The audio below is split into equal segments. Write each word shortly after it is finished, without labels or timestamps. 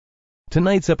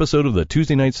Tonight's episode of the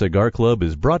Tuesday Night Cigar Club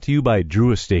is brought to you by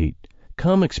Drew Estate.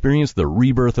 Come experience the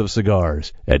rebirth of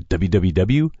cigars at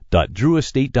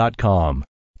www.drewestate.com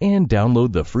and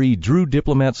download the free Drew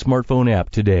Diplomat smartphone app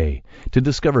today to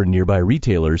discover nearby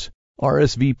retailers,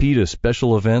 RSVP to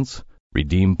special events,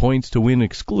 redeem points to win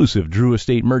exclusive Drew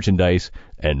Estate merchandise,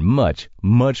 and much,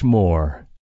 much more.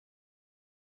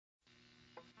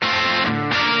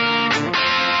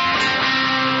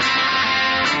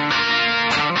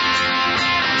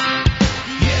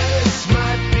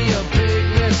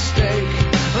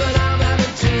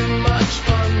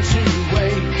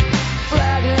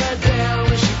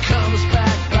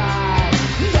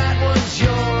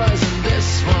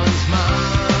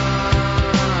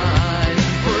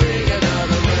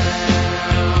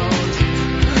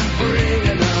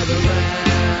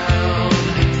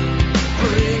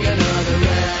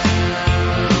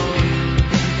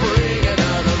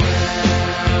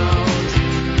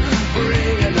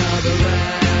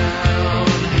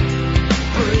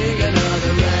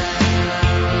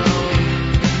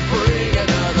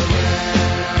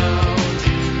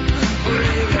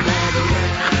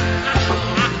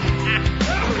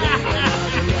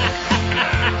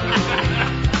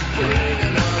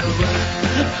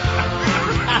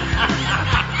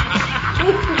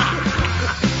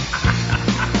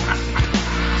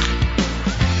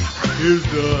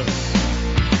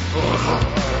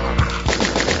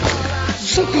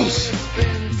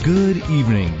 Good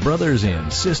evening, brothers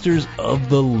and sisters of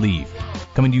the Leaf.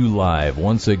 Coming to you live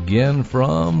once again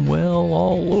from, well,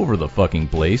 all over the fucking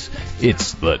place.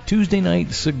 It's the Tuesday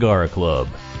Night Cigar Club.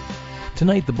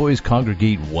 Tonight the boys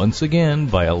congregate once again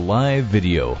via live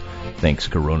video, thanks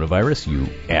coronavirus, you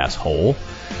asshole,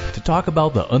 to talk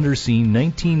about the underseen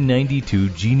 1992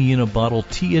 Genie in a Bottle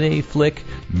TNA flick,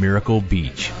 Miracle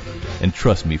Beach. And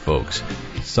trust me, folks,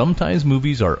 sometimes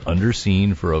movies are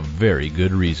underseen for a very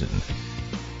good reason.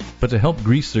 But to help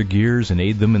grease their gears and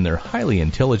aid them in their highly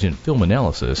intelligent film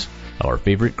analysis, our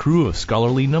favorite crew of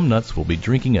scholarly numbnuts will be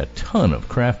drinking a ton of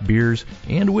craft beers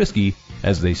and whiskey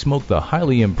as they smoke the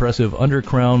highly impressive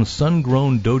Undercrown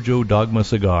Sun-Grown Dojo Dogma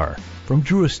cigar from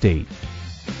Drew Estate.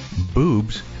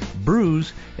 Boobs,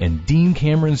 Brews, and Dean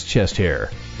Cameron's chest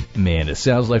hair. Man, it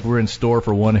sounds like we're in store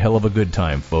for one hell of a good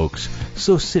time, folks.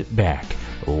 So sit back,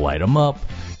 light 'em up,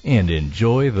 and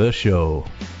enjoy the show.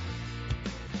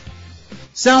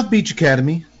 South Beach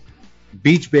Academy,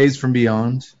 Beach Babes from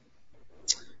Beyond,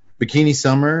 Bikini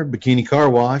Summer, Bikini Car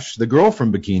Wash, The Girl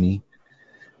from Bikini.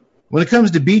 When it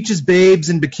comes to beaches, babes,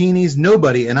 and bikinis,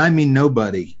 nobody, and I mean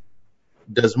nobody,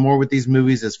 does more with these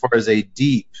movies as far as a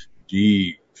deep,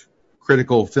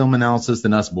 critical film analysis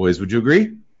than us boys. Would you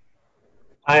agree?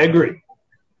 I agree.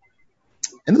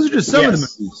 And those are just some of the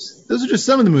movies. Those are just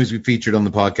some of the movies we featured on the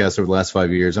podcast over the last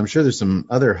 5 years. I'm sure there's some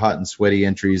other hot and sweaty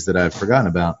entries that I've forgotten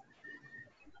about.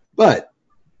 But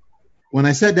when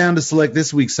I sat down to select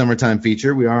this week's summertime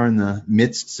feature, we are in the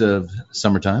midst of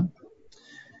summertime,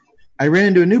 I ran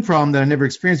into a new problem that I never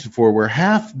experienced before, where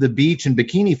half the beach and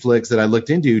bikini flicks that I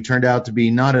looked into turned out to be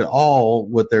not at all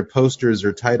what their posters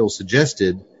or titles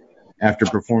suggested after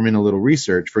performing a little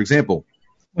research. For example,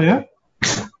 I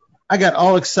got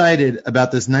all excited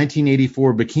about this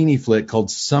 1984 bikini flick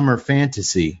called Summer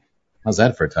Fantasy. How's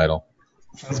that for a title?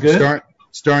 Sounds good.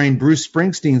 Starring Bruce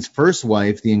Springsteen's first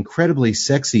wife, the incredibly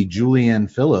sexy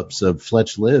Julianne Phillips of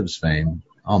Fletch Lives fame.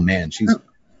 Oh, man.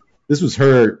 This was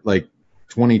her, like,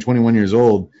 20, 21 years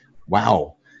old.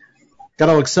 Wow. Got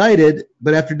all excited,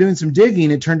 but after doing some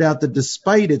digging, it turned out that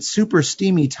despite its super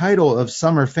steamy title of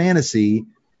Summer Fantasy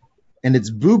and its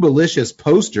boobalicious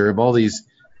poster of all these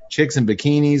chicks in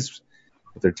bikinis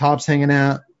with their tops hanging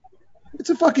out, it's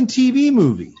a fucking TV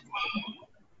movie.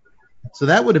 So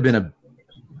that would have been a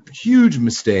huge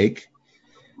mistake.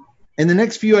 And the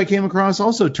next few I came across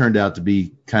also turned out to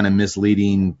be kind of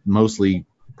misleading, mostly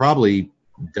probably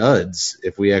duds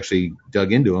if we actually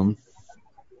dug into them.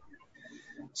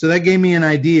 So that gave me an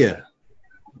idea.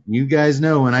 You guys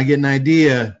know when I get an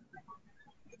idea,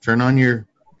 turn on your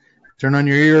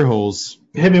ear holes.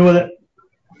 Hit me with it.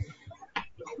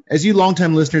 As you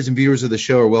longtime listeners and viewers of the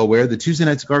show are well aware, the Tuesday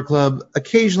Night Cigar Club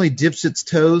occasionally dips its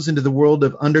toes into the world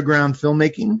of underground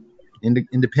filmmaking,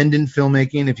 independent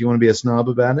filmmaking, if you want to be a snob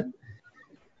about it.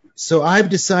 So I've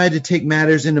decided to take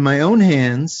matters into my own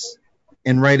hands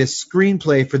and write a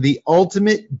screenplay for the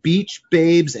ultimate beach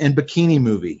babes and bikini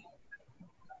movie.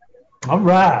 All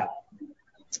right.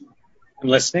 I'm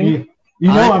listening. You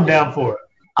know I'm down for it.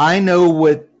 I know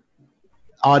what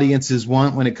audiences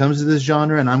want when it comes to this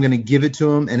genre, and I'm going to give it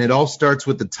to them, and it all starts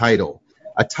with the title.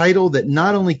 A title that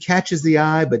not only catches the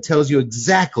eye, but tells you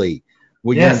exactly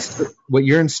what Yes.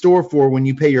 you're in store for when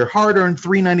you pay your hard-earned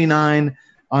 $3.99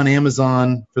 on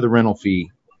Amazon for the rental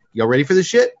fee. Y'all ready for this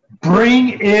shit?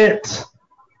 Bring it.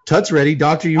 Tut's ready.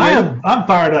 Doctor, you ready? I'm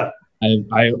fired up.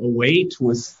 I await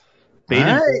with bated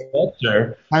All right. breath,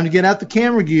 sir. Time to get out the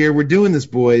camera gear. We're doing this,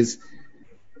 boys.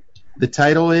 The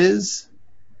title is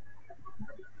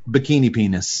Bikini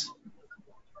Penis.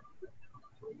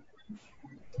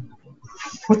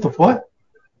 What the what?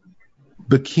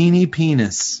 Bikini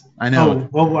Penis. I know.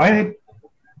 Oh, well,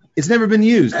 It's never been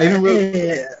used.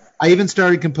 I even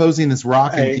started composing this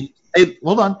rock and Hey. Hey,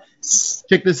 hold on.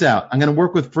 Check this out. I'm going to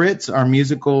work with Fritz, our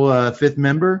musical fifth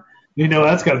member. you know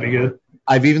that's got to be good.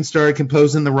 I've even started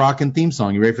composing the rockin' theme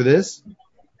song. You ready for this?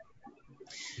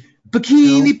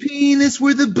 Bikini penis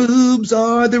where the boobs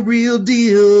are the real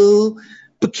deal.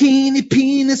 Bikini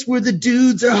penis where the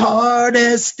dudes are hard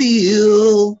as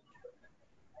steel.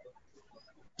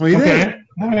 What do you think? Okay.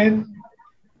 All right.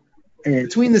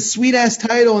 Between the sweet ass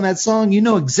title and that song, you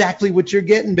know exactly what you're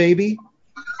getting, baby.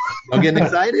 I'm getting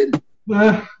excited.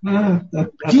 I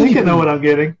think I know what I'm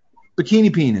getting.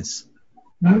 Bikini penis.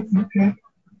 Okay.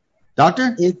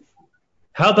 Doctor?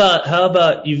 How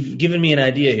about you've given me an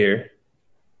idea here?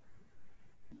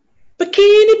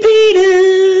 Bikini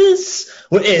penis,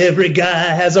 where every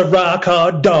guy has a rock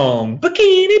hard dong.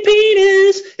 Bikini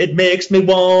penis, it makes me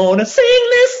wanna sing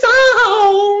this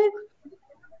song.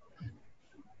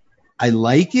 I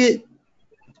like it,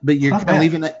 but you're Not kind of bad.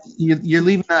 leaving that. You're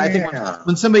leaving that. I think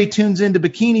when somebody tunes into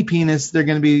Bikini Penis, they're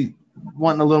going to be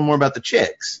wanting a little more about the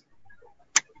chicks.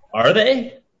 Are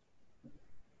they?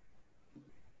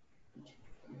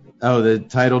 Oh, the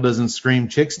title doesn't scream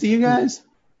chicks to you guys?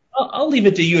 I'll leave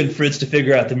it to you and Fritz to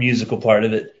figure out the musical part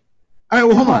of it. All right,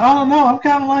 well, hold on. I don't know. I'm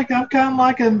kind of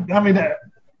liking. I mean,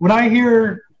 when I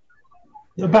hear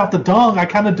about the dong, I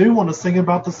kind of do want to sing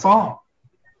about the song.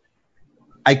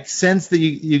 I sense that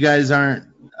you guys aren't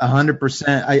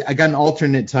 100%. I got an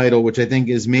alternate title, which I think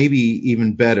is maybe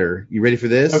even better. You ready for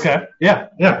this? Okay. Yeah.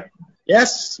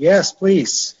 Yes,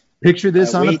 please. Picture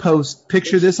this on a wait. post.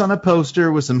 Picture this on a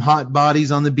poster with some hot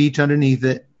bodies on the beach underneath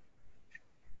it.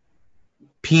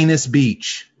 Penis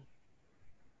Beach.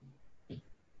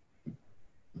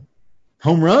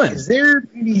 Home run. Is there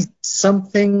maybe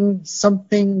something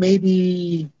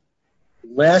maybe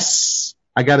less?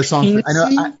 I got a song.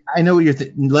 I know what you're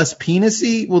thinking. Less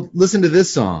penisy? Well, listen to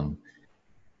this song.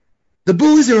 The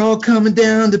boys are all coming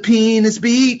down to Penis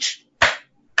Beach.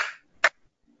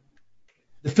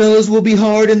 The fellas will be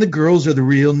hard and the girls are the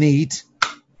real neat.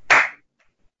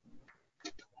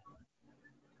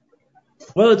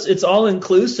 Well, it's all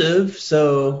inclusive,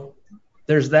 so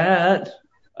there's that.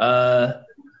 And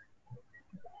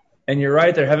you're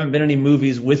right, there haven't been any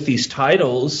movies with these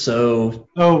titles, so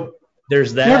Oh,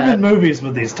 there's there have that. been movies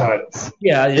with these titles.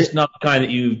 Yeah, it's not the kind that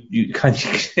you kind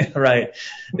of right,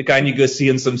 the kind you go see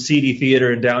in some seedy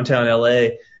theater in downtown LA.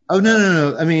 Oh,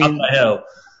 no. I Out mean, the hell.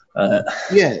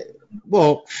 yeah.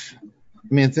 Well, I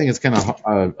mean, I think it's kind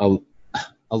of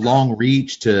a long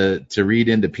reach to read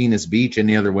into Penis Beach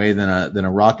any other way than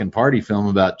a rock and party film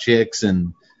about chicks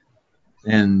and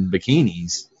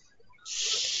bikinis.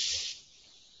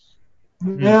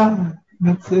 Yeah,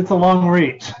 it's a long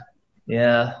reach.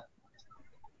 Yeah.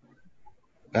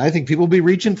 I think people will be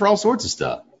reaching for all sorts of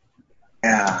stuff.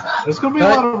 Yeah. There's going to be a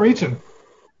lot of reaching.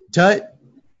 Tut,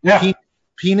 Yeah.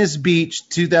 Penis Beach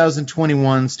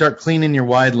 2021. Start cleaning your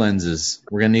wide lenses.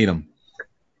 We're going to need them.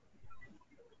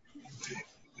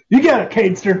 You got it,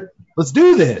 Cadester. Let's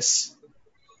do this.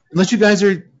 Unless you guys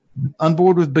are on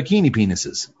board with bikini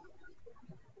penises.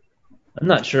 I'm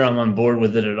not sure I'm on board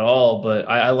with it at all, but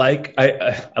I like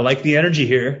the energy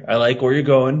here. I like where you're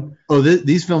going. Oh,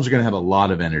 these films are going to have a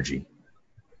lot of energy.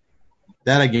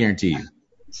 That I guarantee you.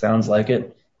 Sounds like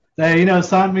it. Hey,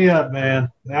 sign me up,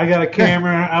 man. I got a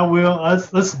camera. I will.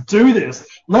 Let's do this.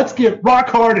 Let's get rock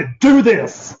hard and do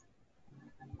this.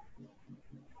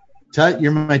 Tut,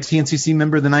 you're my TNCC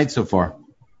member of the night so far.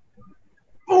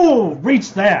 Oh,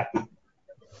 reach that.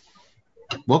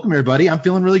 Welcome, everybody. I'm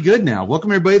feeling really good now.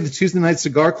 Welcome, everybody, to the Tuesday Night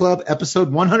Cigar Club,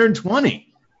 episode 120.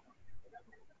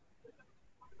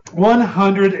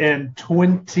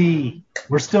 120.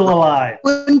 We're still alive.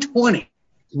 120.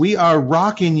 We are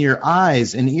rocking your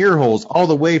eyes and ear holes all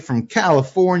the way from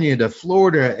California to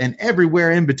Florida and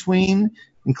everywhere in between,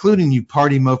 including you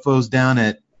party mofos down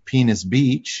at Penis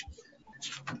Beach.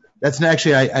 That's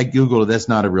actually, I Googled it. That's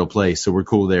not a real place, so we're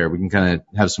cool there. We can kind of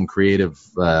have some creative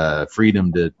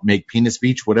freedom to make Penis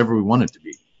Beach whatever we want it to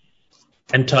be.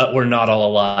 And Tut, we're not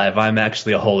all alive. I'm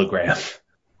actually a hologram.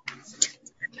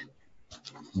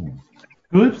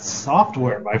 Good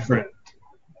software, my friend.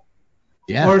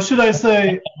 Yeah. Or should I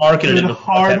say Marketed good it.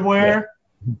 hardware?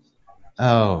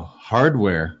 Oh,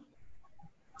 Hardware.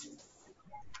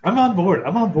 I'm on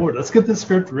board. Let's get this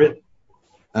script written.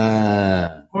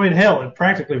 I mean, hell, it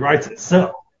practically writes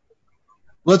itself.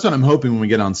 Well, that's what I'm hoping when we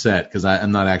get on set, because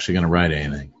I'm not actually going to write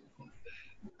anything.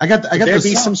 I got There those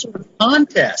be songs. some sort of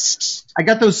contest. I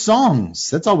got those songs.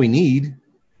 That's all we need.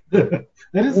 That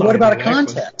is Well, what about a actually.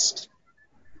 contest?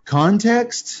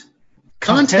 Context?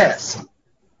 Contest.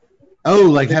 Oh,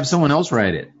 like have someone else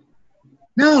write it.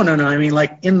 No. I mean,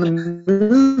 like in the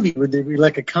movie, would there be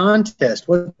like a contest?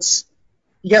 You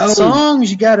got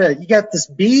songs? You got this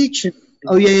beach. And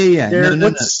Oh yeah. No.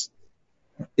 what's-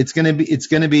 It's gonna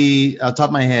be off the top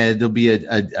of my head. There'll be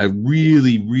a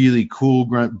really, really cool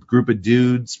group of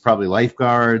dudes, probably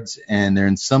lifeguards, and they're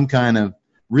in some kind of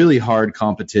really hard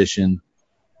competition.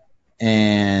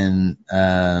 And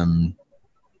they're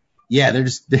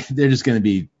just gonna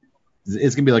be.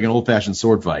 It's gonna be like an old fashioned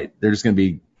sword fight. They're just gonna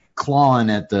be clawing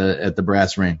at the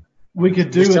brass ring. We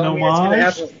could do Just an tell me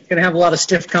it's homage. gonna have a lot of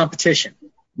stiff competition.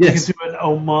 We Yes. can do an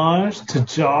homage to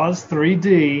Jaws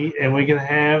 3D, and we can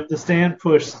have the stand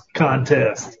push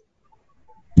contest.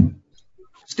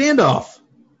 Standoff.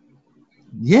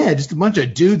 Yeah, just a bunch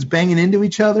of dudes banging into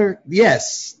each other.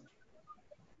 Yes.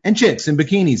 And chicks in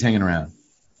bikinis hanging around.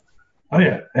 Oh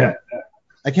yeah.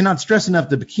 I cannot stress enough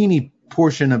the bikini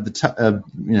portion of the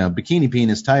bikini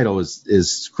penis title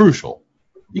is crucial.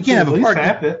 You can't have At a least party.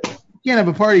 half it. You can't have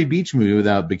a party beach movie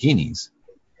without bikinis.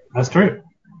 That's true.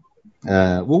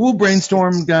 We'll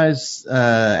brainstorm, guys,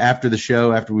 after the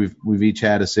show, after we've each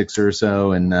had a sixer or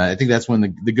so, and I think that's when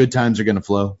the good times are going to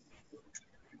flow.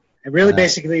 It really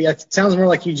basically it sounds more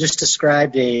like you just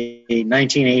described a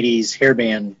 1980s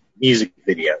hairband music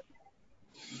video,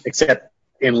 except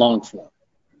in long form.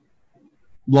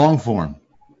 Long form.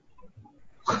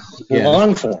 Yeah.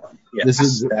 Long form. Yes, This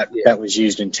is- that was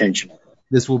used intentionally.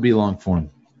 This will be long form.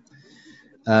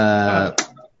 Well,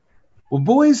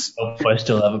 boys, Hope I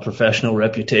still have a professional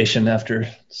reputation after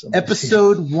some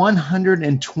episode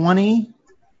 120,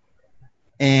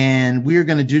 and we are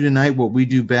going to do tonight what we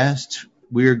do best.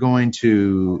 We are going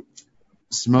to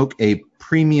smoke a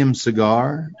premium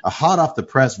cigar, a hot off the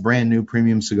press, brand new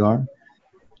premium cigar.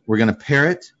 We're going to pair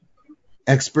it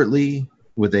expertly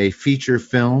with a feature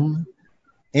film,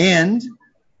 and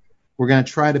we're going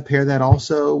to try to pair that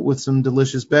also with some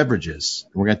delicious beverages.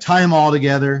 We're going to tie them all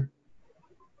together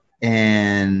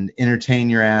and entertain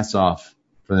your ass off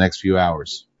for the next few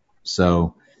hours.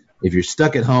 So if you're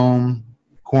stuck at home,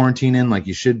 quarantining like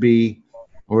you should be,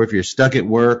 or if you're stuck at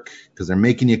work because they're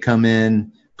making you come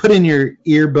in, put in your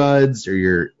earbuds or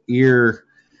your ear.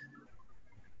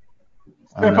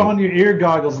 Strap on your ear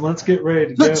goggles and let's get ready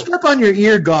to go. Strap on your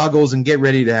ear goggles and get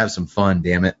ready to have some fun,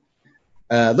 damn it.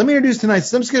 Let me introduce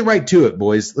tonight's. Let's get right to it,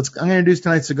 boys. I'm going to introduce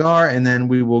tonight's cigar, and then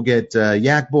we will get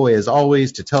Yak Boy, as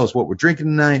always, to tell us what we're drinking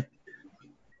tonight.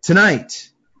 Tonight,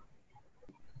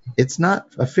 it's not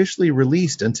officially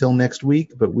released until next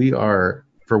week, but we are,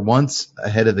 for once,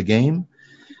 ahead of the game.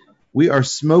 We are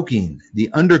smoking the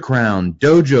Undercrown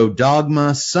Dojo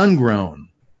Dogma Sungrown.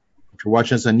 If you're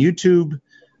watching us on YouTube,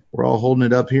 we're all holding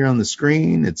it up here on the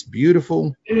screen. It's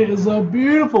beautiful. It is a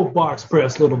beautiful box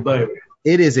press little baby.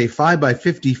 It is a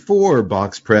 5x54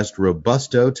 box-pressed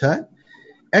Robusto type.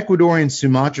 Ecuadorian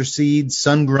Sumatra seed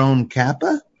sun-grown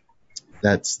Kappa.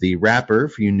 That's the wrapper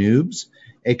for you noobs.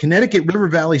 A Connecticut River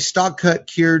Valley stock-cut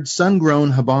cured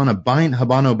sun-grown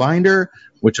Habano binder,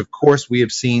 which, of course, we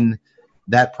have seen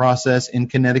that process in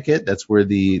Connecticut. That's where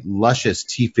the luscious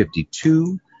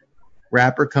T52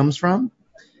 wrapper comes from.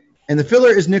 And the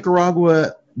filler is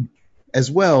Nicaragua as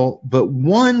well, but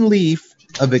one leaf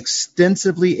of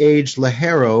extensively aged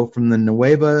Lajero from the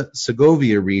Nueva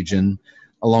Segovia region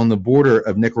along the border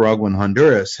of Nicaragua and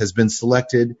Honduras has been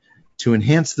selected to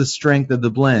enhance the strength of the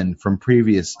blend from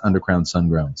previous Undercrown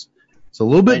Sungrowns. So a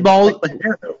little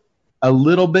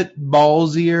bit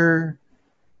ballsier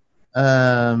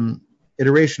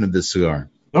iteration of this cigar.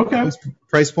 Okay.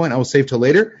 Price point I will save till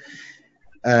later.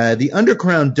 The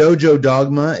Undercrown Dojo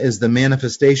Dogma is the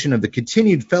manifestation of the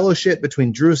continued fellowship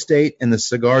between Drew Estate and the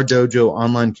Cigar Dojo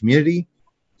online community.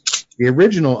 The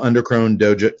original Undercrown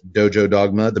Dojo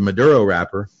Dogma, the Maduro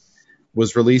wrapper,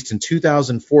 was released in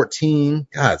 2014.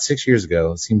 God, 6 years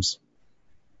ago. It seems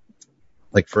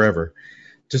like forever.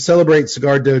 To celebrate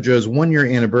Cigar Dojo's 1 year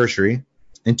anniversary.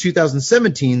 In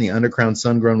 2017, the Undercrown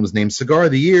Sungrown was named Cigar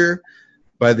of the Year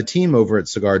by the team over at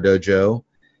Cigar Dojo.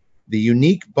 The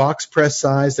unique box press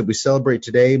size that we celebrate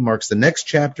today marks the next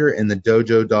chapter in the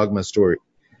Dojo Dogma story.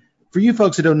 For you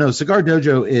folks who don't know, Cigar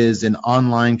Dojo is an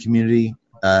online community.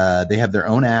 They have their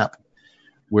own app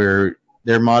where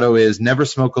their motto is never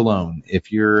smoke alone.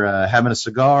 If you're having a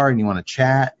cigar and you want to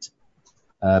chat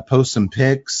post some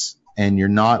pics and you're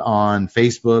not on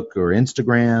Facebook or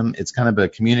Instagram, it's kind of a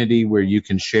community where you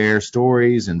can share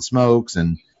stories and smokes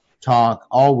and talk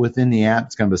all within the app.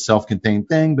 It's kind of a self-contained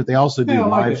thing, but they also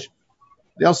do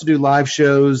they also do live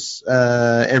shows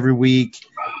every week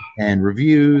and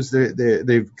reviews.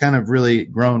 They've kind of really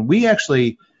grown.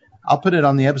 I'll put it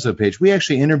on the episode page. We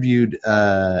actually interviewed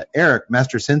Eric,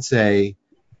 Master Sensei,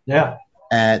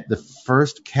 at the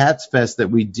first Cats Fest that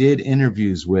we did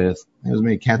interviews with. It was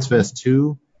maybe Cats Fest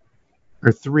 2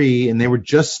 or 3, and they were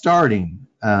just starting.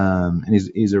 And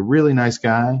he's a really nice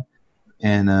guy,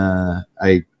 and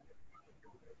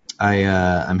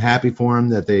I'm happy for him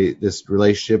that this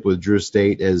relationship with Drew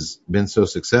Estate has been so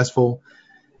successful.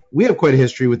 We have quite a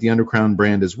history with the Undercrown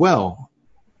brand as well.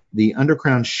 The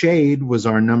Undercrown Shade was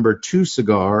our number 2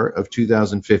 cigar of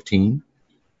 2015.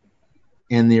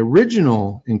 And the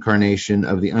original incarnation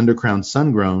of the Undercrown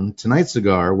Sungrown, Tonight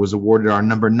Cigar, was awarded our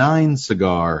number 9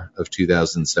 cigar of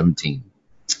 2017.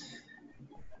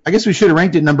 I guess we should have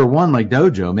ranked it number 1 like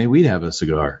Dojo. Maybe we'd have a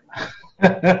cigar.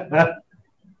 I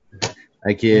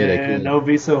kid. No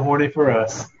be so horny for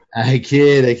us. I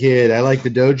kid. I like the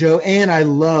Dojo, and I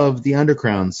love the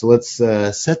Undercrown. So let's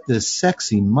set this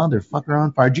sexy motherfucker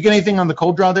on fire. Did you get anything on the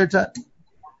cold draw there, Tut?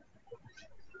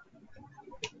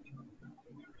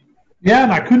 Yeah,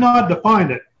 and I could not define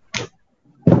it.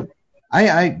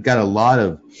 I got a lot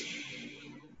of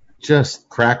just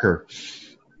cracker,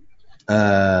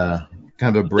 kind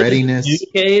of a breadiness.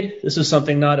 This is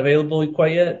something not available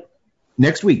quite yet?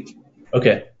 Next week.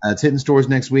 Okay. It's hitting stores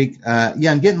next week.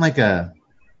 I'm getting like a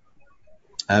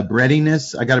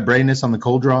breadiness. I got a breadiness on the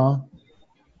cold draw,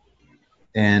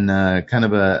 and kind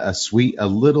of a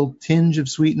little tinge of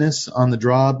sweetness on the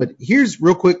draw. But here's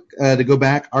real quick to go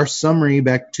back, our summary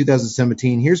back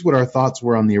 2017. Here's what our thoughts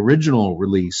were on the original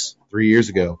release 3 years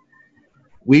ago.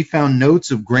 We found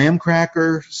notes of graham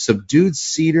cracker, subdued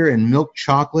cedar, and milk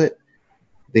chocolate.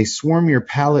 They swarm your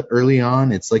palate early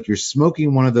on. It's like you're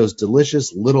smoking one of those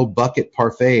delicious little bucket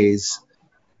parfaits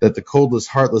that the coldless,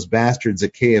 heartless bastards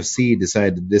at KFC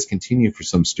decided to discontinue for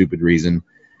some stupid reason.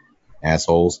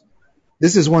 Assholes.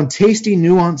 This is one tasty,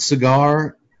 nuanced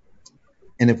cigar,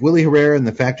 and if Willie Herrera and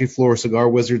the factory floor cigar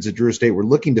wizards at Drew Estate were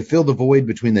looking to fill the void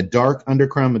between the dark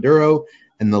Undercrown Maduro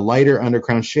and the lighter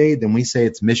Undercrown Shade, then we say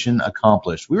it's mission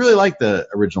accomplished. We really like the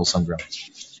original Sungrown.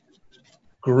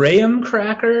 Graham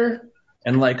cracker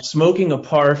and like smoking a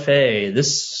parfait.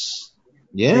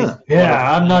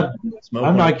 I'm not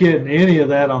getting any of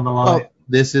that on the line. Oh,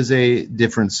 this is a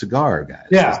different cigar, guys.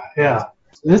 Yeah.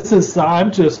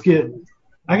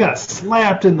 I got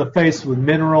slapped in the face with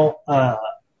mineral, a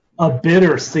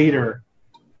bitter cedar.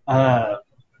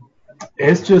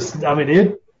 It's just,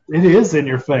 it is in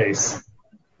your face.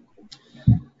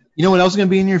 You know what else is going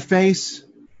to be in your face?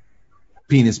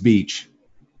 Penis Beach.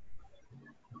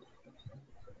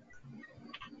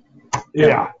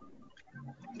 Yeah.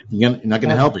 You're not going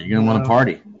to help it. You're going to want to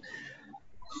party.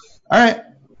 All right.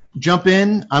 Jump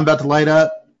in. I'm about to light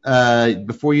up.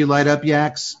 Before you light up,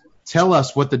 Yaks, tell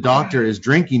us what the doctor is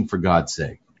drinking, for God's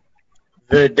sake.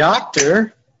 The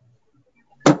doctor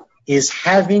is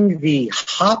having the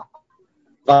Hop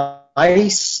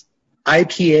Vice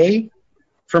IPA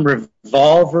from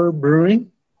Revolver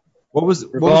Brewing. What was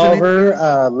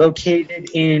Revolver, located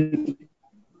in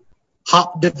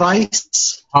Hop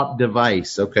Device. Hop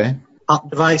Device, okay. Hop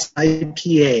Device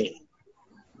IPA.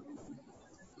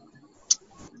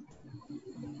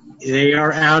 They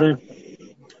are out of.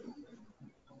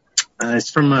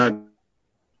 It's from a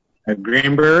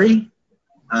Granbury.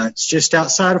 It's just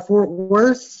outside of Fort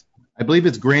Worth. I believe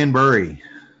it's Granbury.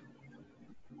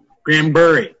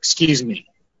 Granbury, excuse me.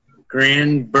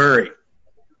 Granbury.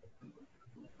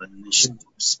 They should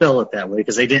spell it that way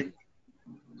because they didn't.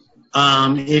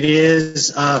 It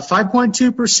is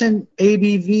 5.2%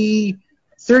 ABV,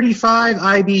 35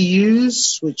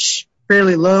 IBUs, which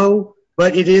fairly low,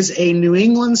 but it is a New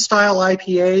England style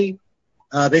IPA.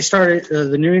 They started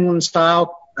the New England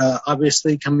style,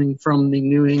 obviously coming from the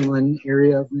New England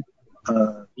area of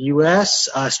the U.S.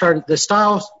 Started the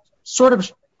style sort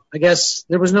of, I guess,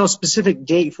 there was no specific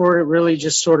date for it. It really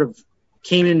just sort of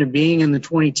came into being in the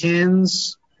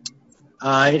 2010s.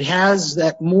 It has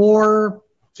that more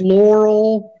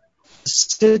floral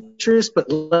citrus,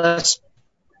 but less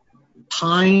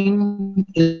pine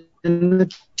in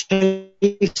the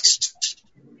taste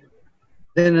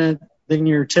than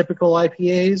your typical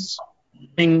IPAs.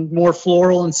 Being more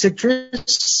floral and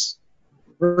citrus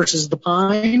versus the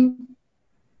pine.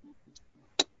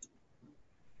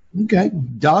 Okay.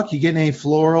 Doc, you getting any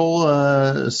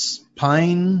floral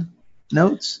pine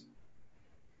notes?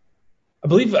 I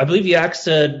believe Yak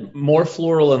said more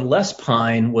floral and less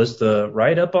pine was the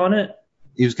write-up on it.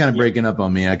 He was kind of breaking up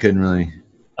on me. I couldn't really.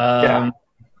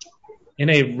 In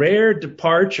a rare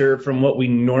departure from what we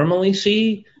normally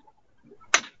see,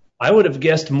 I would have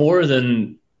guessed more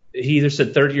than he either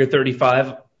said 30 or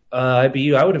 35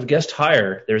 IBU. I would have guessed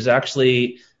higher. There's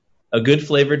actually a good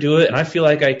flavor to it, and I feel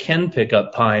like I can pick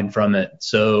up pine from it.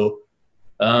 So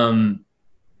I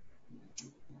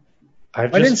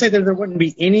didn't say that there wouldn't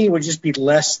be any. It would just be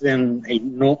less than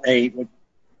a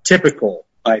typical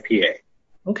IPA.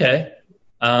 Okay.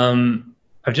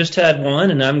 I've just had one,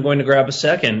 and I'm going to grab a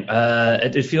second.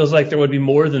 It feels like there would be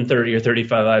more than 30 or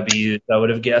 35 IBUs. I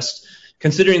would have guessed,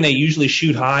 considering they usually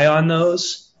shoot high on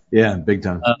those. Yeah, big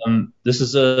time. This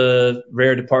is a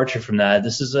rare departure from that.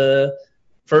 This is a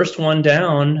first one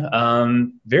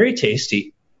down. Very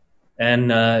tasty.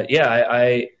 And,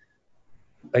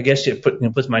 I guess it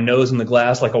puts my nose in the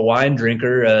glass like a wine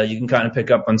drinker. You can kind of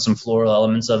pick up on some floral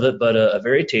elements of it, but a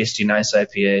very tasty, nice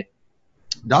IPA.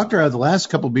 Doctor, the last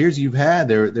couple beers you've had,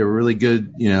 they were really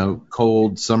good,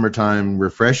 cold, summertime,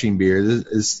 refreshing beer.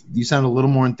 You sound a little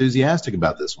more enthusiastic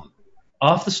about this one.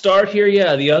 Off the start here,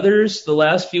 yeah. The others, the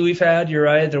last few we've had, you're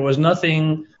right. There was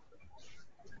nothing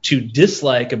to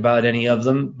dislike about any of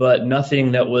them, but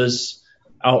nothing that was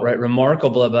outright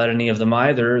remarkable about any of them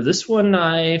either. This one,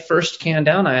 I first can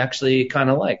down, I actually kind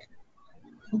of like.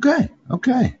 Okay.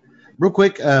 Real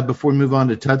quick, before we move on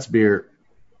to Tut's beer,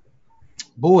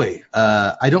 boy,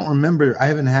 I don't remember. I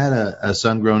haven't had a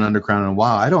sun-grown undercrown in a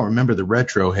while. I don't remember the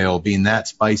retro hail being that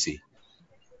spicy.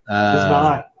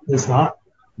 It's not.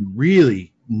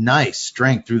 Really nice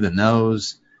strength through the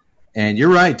nose. And you're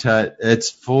right, Tut.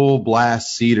 It's full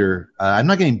blast cedar. I'm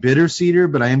not getting bitter cedar,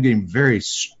 but I am getting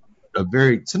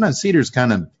sometimes cedar's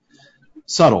kind of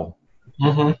subtle.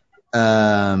 Mm-hmm.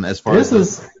 As far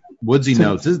as woodsy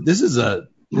notes. It's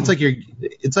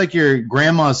like your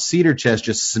grandma's cedar chest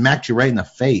just smacked you right in the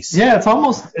face. Yeah, it's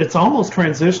almost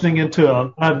transitioning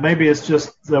into maybe it's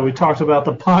just that we talked about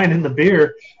the pine in the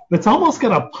beer. But it's almost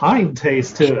got a pine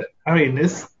taste to it. I mean,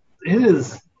 it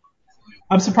is.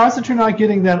 I'm surprised that you're not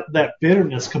getting that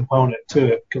bitterness component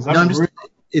to it because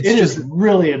it is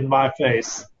really in my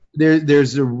face.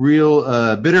 There's a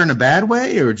real bitter in a bad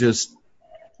way, or just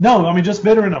no. I mean, just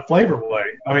bitter in a flavor way.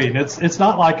 I mean, it's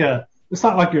not like you're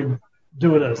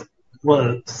doing a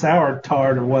sour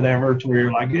tart or whatever to where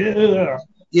you're like, yeah.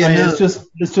 It's just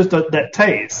that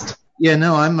taste. Yeah,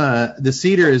 no, I'm the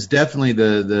cedar is definitely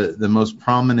the most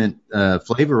prominent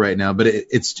flavor right now, but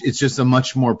it's just a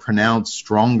much more pronounced,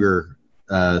 stronger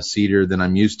cedar than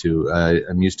I'm used to.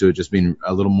 I'm used to it just being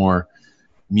a little more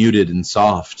muted and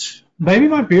soft. Maybe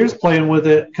my beer's playing with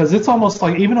it because it's almost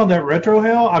like even on that retro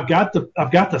hail, I've got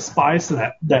the spice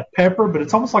and that pepper, but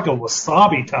it's almost like a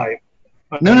wasabi type.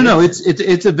 No.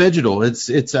 It's a vegetal.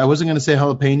 It's. I wasn't gonna say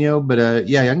jalapeno, but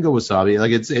yeah, I can go wasabi.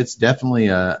 Like it's definitely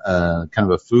a kind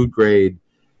of a food grade,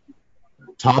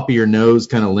 top of your nose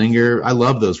kind of linger. I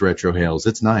love those retro hails.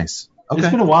 It's nice. Okay. It's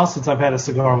been a while since I've had a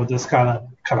cigar with this kind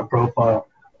of profile.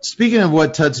 Speaking of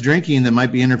what Tut's drinking that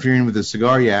might be interfering with the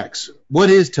cigar yaks, what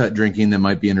is Tut drinking that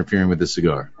might be interfering with the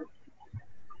cigar?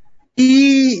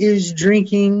 He is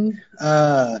drinking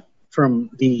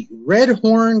from the Red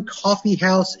Horn Coffee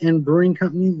House and Brewing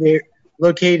Company. They're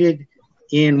located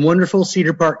in wonderful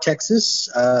Cedar Park, Texas.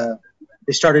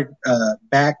 They started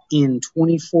back in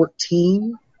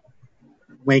 2014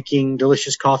 making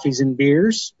delicious coffees and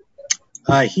beers.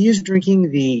 He is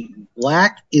drinking the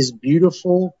Black is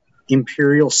Beautiful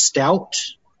Imperial Stout.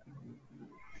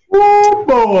 Oh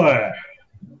boy!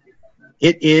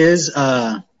 It is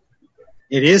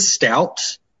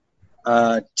stout.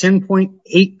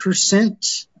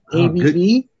 10.8%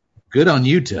 ABV. Good on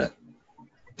you, Tut.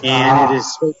 And it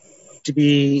is supposed to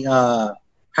be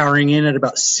powering in at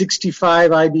about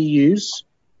 65 IBUs.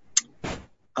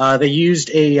 They used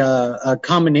a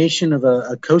combination of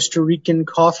a Costa Rican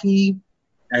coffee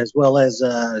as well as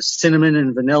cinnamon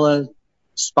and vanilla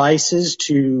spices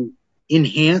to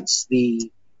enhance the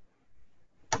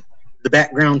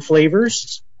background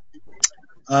flavors.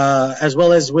 As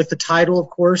well as with the title, of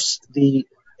course,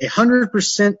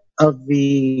 100% of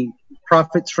the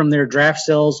profits from their draft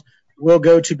sales will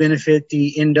go to benefit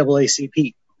the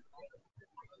NAACP.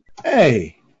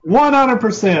 Hey,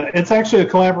 100%. It's actually a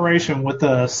collaboration with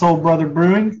Soul Brother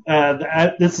Brewing.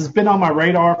 This has been on my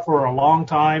radar for a long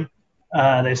time.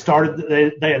 They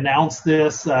announced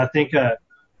this, I think,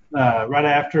 right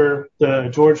after the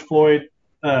George Floyd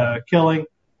killing.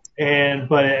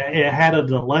 But it had a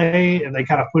delay, and they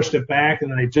kind of pushed it back,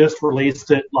 and then they just released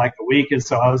it like a week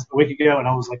ago, and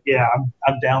I was like, yeah,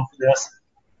 I'm down for this.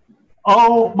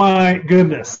 Oh my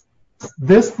goodness,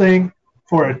 this thing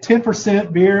for a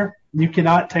 10% beer, you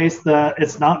cannot taste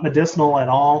it's not medicinal at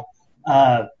all.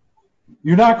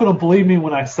 You're not going to believe me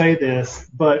when I say this,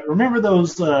 but remember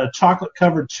those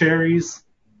chocolate-covered cherries?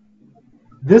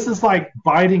 This is like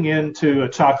biting into a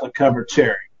chocolate-covered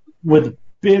cherry with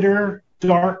bitter,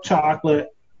 dark chocolate,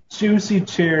 juicy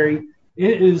cherry.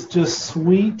 It is just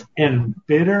sweet and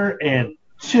bitter and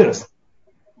just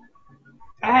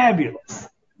fabulous.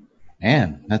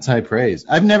 Man, that's high praise.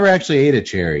 I've never actually ate a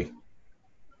cherry.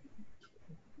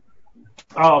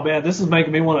 Oh, man, this is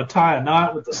making me want to tie a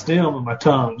knot with the stem of my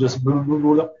tongue. Just I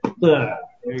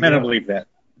don't believe that.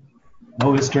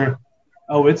 Oh, it's true.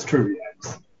 Oh, it's true,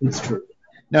 yes. It's true.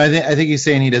 No, I think he's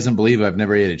saying he doesn't believe I've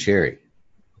never ate a cherry.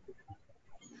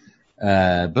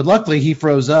 But luckily he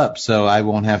froze up, so I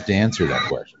won't have to answer that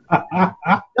question.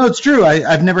 No, it's true.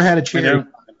 I've never had a cherry.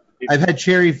 I've had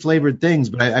cherry-flavored things,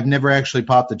 but I've never actually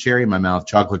popped a cherry in my mouth,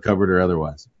 chocolate-covered or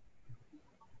otherwise.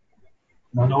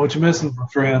 I know what you're missing, my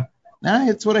friend. Nah,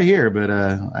 it's what I hear, but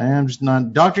I am just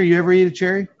not. Doctor, you ever eat a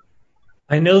cherry?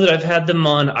 I know that I've had them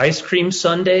on ice cream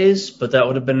sundaes, but that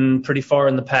would have been pretty far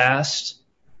in the past.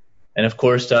 And, of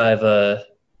course, I've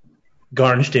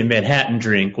garnished a Manhattan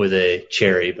drink with a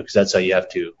cherry because that's how you have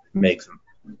to make them.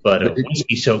 But a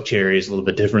whiskey-soaked cherry is a little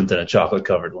bit different than a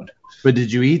chocolate-covered one. But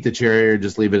did you eat the cherry or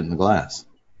just leave it in the glass?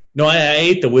 No, I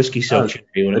ate the whiskey-soaked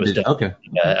cherry when it was done. Okay.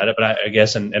 Yeah, but I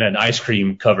guess in an ice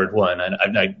cream-covered one.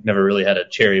 I never really had a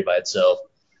cherry by itself.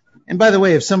 And by the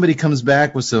way, if somebody comes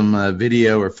back with some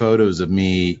video or photos of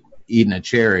me eating a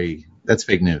cherry, that's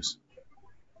fake news.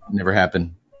 Never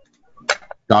happened.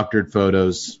 Doctored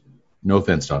photos. No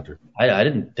offense, doctor. I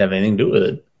didn't have anything to do with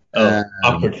it. Oh,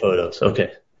 awkward photos.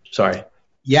 Okay. Sorry.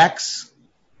 Yaks,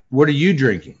 what are you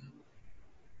drinking?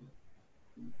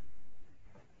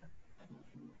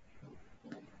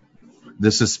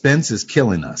 The suspense is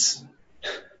killing us.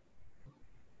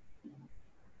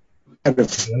 Out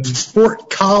of Fort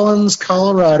Collins,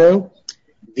 Colorado,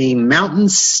 the Mountain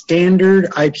Standard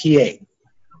IPA.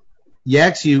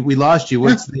 Yaks, we lost you.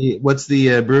 What's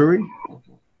the brewery?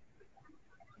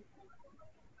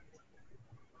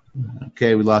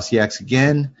 Okay, we lost Yaks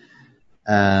again.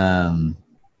 I'm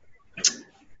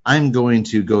going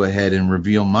to go ahead and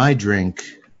reveal my drink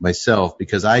myself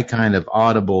because I kind of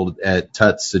audibled at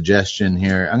Tut's suggestion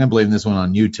here. I'm going to blame this one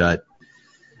on you, Tut.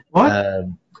 What?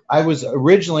 I was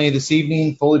originally this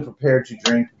evening fully prepared to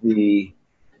drink the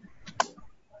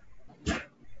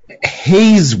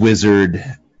Haze Wizard.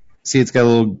 See, it's got a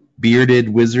little bearded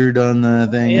wizard on the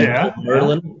thing. Yeah.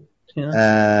 Merlin.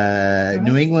 Yeah.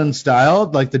 New England style,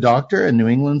 like the doctor, a New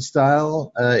England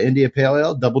style India Pale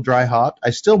Ale, double dry hop.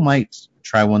 I still might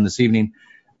try one this evening.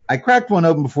 I cracked one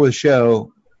open before the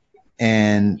show,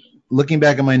 and looking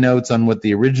back at my notes on what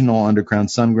the original Underground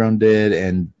Sungrown did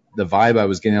and the vibe I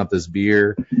was getting out this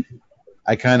beer,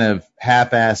 I kind of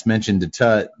half-assed mentioned to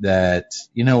Tut that,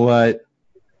 you know what,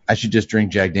 I should just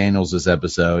drink Jack Daniels this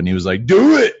episode. And he was like,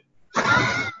 do it!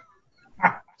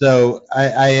 So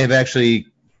I have actually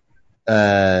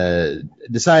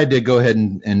decided to go ahead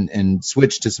and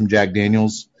switch to some Jack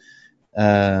Daniels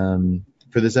for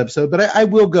this episode. But I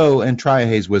will go and try a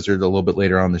Haze Wizard a little bit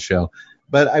later on the show.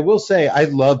 But I will say I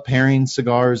love pairing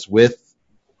cigars with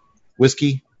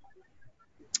whiskey.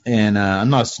 And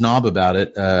I'm not a snob about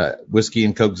it. Whiskey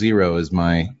and Coke Zero is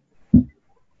my.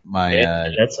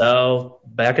 That's how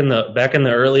back in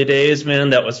the early days,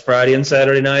 man. That was Friday and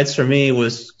Saturday nights for me.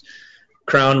 Was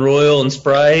Crown Royal and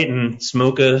Sprite and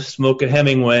smoke a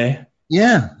Hemingway.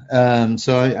 Yeah.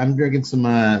 So I'm drinking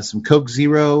some Coke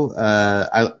Zero.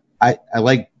 I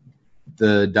like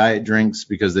the diet drinks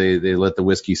because they let the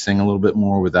whiskey sing a little bit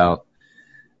more without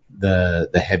the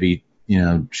heavy,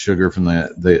 sugar from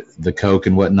the Coke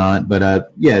and whatnot.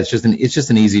 But yeah, it's just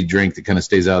an easy drink that kind of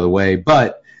stays out of the way.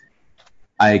 But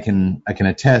I can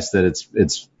attest that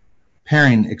it's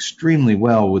pairing extremely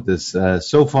well with this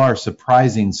so far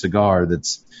surprising cigar.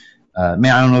 That's man,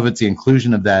 I don't know if it's the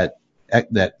inclusion of that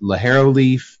Ligero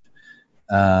leaf,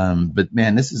 but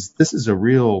man, this is a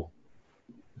real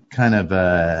kind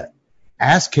of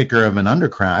ass kicker of an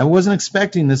Undercrown. I wasn't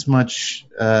expecting this much.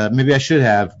 Maybe I should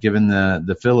have, given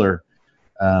the filler.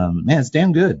 Man, it's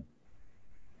damn good.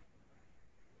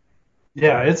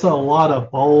 Yeah, it's a lot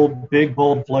of big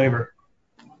bold flavor.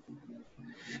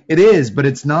 It is, but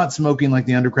it's not smoking like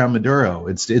the Undercrown Maduro.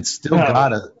 It's still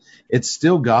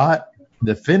got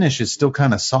the finish is still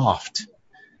kind of soft.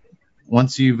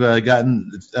 Once you've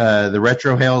gotten the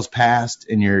retrohales past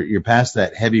and you're past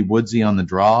that heavy woodsy on the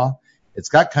draw, it's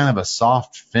got kind of a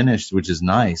soft finish, which is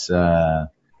nice. Yeah,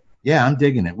 I'm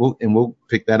digging it. We'll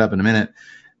pick that up in a minute.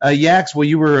 Yaks, while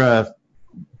you were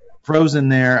frozen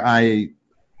there, I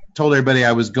told everybody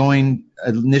I was going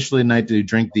initially tonight to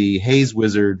drink the Haze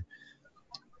Wizard,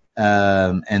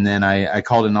 and then I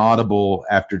called an audible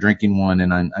after drinking one,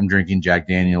 and I'm drinking Jack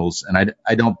Daniels, and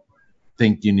I don't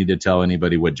think you need to tell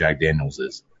anybody what Jack Daniels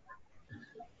is.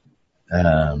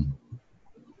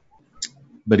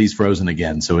 But he's frozen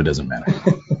again, so it doesn't matter.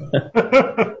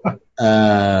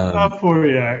 Poor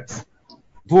Yaks.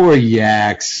 Poor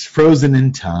Yaks, frozen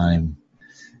in time.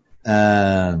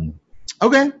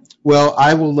 Okay, well,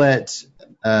 I will let,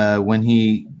 when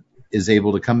he is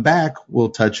able to come back,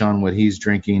 we'll touch on what he's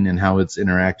drinking and how it's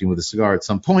interacting with a cigar at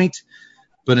some point.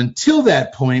 But until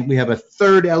that point, we have a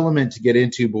third element to get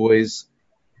into, boys.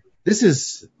 This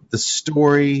is the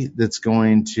story that's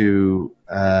going to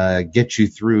get you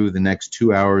through the next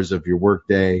 2 hours of your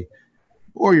workday,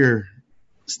 or you're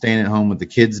staying at home with the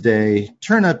kids' day.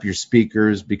 Turn up your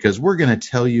speakers, because we're going to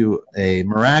tell you a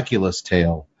miraculous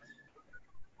tale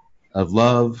of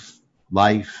love,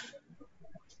 life,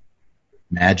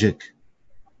 magic.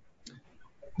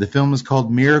 The film is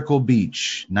called Miracle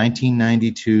Beach,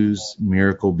 1992's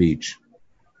Miracle Beach.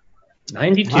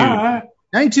 92.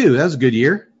 92, that was a good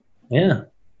year. Yeah.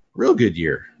 Real good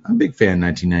year. I'm a big fan of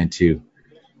 1992.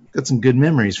 Got some good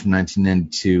memories from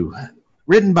 1992.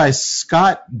 Written by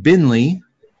Scott Binley,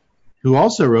 who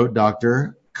also wrote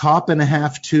Dr. Cop and a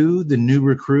Half 2, The New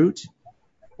Recruit,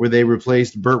 where they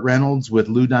replaced Burt Reynolds with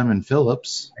Lou Diamond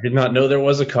Phillips. I did not know there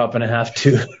was a Cop and a Half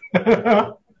 2.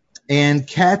 And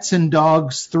Cats and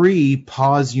Dogs 3,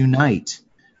 Paws Unite,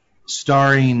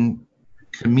 starring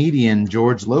comedian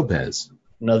George Lopez.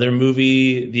 Another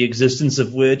movie, the existence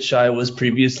of which I was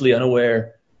previously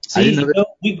unaware. See,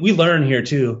 we learn here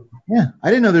too. Yeah, I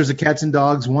didn't know there's a Cats and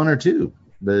Dogs 1 or 2,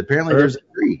 but apparently there's a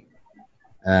 3.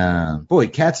 Boy,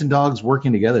 Cats and Dogs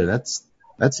working together,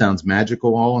 that sounds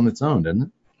magical all on its own, doesn't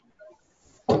it?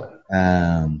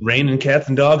 Raining cats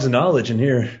and dogs and knowledge in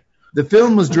here. The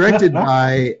film was directed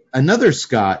by another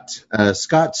Scott,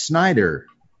 Scott Snyder,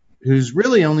 whose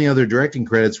really only other directing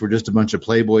credits were just a bunch of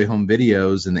Playboy home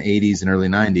videos in the 80s and early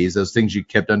 90s, those things you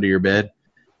kept under your bed.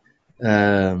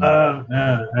 No,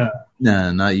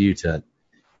 not you, Tut.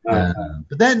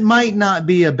 But that might not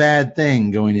be a bad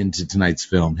thing going into tonight's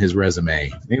film, his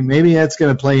resume. Maybe that's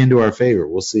going to play into our favor.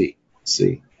 We'll see.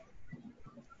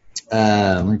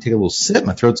 Let me take a little sip.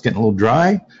 My throat's getting a little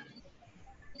dry.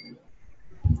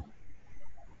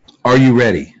 Are you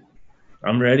ready?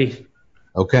 I'm ready.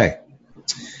 Okay.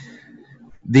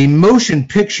 The Motion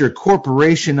Picture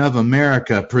Corporation of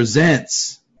America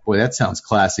presents, boy, that sounds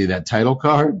classy, that title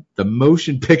card. The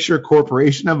Motion Picture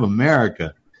Corporation of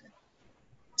America.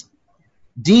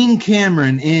 Dean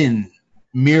Cameron in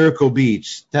Miracle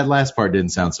Beach. That last part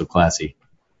didn't sound so classy.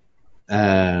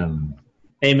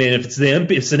 Hey, man, if it's an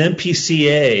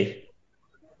MPCA,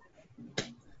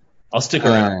 I'll stick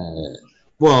around.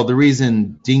 Well, the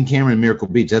reason Dean Cameron in Miracle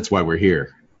Beach, that's why we're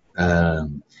here.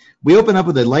 We open up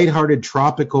with a lighthearted,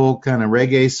 tropical kind of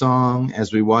reggae song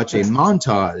as we watch a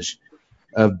montage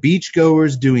of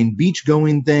beachgoers doing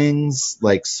beach-going things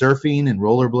like surfing and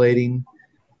rollerblading.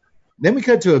 Then we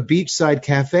cut to a beachside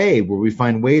cafe where we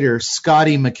find waiter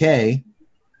Scotty McKay.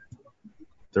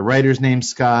 The writer's name's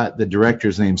Scott. The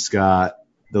director's name's Scott.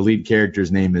 The lead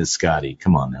character's name is Scotty.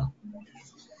 Come on now.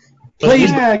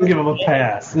 Yeah, give him a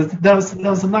pass. That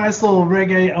was a nice little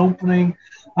reggae opening.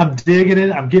 I'm digging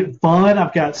it. I'm getting fun.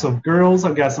 I've got some girls.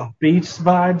 I've got some beach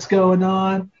vibes going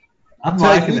on. I'm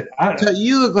liking it.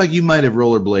 You look like you might have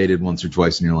rollerbladed once or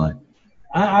twice in your life.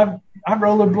 I've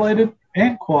rollerbladed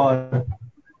and quad.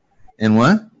 And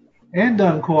what? And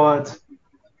done quads.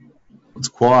 What's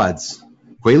quads?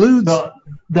 Quaaludes?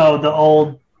 The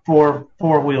old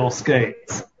four-wheel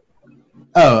skates.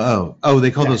 Oh!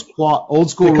 They call those old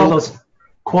school. They call those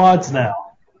quads now.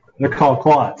 They're called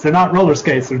quads. They're not roller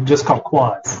skates. They're just called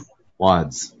quads.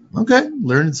 Quads. Okay,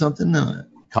 learning something.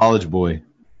 College boy.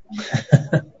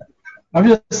 I'm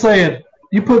just saying.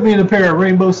 You put me in a pair of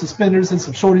rainbow suspenders and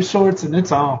some shorty shorts, and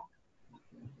it's on.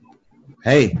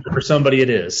 Hey, for somebody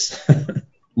it is.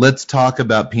 Let's talk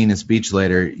about Penis Beach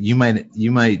later. You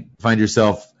might find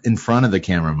yourself in front of the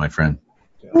camera, my friend.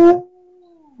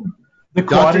 The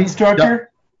quad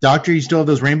instructor? Doctor, you still have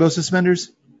those rainbow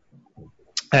suspenders?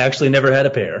 I actually never had a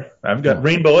pair. I've got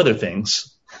rainbow other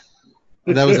things.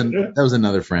 That was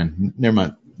another friend. Never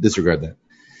mind. Disregard that.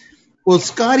 Well,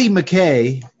 Scotty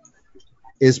McKay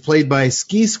is played by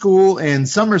ski school and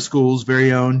summer school's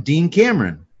very own Dean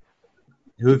Cameron,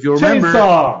 who, if you'll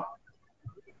remember,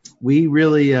 we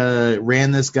really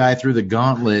ran this guy through the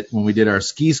gauntlet when we did our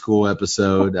ski school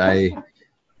episode. I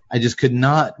just could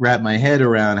not wrap my head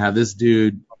around how this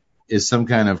dude is some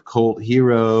kind of cult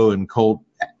hero and cult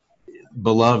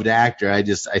beloved actor.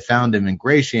 I found him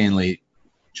ingratiatingly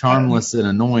charmless and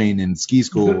annoying in Ski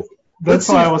School. That's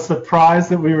why I was surprised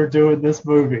that we were doing this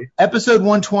movie. Episode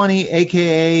 120,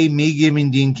 a.k.a. me giving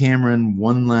Dean Cameron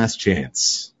one last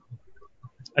chance.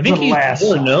 I think he's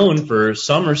more known for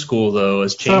Summer School, though,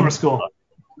 as James. Summer School.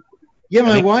 Yeah,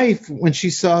 my wife, when she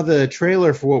saw the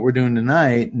trailer for what we're doing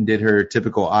tonight and did her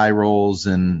typical eye rolls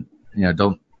and, I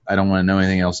don't want to know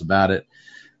anything else about it,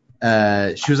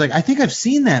 she was like, I think I've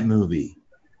seen that movie.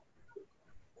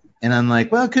 And I'm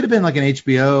like, well, it could have been like an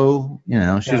HBO.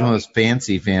 She was one of those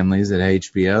fancy families at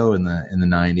HBO in the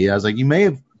 90s. I was like, you may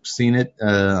have seen it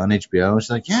on HBO. And she's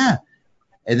like, yeah.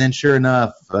 And then sure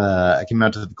enough, I came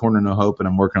out to the corner of No Hope and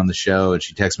I'm working on the show. And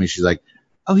she texts me. She's like,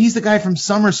 oh, he's the guy from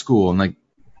Summer School. I'm like,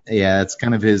 yeah, it's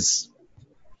kind of his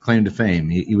claim to fame.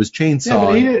 He was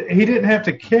chainsawing. Yeah, but he didn't have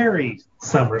to carry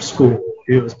Summer School.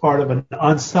 He was part of an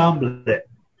ensemble.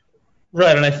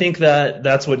 Right, and I think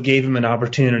that's what gave him an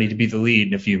opportunity to be the lead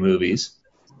in a few movies.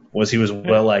 Was he was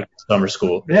well liked in Summer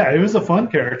School. Yeah, he was a fun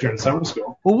character in Summer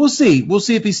School. Well, we'll see. We'll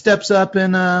see if he steps up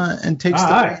and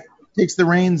takes the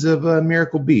reins of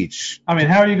Miracle Beach. I mean,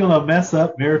 how are you going to mess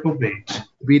up Miracle Beach?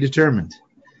 Be determined.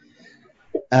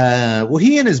 Well,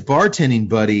 he and his bartending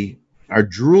buddy are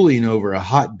drooling over a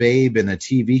hot babe in a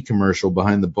TV commercial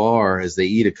behind the bar as they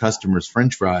eat a customer's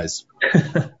French fries.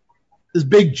 This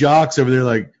big jock's over there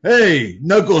like, hey,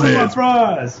 knuckleheads.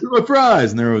 My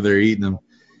fries. And they're over there eating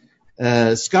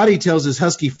them. Scotty tells his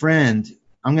husky friend,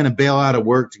 I'm going to bail out of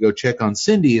work to go check on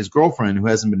Cindy, his girlfriend, who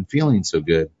hasn't been feeling so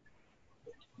good.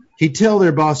 He'd tell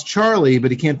their boss Charlie,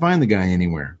 but he can't find the guy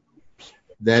anywhere.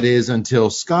 That is until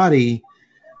Scotty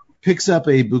picks up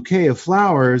a bouquet of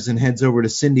flowers and heads over to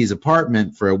Cindy's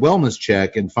apartment for a wellness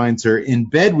check and finds her in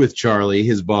bed with Charlie,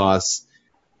 his boss.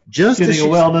 Just getting a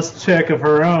wellness check of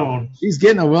her own. She's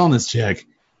getting a wellness check.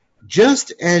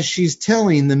 Just as she's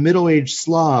telling the middle-aged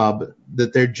slob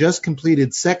that their just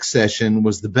completed sex session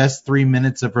was the best 3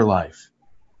 minutes of her life.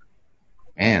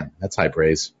 Man, that's high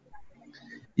praise.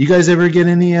 You guys ever get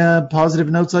any positive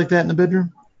notes like that in the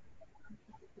bedroom?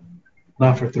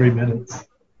 Not for 3 minutes.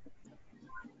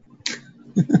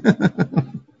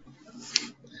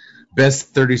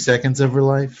 Best 30 seconds of her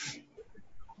life?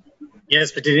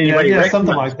 Yes, but did anybody recognize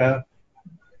something like that?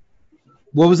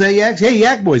 What was that, Yak? Hey,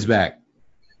 Yak Boy's back.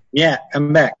 Yeah,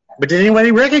 I'm back. But did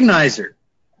anybody recognize her?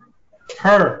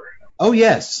 Her. Oh,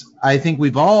 yes. I think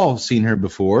we've all seen her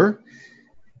before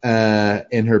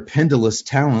and her pendulous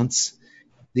talents.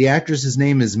 The actress's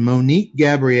name is Monique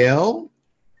Gabrielle.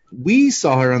 We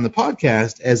saw her on the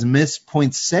podcast as Miss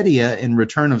Poinsettia in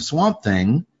Return of Swamp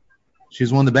Thing. She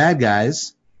was one of the bad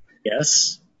guys.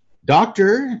 Yes.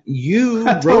 Doctor,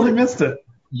 I totally missed it.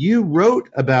 You wrote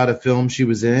about a film she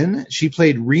was in. She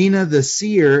played Rena the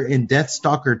Seer in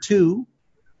Deathstalker 2.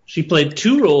 She played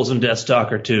 2 roles in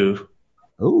Deathstalker 2.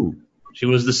 Oh. She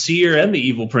was the seer and the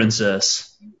evil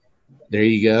princess. There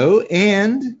you go.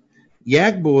 And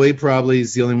Yak Boy probably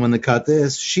is the only one that caught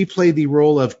this. She played the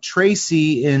role of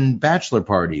Tracy in Bachelor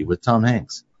Party with Tom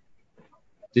Hanks.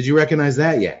 Did you recognize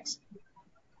that, Yaks?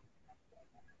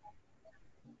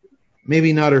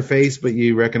 Maybe not her face, but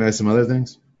you recognize some other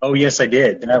things? Oh, yes, I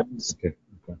did. That was, okay.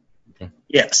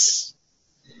 Yes.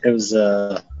 It was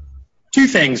 2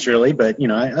 things, really, but,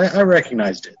 I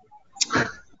recognized it.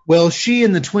 Well, she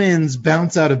and the twins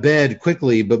bounce out of bed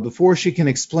quickly, but before she can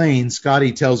explain,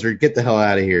 Scotty tells her, get the hell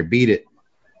out of here, beat it.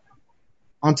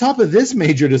 On top of this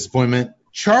major disappointment,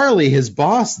 Charlie, his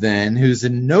boss then, who's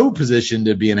in no position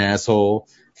to be an asshole,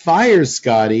 fires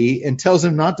Scotty and tells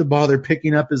him not to bother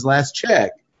picking up his last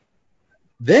check.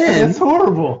 Then, that's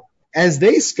horrible. As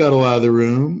they scuttle out of the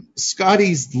room,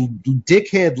 Scotty's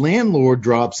dickhead landlord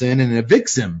drops in and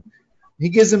evicts him. He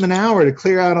gives him an hour to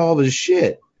clear out all of his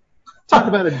shit. Talk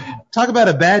about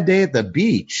a bad day at the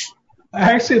beach.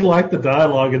 I actually like the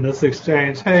dialogue in this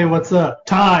exchange. Hey, what's up?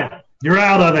 Time. You're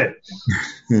out of it.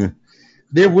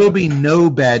 There will be no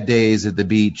bad days at the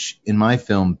beach in my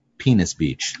film, Penis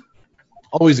Beach.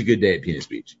 Always a good day at Penis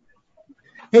Beach.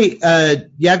 Hey,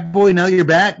 Yak Boy, now you're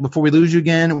back. Before we lose you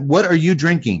again, what are you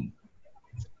drinking?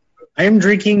 I am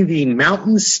drinking the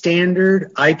Mountain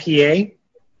Standard IPA.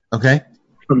 Okay.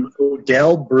 From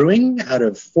Odell Brewing out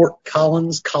of Fort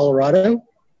Collins, Colorado.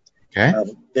 Okay.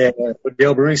 The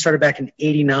Odell Brewing started back in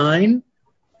 '89,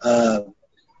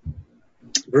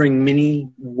 brewing many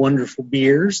wonderful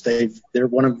beers. They're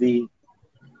one of the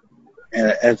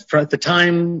at the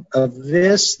time of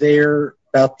this, they're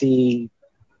about in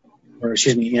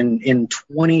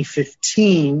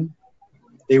 2015,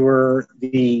 they were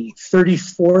the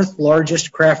 34th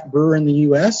largest craft brewer in the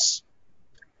U.S.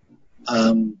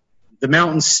 The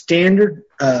Mountain Standard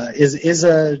is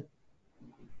a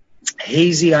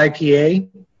hazy IPA.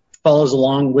 Follows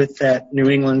along with that New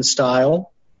England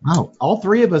style. Wow, all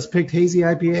three of us picked hazy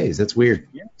IPAs. That's weird.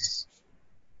 Yes.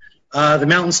 The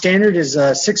Mountain Standard is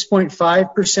 6.5%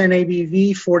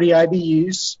 ABV, 40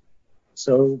 IBUs.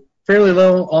 So fairly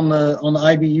low on the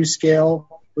IBU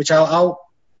scale, which I'll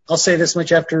say this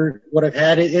much after what I've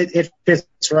had. It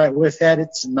fits right with that.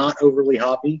 It's not overly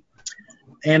hoppy.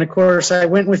 And, of course, I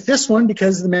went with this one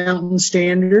because of the Mountain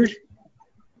Standard.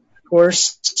 Of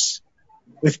course,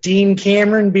 with Dean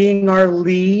Cameron being our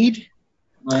lead,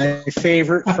 my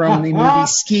favorite from the movie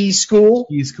Ski School.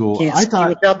 Ski School. Can't ski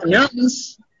without the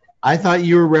mountains. I thought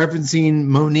you were referencing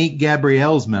Monique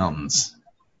Gabrielle's mountains.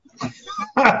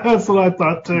 That's what I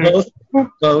thought, too.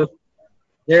 Both.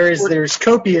 There's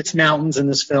copious mountains in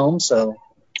this film, so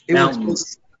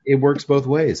mountains. It works both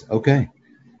ways. Okay.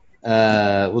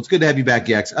 Well, it's good to have you back,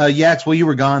 Yax. Yax, while you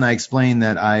were gone, I explained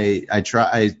that I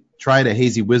tried a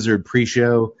Hazy Wizard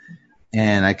pre-show,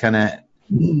 and I kind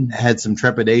of had some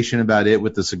trepidation about it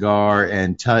with the cigar,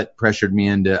 and Tut pressured me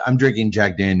into, I'm drinking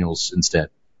Jack Daniels instead.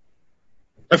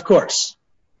 Of course.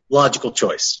 Logical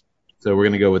choice. So we're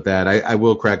going to go with that. I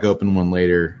will crack open one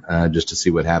later just to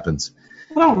see what happens.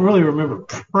 I don't really remember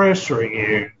pressuring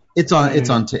you. It's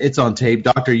on tape.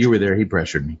 Doctor, you were there. He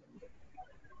pressured me.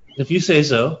 If you say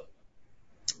so.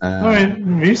 All right.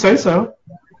 You say so.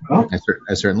 Well,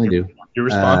 I certainly do. You're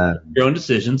responsible for your own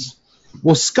decisions.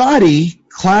 Well, Scotty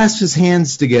clasps his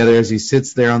hands together as he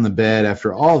sits there on the bed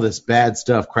after all this bad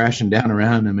stuff crashing down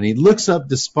around him, and he looks up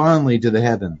despondently to the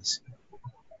heavens.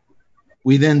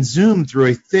 We then zoom through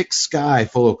a thick sky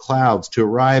full of clouds to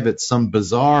arrive at some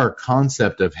bizarre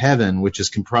concept of heaven, which is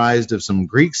comprised of some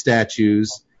Greek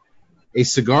statues, a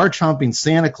cigar-chomping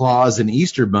Santa Claus and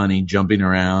Easter Bunny jumping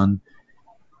around,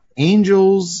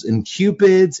 angels and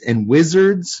cupids and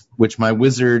wizards, which my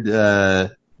wizard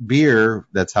beer,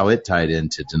 that's how it tied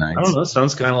into tonight. I don't know.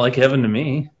 Sounds kind of like heaven to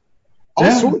me.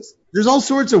 There's all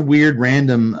sorts of weird,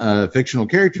 random fictional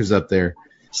characters up there.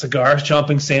 Cigars,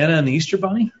 chomping Santa, and the Easter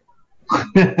Bunny?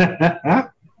 Maybe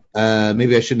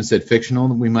I shouldn't have said fictional.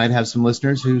 We might have some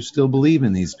listeners who still believe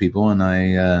in these people, and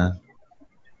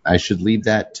I should leave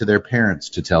that to their parents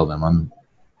to tell them. I'm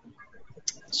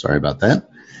sorry about that.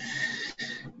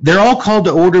 They're all called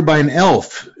to order by an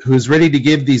elf who is ready to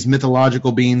give these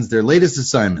mythological beings their latest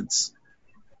assignments.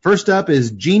 First up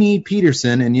is Jeannie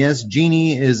Peterson, and yes,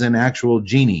 Jeannie is an actual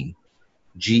genie,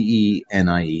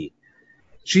 Genie.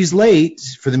 She's late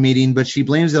for the meeting, but she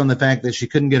blames it on the fact that she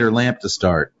couldn't get her lamp to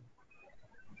start.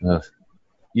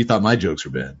 You thought my jokes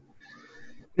were bad.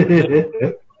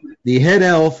 The head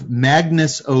elf,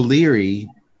 Magnus O'Leary,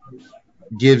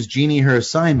 gives Jeannie her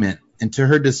assignment, and to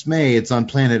her dismay, it's on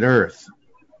planet Earth.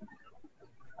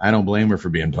 I don't blame her for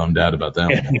being bummed out about that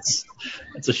one. It's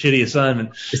a shitty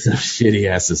assignment. It's a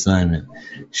shitty-ass assignment.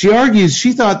 She argues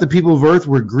she thought the people of Earth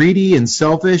were greedy and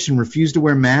selfish and refused to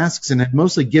wear masks and had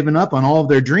mostly given up on all of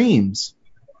their dreams.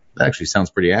 That actually sounds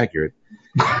pretty accurate.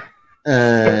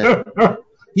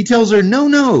 He tells her,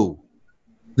 no.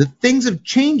 The things are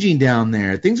changing down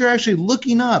there. Things are actually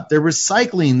looking up. They're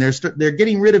recycling. They're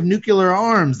getting rid of nuclear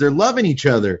arms. They're loving each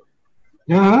other.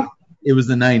 Yeah. It was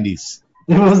the 90s.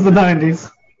 It was the 90s.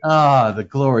 Ah, the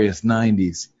glorious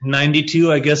 90s.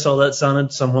 92, I guess all that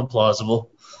sounded somewhat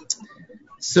plausible.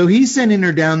 So he's sending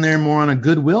her down there more on a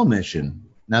goodwill mission,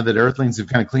 now that Earthlings have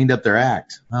kind of cleaned up their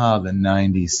act. Oh, the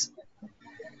 90s.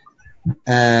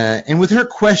 And with her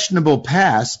questionable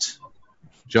past,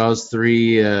 Jaws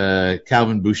 3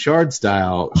 Calvin Bouchard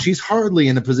style, she's hardly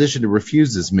in a position to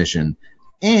refuse this mission.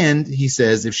 And, he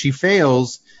says, if she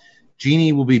fails,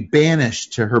 Jeannie will be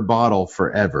banished to her bottle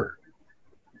forever.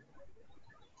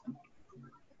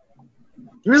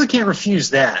 You really can't refuse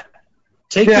that.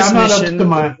 Take this mission.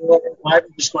 I'm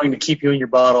just going to keep you in your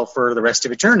bottle for the rest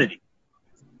of eternity.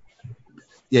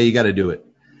 Yeah, you got to do it.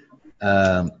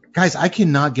 Guys, I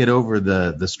cannot get over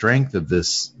the strength of the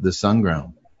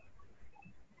Sungrown.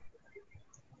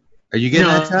 Are you getting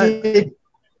that, Todd?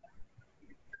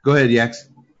 Go ahead, Yax.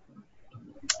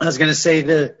 I was going to say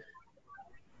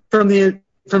from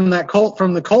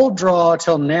the cold draw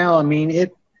till now. I mean,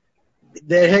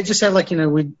 they had just had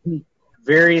we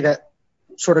vary that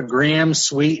sort of graham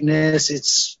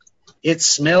sweetness. It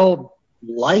smelled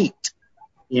light,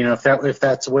 if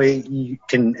that's the way you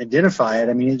can identify it.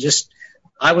 I mean,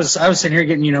 I was sitting here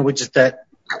getting, with just that,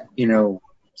 a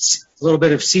little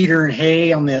bit of cedar and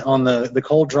hay on the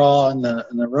cold draw and the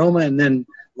aroma, and then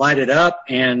light it up,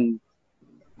 and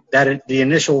that the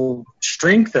initial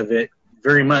strength of it,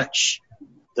 very much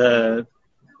the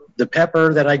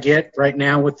pepper that I get right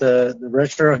now with the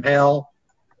retro hell,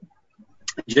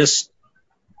 just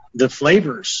the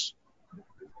flavors.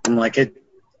 I'm like,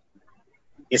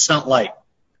 It's not light.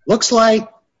 Looks light,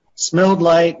 smelled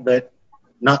light, but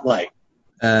not light.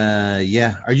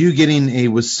 Yeah. Are you getting a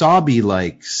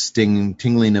wasabi-like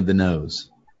tingling of the nose?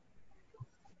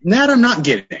 That I'm not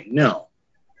getting, no.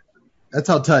 That's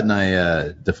how Tut and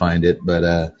I defined it.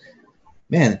 But,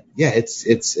 man, yeah,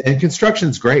 and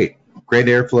construction's great. Great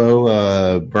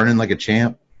airflow, burning like a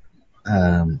champ.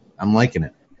 I'm liking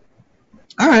it.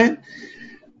 All right.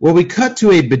 Well, we cut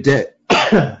to a bidet.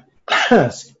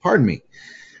 Pardon me.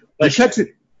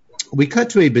 We cut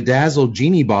to a bedazzled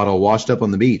genie bottle washed up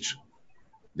on the beach.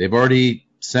 They've already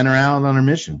sent her out on her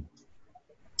mission.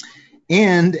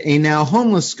 And a now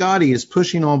homeless Scotty is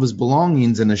pushing all of his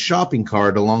belongings in a shopping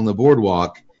cart along the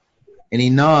boardwalk, and he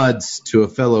nods to a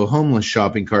fellow homeless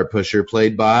shopping cart pusher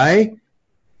played by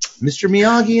Mr.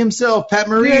 Miyagi himself, Pat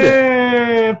Morita.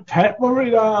 Yeah, Pat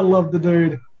Morita. I love the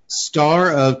dude. Star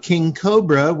of King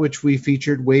Cobra, which we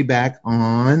featured way back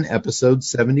on episode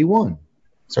 71.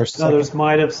 Others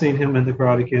might have seen him in The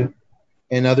Karate Kid.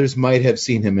 And others might have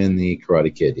seen him in The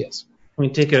Karate Kid, yes. Let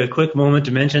me take a quick moment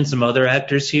to mention some other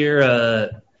actors here.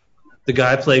 The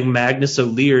guy playing Magnus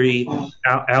O'Leary,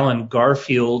 Alan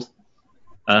Garfield.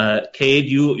 Cade,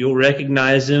 you'll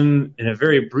recognize him in a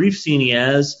very brief scene he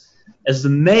has as the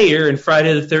mayor in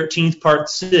Friday the 13th, Part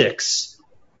 6.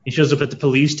 He shows up at the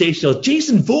police station. He goes,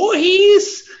 Jason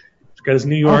Voorhees! He's got his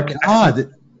New York accent.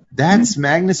 God, that's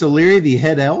Magnus O'Leary, the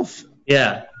head elf?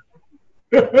 Yeah.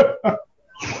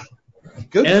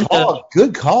 Good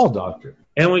call, Doctor.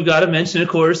 And we've got to mention, of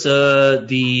course,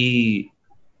 you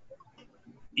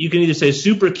can either say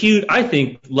super cute, I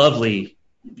think lovely,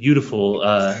 beautiful,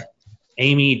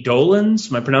 Amy Dolenz.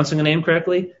 Am I pronouncing the name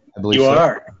correctly? I believe You so.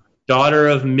 are. Daughter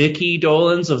of Mickey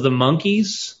Dolenz of the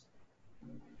Monkees.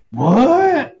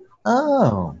 What?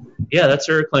 Oh. Yeah, that's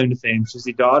her claim to fame. She's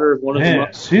the daughter of one of the Man,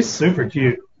 Monkees. she's super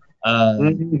cute.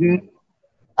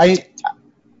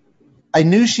 I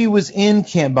knew she was in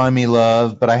Can't Buy Me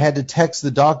Love, but I had to text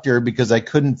the doctor because I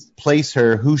couldn't place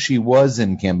her who she was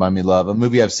in Can't Buy Me Love, a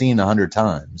movie I've seen 100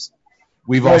 times.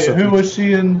 Who was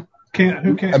she in?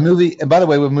 A movie, and by the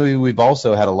way, a movie we've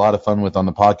also had a lot of fun with on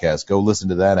the podcast. Go listen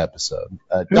to that episode.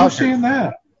 Who was she in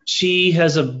that? She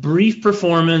has a brief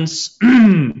performance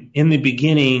in the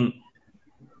beginning.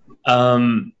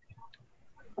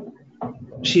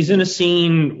 She's in a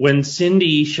scene when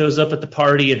Cindy shows up at the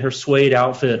party in her suede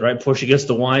outfit right before she gets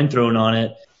the wine thrown on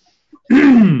it.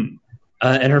 And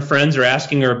her friends are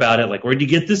asking her about it, like, where'd you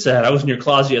get this at? I was in your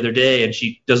closet the other day, and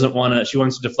she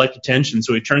wants to deflect attention.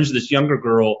 So he turns to this younger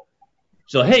girl.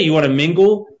 She's like, hey, you want to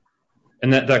mingle?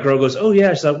 And that girl goes, oh,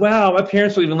 yeah. She's like, wow, my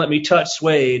parents will even let me touch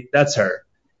suede. That's her.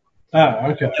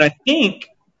 Oh, okay. And I think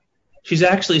she's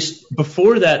actually,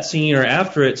 before that scene or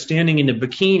after it, standing in a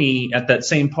bikini at that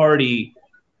same party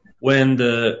when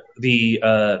the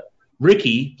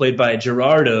Ricky, played by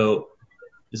Gerardo,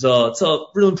 is all, it's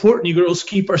all real important you girls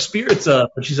keep our spirits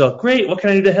up. And she's all, great, what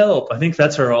can I do to help? I think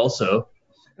that's her also.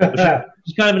 She's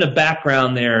kind of in the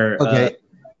background there. Okay.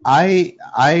 Amy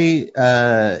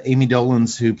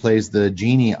Dolenz, who plays the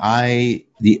genie,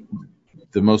 the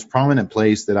most prominent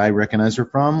place that I recognize her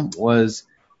from was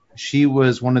she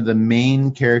was one of the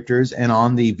main characters and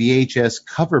on the VHS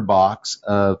cover box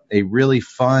of a really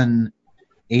fun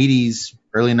 80s,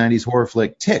 early 90s horror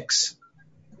flick, Ticks.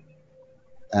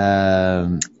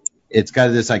 It's got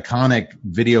this iconic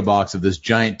video box of this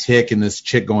giant tick and this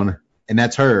chick going, and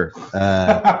that's her.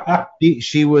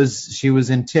 She was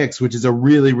in Ticks, which is a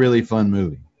really, really fun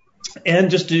movie. And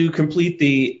just to complete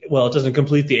it doesn't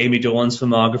complete the Amy Dolenz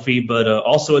filmography, but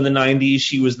also in the 90s,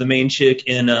 she was the main chick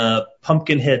in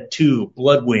Pumpkinhead 2,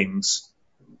 Blood Wings.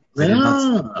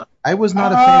 I was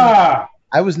not a fan.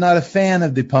 I was not a fan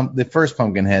of the first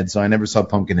Pumpkinhead, so I never saw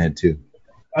Pumpkinhead 2.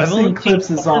 I've seen clips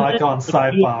on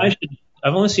Sci-Fi.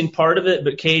 I've only seen part of it,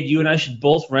 but Cade, you and I should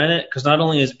both rent it, because not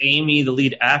only is Amy the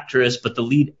lead actress, but the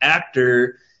lead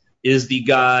actor is the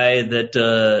guy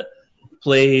that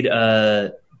played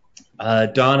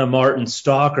Donna Martin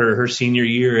Stalker her senior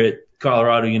year at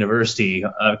California University.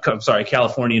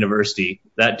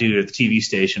 That dude at the TV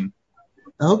station.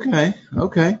 Okay.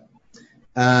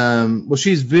 Well,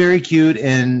 she's very cute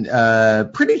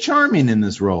and pretty charming in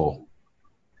this role.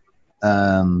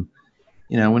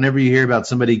 Whenever you hear about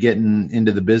somebody getting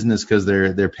into the business because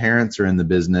their parents are in the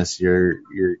business, you're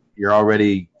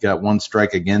already got one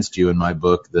strike against you in my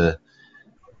book.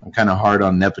 I'm kind of hard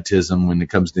on nepotism when it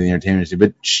comes to the entertainment industry,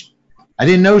 but I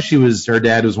didn't know her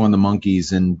dad was one of the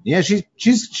Monkees, and yeah,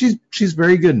 she's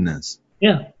very good in this.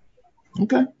 Yeah.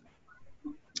 Okay.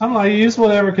 I'm like, use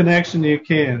whatever connection you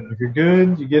can. If you're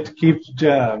good, you get to keep the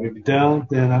job. If you don't,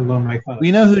 then I'm going to make fun of you.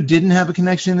 You know who didn't have a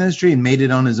connection in the industry and made it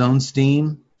on his own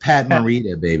steam? Pat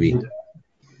Morita, baby.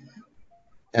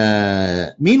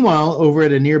 Meanwhile, over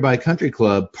at a nearby country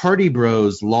club, party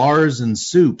bros Lars and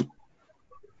Soup.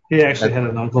 He actually had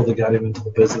an uncle that got him into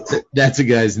the business. That's a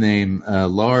guy's name.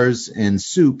 Lars and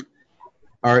Soup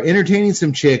are entertaining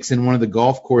some chicks in one of the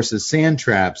golf course's sand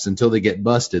traps until they get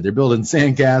busted. They're building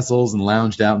sand castles and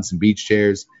lounged out in some beach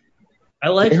chairs. I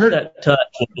like that touch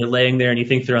when you're laying there and you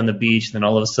think they're on the beach, and then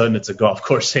all of a sudden it's a golf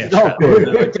course sand trap.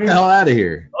 Get the hell out of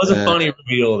here. That was a funny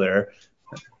reveal there.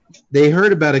 They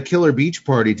heard about a killer beach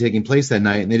party taking place that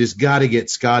night, and they just got to get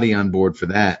Scotty on board for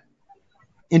that.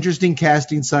 Interesting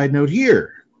casting side note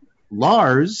here.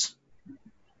 Lars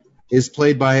is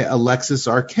played by Alexis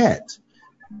Arquette,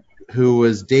 who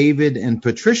was David and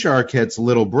Patricia Arquette's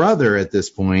little brother at this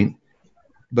point,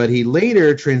 but he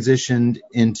later transitioned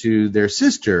into their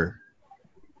sister.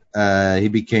 He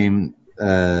became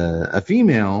a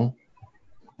female,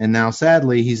 and now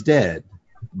sadly he's dead.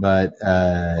 But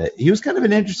he was kind of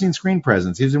an interesting screen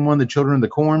presence. He was in one of the Children of the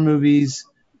Corn movies.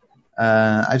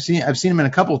 I've seen him in a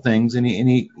couple things, and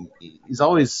he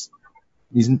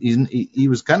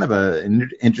was kind of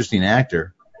an interesting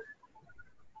actor.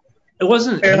 It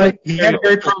wasn't. He had a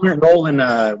very prominent role in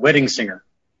Wedding Singer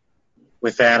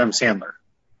with Adam Sandler.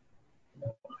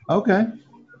 Okay.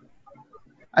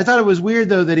 I thought it was weird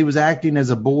though that he was acting as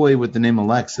a boy with the name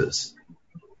Alexis.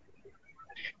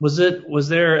 Was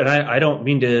there, and I don't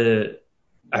mean to,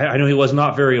 I know he was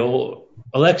not very old.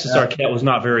 Alexis Arquette was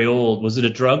not very old. Was it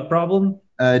a drug problem?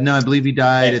 No, I believe he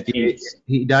died at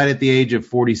the age of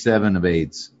 47 of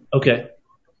AIDS. Okay.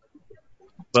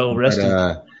 Well,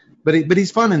 but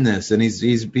he's fun in this, and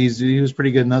he was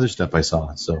pretty good in other stuff I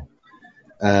saw. So,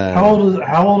 how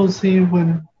old is he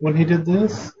when he did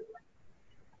this?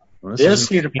 Well, this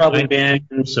he'd have probably been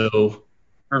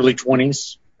early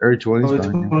 20s. Early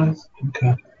 20s.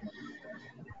 Okay.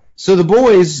 So the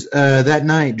boys that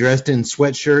night, dressed in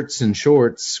sweatshirts and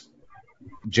shorts,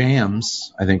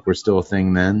 jams, I think were still a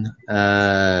thing then.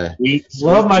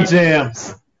 Love my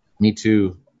jams. Me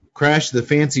too. Crashed the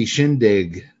fancy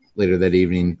shindig later that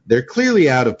evening. They're clearly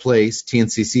out of place,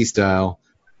 TNCC style.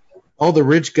 All the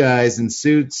rich guys in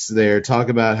suits there talk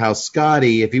about how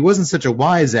Scotty, if he wasn't such a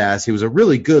wise ass, he was a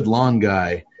really good lawn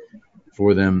guy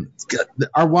for them.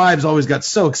 Our wives always got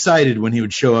so excited when he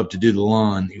would show up to do the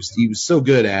lawn. He was so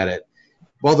good at it.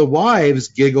 While the wives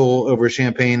giggle over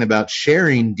champagne about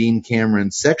sharing Dean Cameron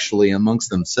sexually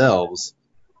amongst themselves.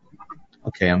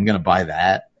 Okay, I'm going to buy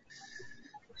that.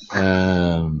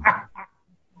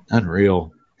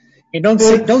 Unreal. Hey,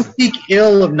 don't speak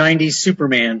ill of 90s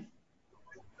Superman.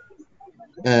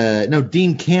 No,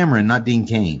 Dean Cameron, not Dean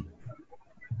Cain.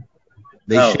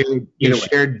 They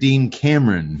shared Dean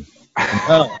Cameron.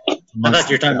 Oh, I thought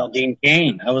you were talking about Dean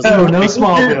Cain. I was no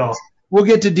Smallville. We'll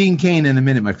get to Dean Cain in a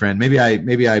minute, my friend. Maybe I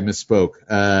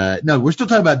misspoke. No, we're still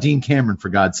talking about Dean Cameron, for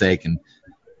God's sake. And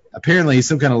apparently he's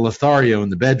some kind of Lothario in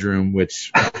the bedroom,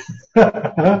 which,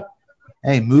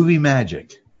 hey, movie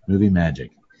magic.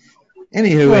 Anywho,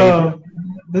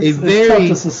 it's tough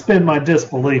to suspend my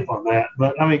disbelief on that.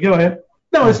 But, I mean, go ahead.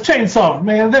 No, it's Chainsaw,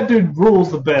 man. That dude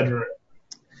rules the bedroom.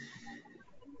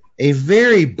 A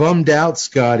very bummed out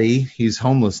Scotty, he's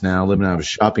homeless now, living out of a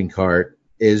shopping cart,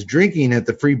 is drinking at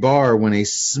the free bar when a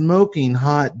smoking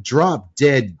hot,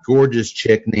 drop-dead, gorgeous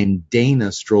chick named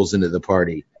Dana strolls into the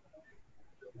party.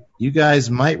 You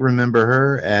guys might remember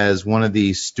her as one of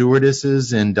the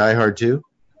stewardesses in Die Hard 2.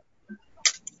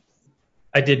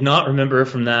 I did not remember her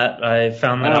from that. I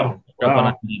found that out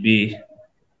on IMDb.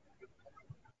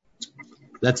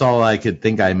 That's all I could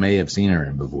think I may have seen her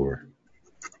in before.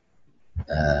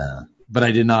 But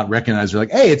I did not recognize her.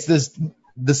 Like, hey, it's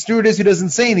the stewardess who doesn't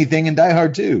say anything in Die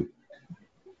Hard 2.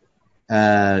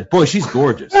 Boy, she's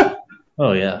gorgeous.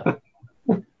 Oh, yeah.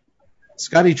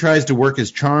 Scotty tries to work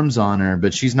his charms on her,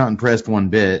 but she's not impressed one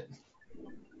bit.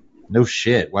 No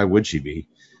shit. Why would she be?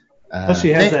 She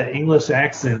has that English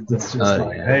accent that's just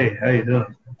hey, how you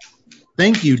doing?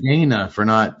 Thank you, Dana, for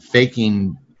not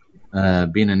faking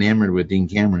being enamored with Dean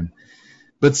Cameron.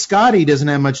 But Scotty doesn't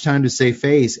have much time to save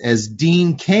face as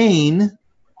Dean Cain,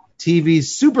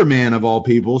 TV's Superman of all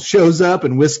people, shows up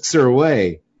and whisks her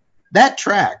away. That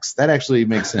tracks. That actually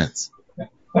makes sense.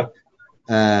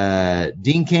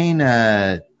 Dean Cain,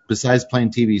 besides playing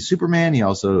TV's Superman, he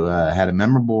also had a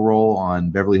memorable role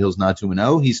on Beverly Hills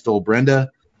 90210. He stole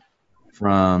Brenda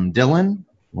from Dylan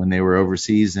when they were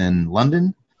overseas in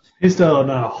London. He's done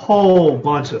a whole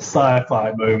bunch of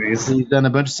sci-fi movies. He's done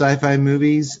a bunch of sci-fi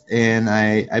movies, and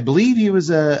I believe he was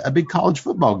a big college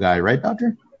football guy, right,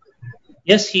 Doctor?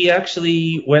 Yes, he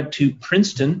actually went to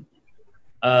Princeton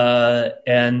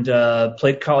and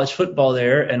played college football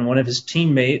there, and one of his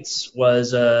teammates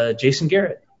was Jason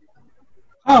Garrett.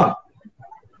 Oh.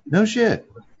 No shit.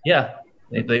 Yeah,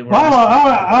 they were. Well,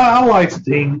 I liked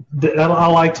Dean. I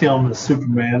liked him as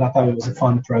Superman. I thought he was a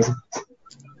fun presence. I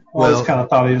always kind of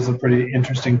thought he was a pretty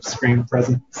interesting screen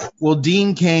presence. Well,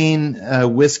 Dean Cain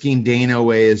whisking Dana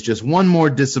away is just one more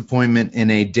disappointment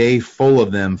in a day full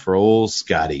of them for old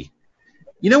Scotty.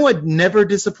 You know what never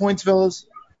disappoints, fellas?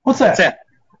 What's that?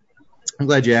 I'm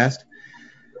glad you asked.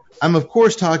 I'm, of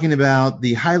course, talking about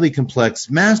the highly complex,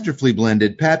 masterfully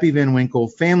blended Pappy Van Winkle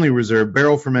Family Reserve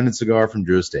Barrel Fermented Cigar from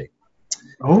Drew Estate.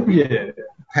 Oh, yeah.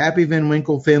 Pappy Van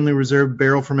Winkle Family Reserve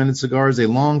Barrel Fermented Cigar is a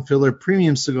long filler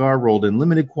premium cigar rolled in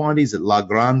limited quantities at La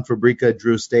Gran Fabrica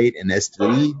Drew Estate in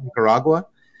Esteli, Nicaragua.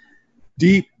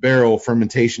 Deep barrel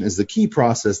fermentation is the key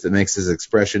process that makes this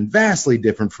expression vastly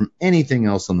different from anything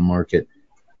else on the market.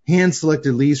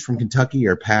 Hand-selected leaves from Kentucky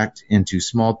are packed into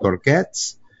small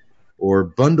torquettes, or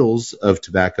bundles of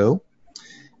tobacco,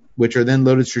 which are then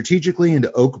loaded strategically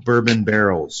into oak bourbon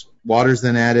barrels. Water is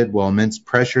then added while immense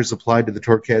pressure is applied to the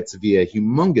torquettes via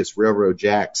humongous railroad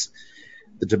jacks.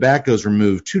 The tobacco is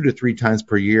removed 2 to 3 times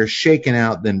per year, shaken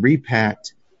out, then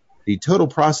repacked. The total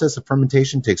process of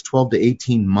fermentation takes 12 to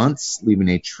 18 months, leaving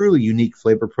a truly unique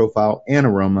flavor profile and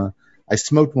aroma. I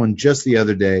smoked one just the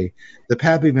other day. The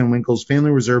Pappy Van Winkle's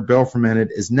Family Reserve Barrel Fermented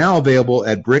is now available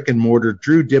at brick-and-mortar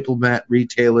Drew Diplomat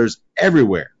retailers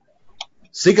everywhere.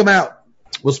 Seek them out.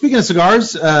 Well, speaking of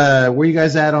cigars, where you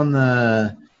guys at on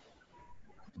the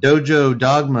Dojo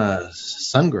Dogma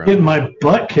Sungrown? Getting my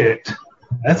butt kicked.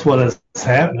 That's what is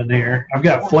happening here. I've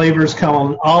got flavors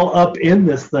coming all up in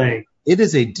this thing. It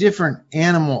is a different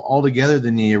animal altogether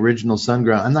than the original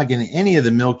Sungrown. I'm not getting any of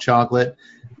the milk chocolate.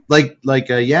 Like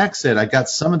Yak said, I got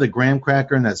some of the graham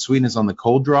cracker and that sweetness on the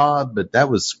cold draw, but that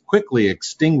was quickly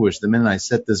extinguished the minute I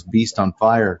set this beast on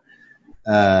fire.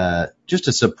 Just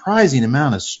a surprising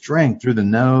amount of strength through the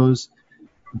nose.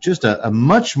 Just a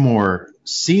much more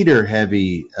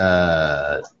cedar-heavy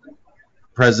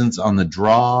presence on the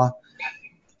draw,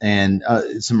 and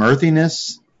some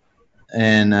earthiness.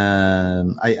 And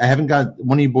I haven't got,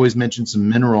 one of you boys mentioned some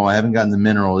mineral. I haven't gotten the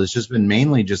mineral. It's just been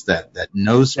mainly just that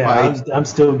nose spike. I'm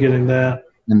still getting that.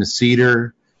 And the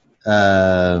cedar.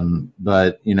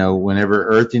 But, you know, whenever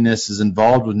earthiness is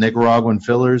involved with Nicaraguan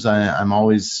fillers, I'm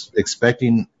always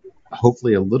expecting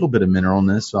hopefully a little bit of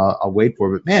mineralness. So I'll wait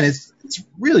for it. But, man, it's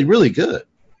really, really good.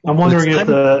 I'm wondering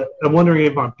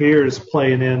if our beer is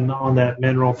playing in on that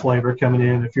mineral flavor coming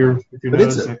in. If you're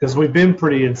noticing, because we've been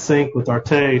pretty in sync with our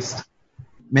taste.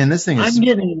 Man, this thing is. I'm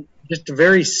getting just a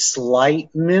very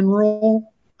slight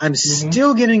mineral. I'm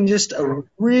still getting just a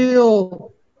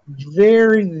real,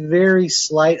 very, very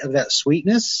slight of that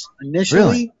sweetness initially.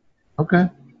 Really? Okay.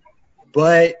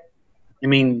 But I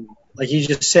mean, like you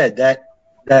just said, that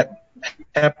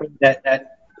pepper,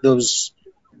 that those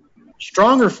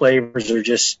stronger flavors are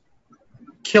just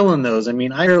killing those. I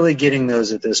mean, I'm really getting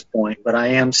those at this point, but I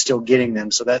am still getting them,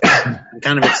 so that I'm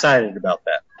kind of excited about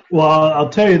that. Well, I'll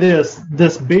tell you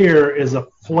this beer is a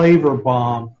flavor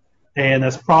bomb, and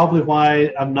that's probably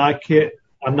why I might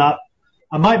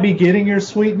be getting your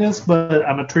sweetness, but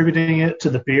I'm attributing it to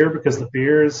the beer because the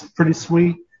beer is pretty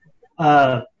sweet.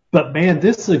 But man,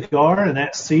 this cigar and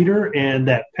that cedar and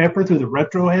that pepper through the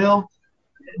retrohale,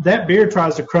 that beer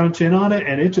tries to crunch in on it,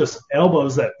 and it just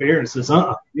elbows that beer and says,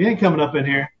 you ain't coming up in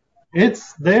here.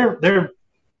 They're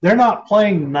not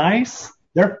playing nice.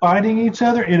 They're fighting each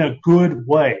other in a good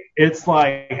way. It's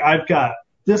like I've got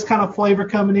this kind of flavor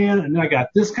coming in, and then I got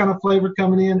this kind of flavor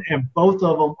coming in, and both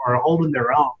of them are holding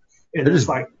their own. And it's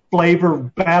like flavor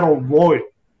battle royal.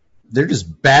 They're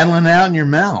just battling out in your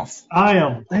mouth.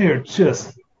 They're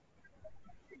just,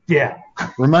 yeah.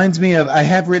 Reminds me of, I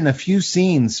have written a few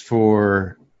scenes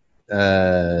for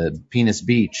Penis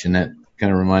Beach, and that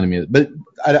kind of reminded me of it. But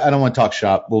I don't want to talk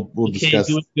shop. We'll discuss.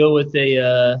 You would go with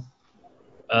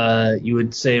you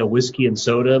would say a whiskey and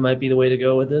soda might be the way to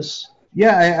go with this?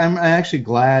 Yeah, I'm actually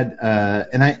glad,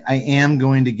 and I am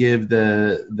going to give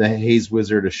the Haze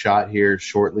Wizard a shot here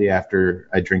shortly after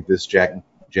I drink this Jack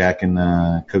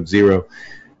and Coke Zero.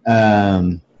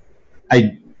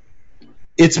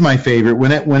 It's my favorite.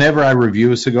 Whenever I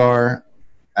review a cigar,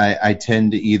 I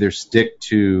tend to either stick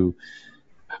to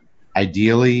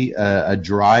ideally a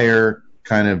drier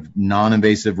kind of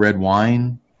non-invasive red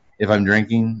wine if I'm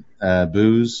drinking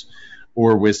booze,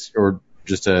 or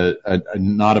just a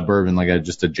not a bourbon, like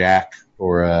just a Jack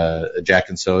or a Jack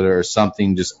and soda or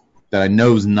something just that I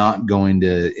know is not going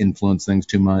to influence things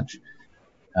too much.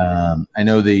 I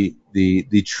know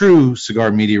the true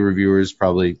cigar media reviewers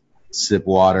probably sip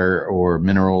water or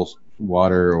mineral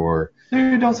water or.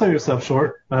 Dude, don't sell yourself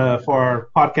short. For our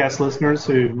podcast listeners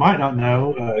who might not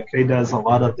know, Kay does a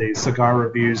lot of the cigar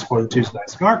reviews for the Tuesday Night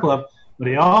Cigar Club. but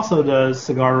he also does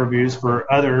cigar reviews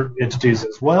for other entities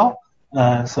as well.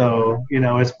 So,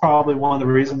 it's probably one of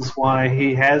the reasons why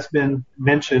he has been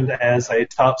mentioned as a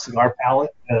top cigar palate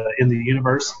in the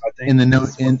universe. I think in the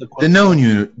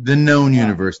known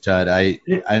universe, Todd.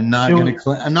 I'm not going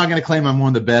to claim I'm one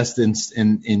of the best in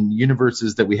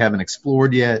universes that we haven't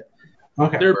explored yet.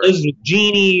 Okay. There are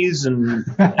genies and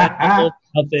out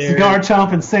there. Cigar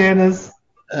chomping Santas.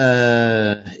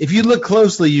 If you look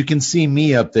closely, you can see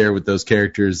me up there with those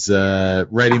characters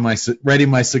writing my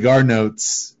cigar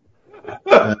notes.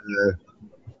 Are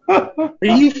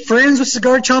you friends with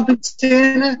Cigar Chomping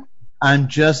Santa? I'm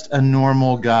just a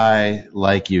normal guy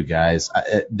like you guys.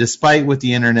 Despite what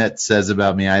the internet says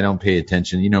about me, I don't pay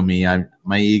attention. You know me.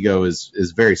 My ego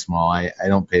is very small. I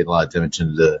don't pay a lot of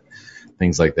attention to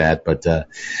things like that. But of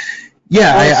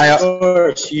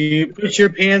course, you put your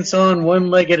pants on one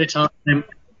leg at a time.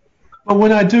 But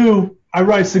when I do, I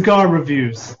write cigar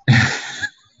reviews.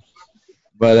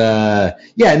 But I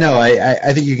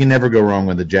think you can never go wrong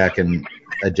with a Jack and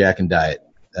Diet.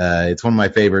 It's one of my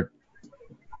favorite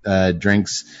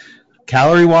drinks,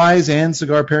 calorie wise and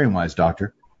cigar pairing wise,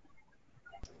 Doctor.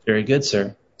 Very good,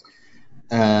 sir.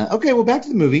 Okay, well, back to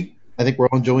the movie. I think we're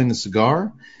all enjoying the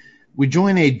cigar. We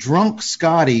join a drunk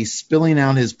Scotty spilling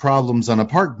out his problems on a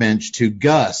park bench to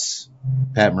Gus,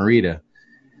 Pat Morita.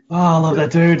 Oh, I love that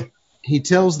dude. He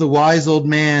tells the wise old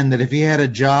man that if he had a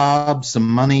job, some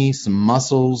money, some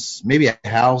muscles, maybe a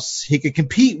house, he could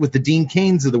compete with the Dean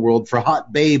Cains of the world for a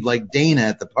hot babe like Dana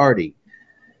at the party.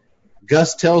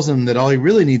 Gus tells him that all he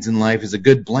really needs in life is a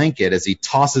good blanket as he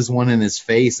tosses one in his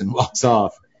face and walks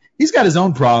off. He's got his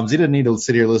own problems. He doesn't need to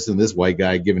sit here listening to this white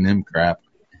guy giving him crap.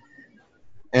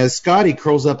 As Scotty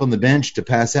curls up on the bench to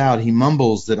pass out, he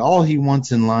mumbles that all he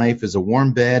wants in life is a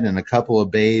warm bed and a couple of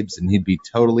babes, and he'd be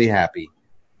totally happy.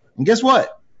 And guess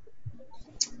what?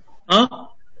 Huh?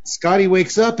 Scotty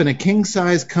wakes up in a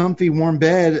king-size, comfy, warm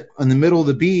bed in the middle of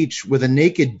the beach with a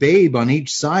naked babe on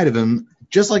each side of him,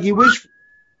 just like he wished for.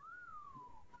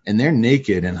 And they're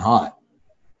naked and hot.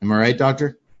 Am I right,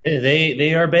 Doctor?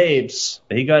 They are babes.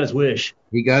 He got his wish.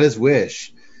 He got his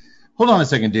wish. Hold on a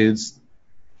second, dudes.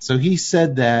 So he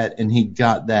said that and he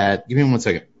got that. Give me 1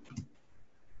 second.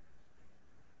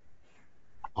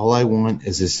 All I want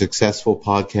is a successful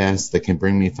podcast that can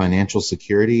bring me financial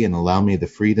security and allow me the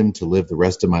freedom to live the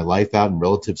rest of my life out in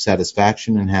relative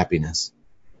satisfaction and happiness.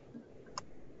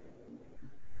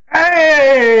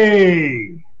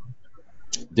 Hey!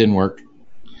 Didn't work.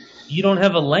 You don't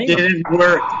have a lamp. Didn't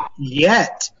work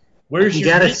yet. Where's you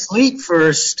your gotta lamp? sleep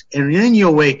first, and then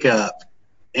you'll wake up,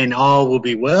 and all will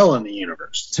be well in the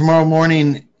universe. Tomorrow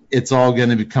morning, it's all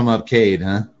going to come up, Cade,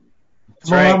 huh?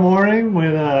 Tomorrow morning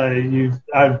when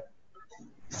I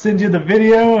send you the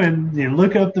video and you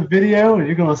look up the video and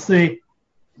you're going to see,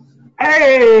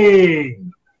 hey!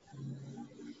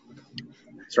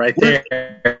 It's right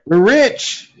there. We're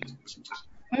rich.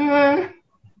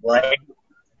 Like,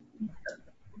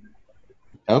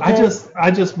 Okay.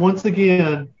 I just once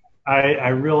again, I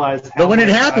realize how but when it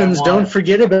much happens, don't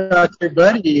forget about your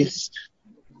buddies.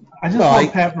 I just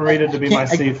want Pat Morita to be my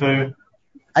seafood.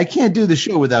 I can't do the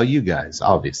show without you guys,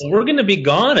 obviously. We're going to be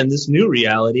gone in this new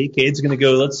reality. Cade's going to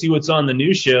go, let's see what's on the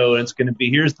new show. And it's going to be,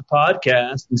 here's the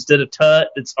podcast. Instead of Tut,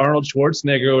 it's Arnold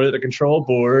Schwarzenegger over at the control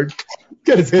board.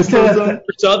 Got his headphones on.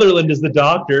 Sutherland is the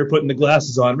doctor putting the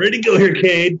glasses on. Ready to go here,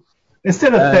 Cade.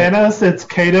 Instead of Thanos, it's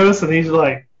Kados, and he's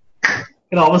like,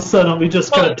 and all of a sudden we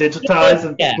just kind of digitize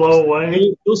and blow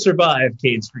away. You'll survive,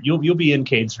 Cade's. You'll be in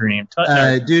Cade's dream.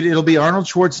 Dude, it'll be Arnold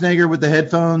Schwarzenegger with the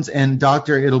headphones, and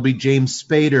Doctor, it'll be James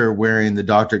Spader wearing the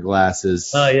doctor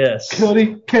glasses. Oh, yes.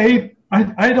 Cade,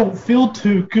 I don't feel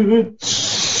too good.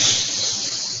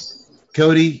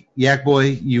 Cody, Yak Boy,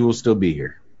 you will still be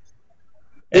here.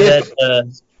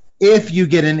 If you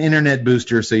get an internet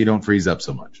booster so you don't freeze up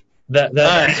so much.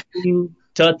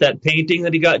 That painting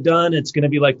that he got done, it's going to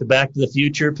be like the Back to the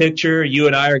Future picture. You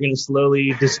and I are going to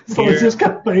slowly disappear. So it's just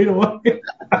going to fade away.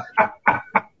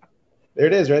 There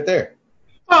it is, right there.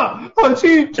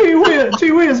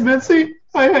 Gee whiz, Mitzi.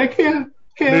 I can't.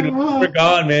 Dude, we're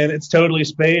gone, man. It's totally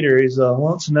Spader. He's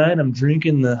well, tonight I'm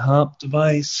drinking the Hop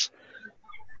Device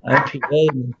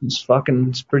IPA.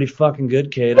 It's pretty fucking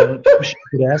good, Kate. I wish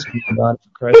you could ask me about it, for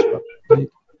Christ's sake.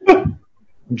 I'm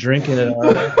drinking it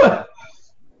already.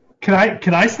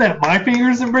 Can I snap my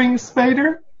fingers and bring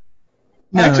Spader?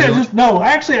 No,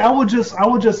 Actually, I would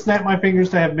just snap my fingers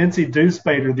to have Mincy do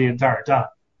Spader the entire time.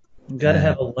 You gotta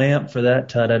have a lamp for that,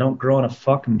 Tut. I don't grow on a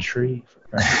fucking tree.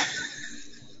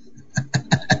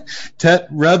 Tut,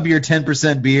 rub your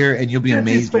 10% beer and you'll be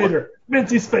amazed. Mincy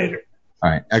Spader.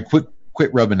 All right,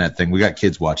 quit rubbing that thing. We got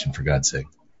kids watching, for God's sake.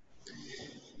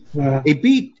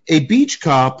 A beach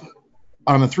cop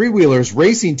on a three-wheeler is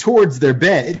racing towards their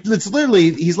bed. It's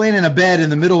literally, he's laying in a bed in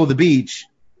the middle of the beach,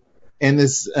 and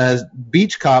this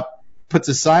beach cop puts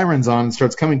his sirens on and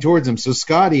starts coming towards him. So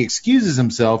Scotty excuses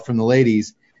himself from the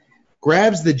ladies,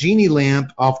 grabs the genie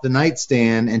lamp off the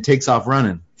nightstand, and takes off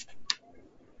running.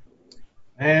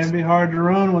 And it'd be hard to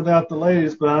run without the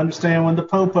ladies, but I understand when the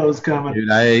popo's coming. Dude,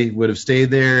 I would have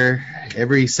stayed there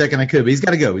every second I could, but he's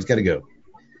got to go.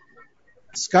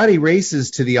 Scotty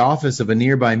races to the office of a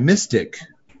nearby mystic,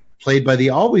 played by the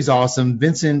always awesome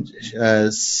Vincent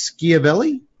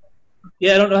Schiavelli.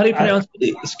 Yeah, I don't know how do you pronounce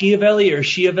it. Schiavelli or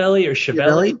Schiavelli or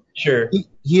Schiavelli? Sure.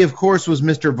 He, of course, was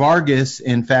Mr. Vargas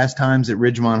in Fast Times at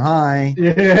Ridgemont High.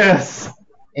 Yes.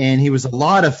 And he was a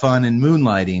lot of fun in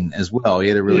Moonlighting as well. He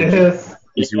had a really good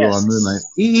role on Moonlight.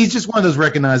 He's just one of those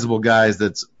recognizable guys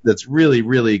that's really,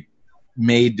 really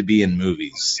made to be in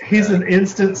movies. He's an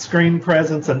instant screen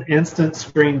presence, an instant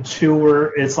screen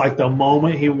chewer. It's like the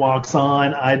moment he walks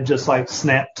on, I'd just like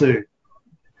snap to.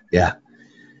 Yeah.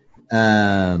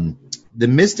 The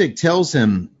mystic tells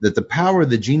him that the power of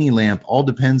the genie lamp all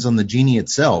depends on the genie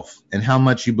itself and how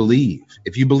much you believe.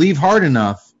 If you believe hard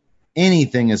enough,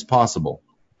 anything is possible.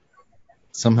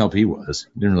 Some help he was.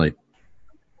 Didn't really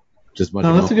just much.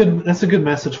 No, that's a good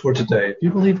message for today. If you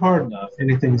believe hard enough,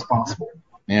 anything is possible.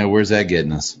 Yeah, where's that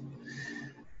getting us?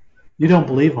 You don't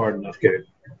believe hard enough, Gabe.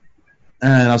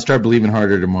 And I'll start believing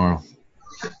harder tomorrow.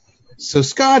 So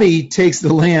Scotty takes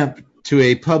the lamp to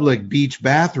a public beach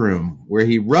bathroom where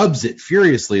he rubs it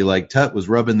furiously like Tut was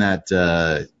rubbing that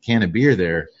can of beer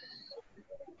there.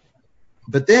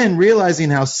 But then, realizing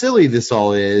how silly this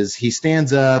all is, he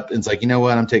stands up and is like, you know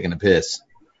what, I'm taking a piss.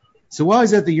 So while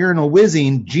he's at the urinal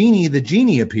whizzing, Jeannie the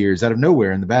genie appears out of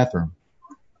nowhere in the bathroom.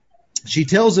 She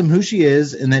tells him who she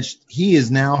is and that he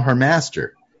is now her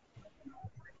master.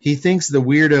 He thinks the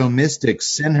weirdo mystic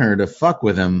sent her to fuck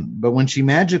with him, but when she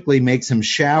magically makes him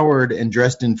showered and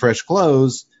dressed in fresh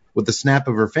clothes with the snap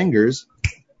of her fingers,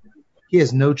 he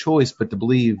has no choice but to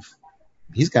believe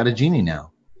he's got a genie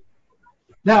now.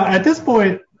 Now, at this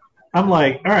point, I'm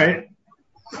like, all right,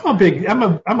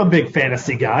 I'm a big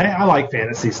fantasy guy. I like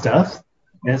fantasy stuff.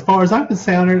 And as far as I'm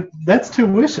concerned, that's 2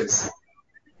 wishes.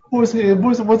 What's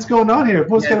going on here?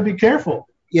 Boy's got to be careful.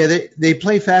 Yeah, they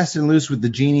play fast and loose with the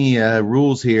genie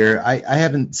rules here. I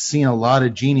haven't seen a lot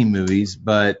of genie movies,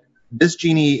 but this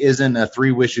genie isn't a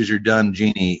 3 wishes you're done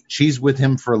genie. She's with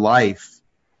him for life.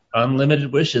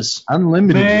 Unlimited wishes.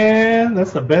 Unlimited. Man,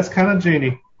 that's the best kind of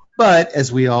genie. But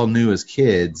as we all knew as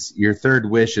kids, your 3rd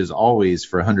wish is always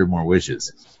for 100 more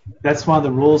wishes. That's one of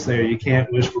the rules there. You can't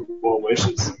wish for more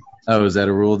wishes. Oh, is that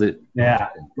a rule that? Yeah.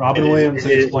 Robin Williams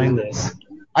explained this.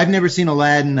 I've never seen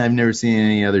Aladdin. I've never seen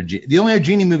any other. The only other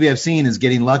genie movie I've seen is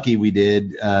Getting Lucky. We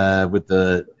did with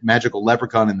the magical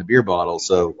leprechaun in the beer bottle.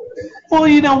 So, well,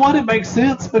 you know what? It makes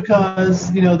sense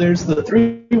because there's the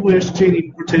 3-wish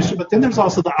genie petition, but then there's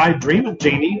also the I Dream of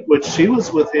Genie, which she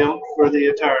was with him for the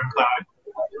entire time.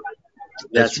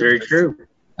 That's very true.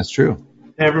 That's true.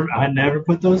 I never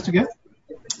put those together.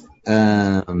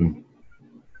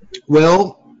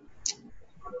 Well,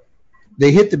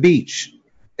 they hit the beach.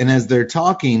 And as they're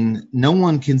talking, no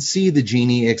one can see the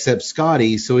genie except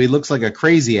Scotty, so he looks like a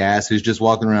crazy ass who's just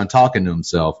walking around talking to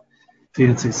himself.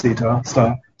 TNCC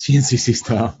style. TNCC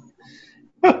style.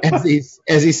 As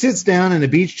he sits down in a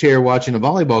beach chair watching a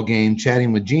volleyball game,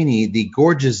 chatting with Jeannie, the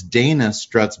gorgeous Dana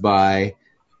struts by,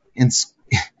 and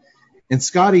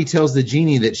Scotty tells the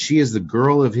genie that she is the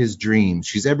girl of his dreams.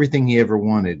 She's everything he ever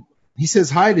wanted. He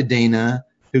says hi to Dana,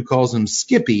 who calls him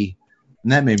Skippy,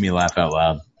 and that made me laugh out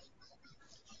loud.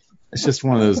 It's just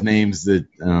one of those names that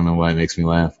I don't know why it makes me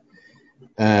laugh.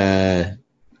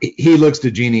 He looks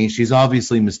to Jeannie. She's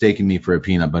obviously mistaken me for a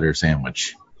peanut butter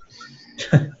sandwich.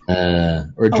 Or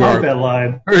a jar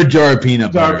of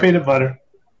peanut butter.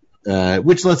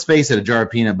 Which, let's face it, a jar of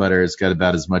peanut butter has got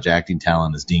about as much acting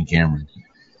talent as Dean Cameron.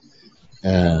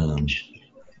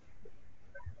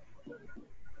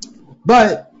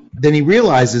 But then he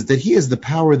realizes that he has the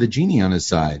power of the genie on his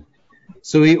side.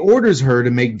 So he orders her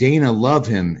to make Dana love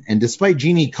him, and despite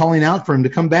Jeannie calling out for him to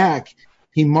come back,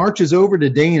 he marches over to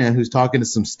Dana, who's talking to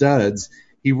some studs.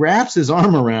 He wraps his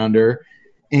arm around her,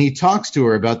 and he talks to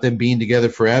her about them being together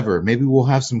forever. Maybe we'll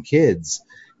have some kids.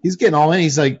 He's getting all in.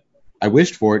 He's like, I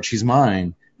wished for it. She's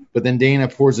mine. But then Dana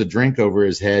pours a drink over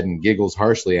his head and giggles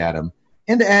harshly at him.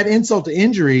 And to add insult to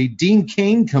injury, Dean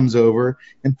Cain comes over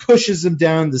and pushes him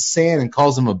down in the sand and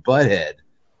calls him a butthead.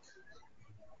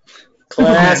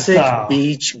 Classic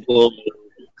beach bull.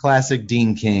 Classic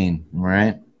Dean Cain,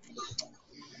 right?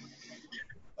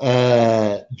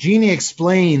 Jeannie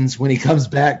explains when he comes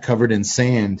back covered in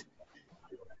sand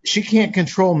She can't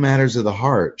control matters of the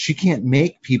heart. She can't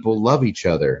make people love each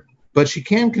other. But she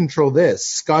can control this.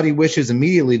 Scotty wishes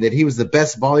immediately that he was the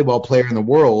best volleyball player in the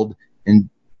world, and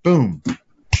boom,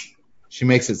 she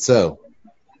makes it so.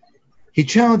 He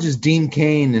challenges Dean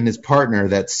Cain and his partner,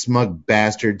 that smug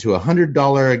bastard, to a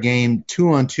 $100 a game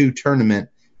 2-on-2 tournament,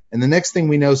 and the next thing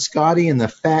we know, Scotty and the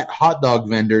fat hot dog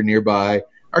vendor nearby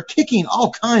are kicking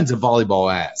all kinds of volleyball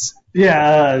ass.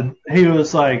 Yeah, he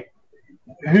was like,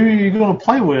 "Who are you going to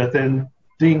play with?" And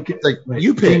Dean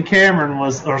Cameron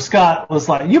or Scott was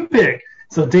like, "You pick."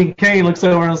 So Dean Cain looks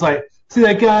over and was like, "See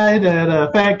that guy,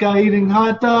 that fat guy eating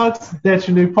hot dogs? That's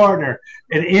your new partner."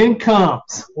 And in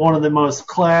comes one of the most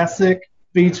classic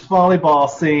beach volleyball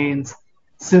scenes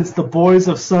since The Boys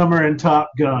of Summer and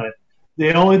Top Gun.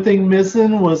 The only thing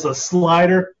missing was a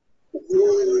slider.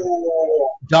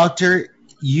 Doctor,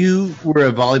 you were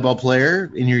a volleyball player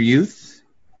in your youth.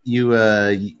 You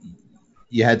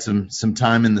had some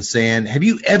time in the sand. Have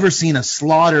you ever seen a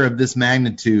slaughter of this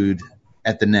magnitude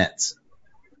at the nets?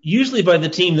 Usually by the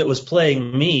team that was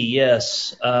playing me,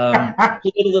 yes. I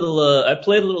played a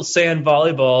little sand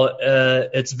volleyball.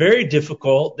 It's very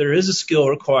difficult. There is a skill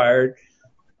required.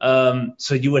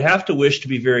 So you would have to wish to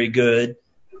be very good.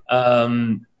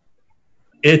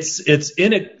 It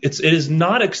is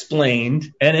not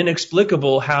explained and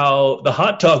inexplicable how the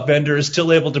hot dog vendor is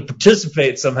still able to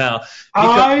participate somehow.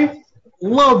 I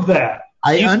love that.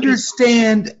 I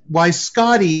understand why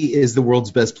Scotty is the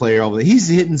world's best player. He's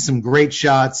hitting some great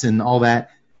shots and all that.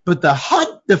 But the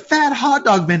fat hot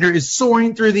dog vendor is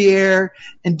soaring through the air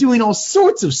and doing all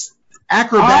sorts of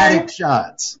acrobatic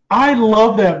shots. I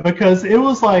love that because it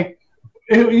was like,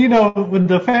 when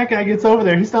the fat guy gets over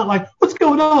there, he's not like, "What's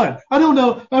going on? I don't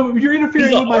know. You're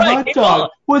interfering with my hot dog."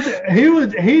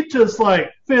 He just like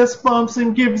fist bumps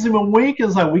and gives him a wink and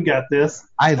is like, "We got this."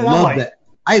 I love that.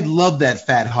 I love that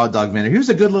fat hot dog vendor. He was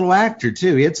a good little actor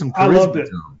too. He had some charisma. I loved it.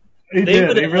 He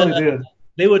really did.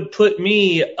 They would put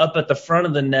me up at the front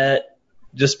of the net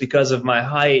just because of my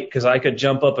height, because I could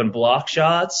jump up and block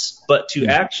shots. But to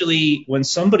actually, when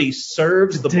somebody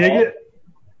serves the ball,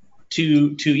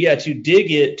 to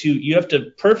dig it, you have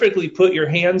to perfectly put your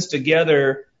hands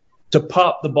together to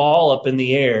pop the ball up in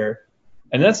the air,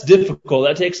 and that's difficult.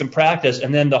 That takes some practice.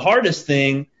 And then the hardest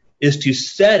thing is to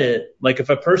set it. Like if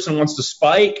a person wants to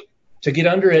spike, to get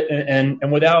under it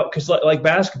and without, because like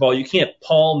basketball, you can't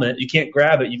palm it, you can't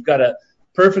grab it. You've got to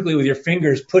perfectly with your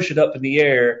fingers push it up in the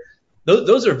air.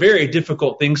 Those are very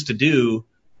difficult things to do.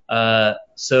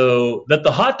 So that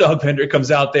the hot dog vendor comes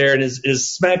out there and is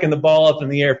smacking the ball up in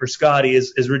the air for Scotty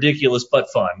is ridiculous but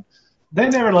fun. They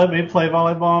never let me play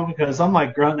volleyball because I'm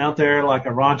like grunting out there like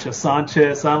a Rancho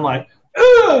Sanchez. I'm like,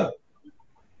 ugh!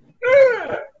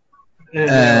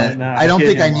 I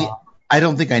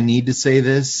don't think I need to say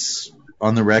this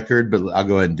on the record, but I'll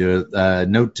go ahead and do it.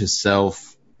 Note to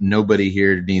self: nobody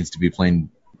here needs to be playing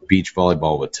beach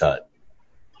volleyball with Tut.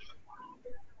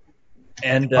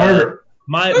 And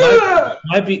my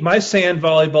sand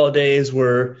volleyball days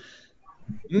were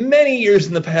many years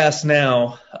in the past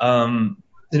now. And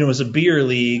it was a beer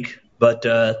league, but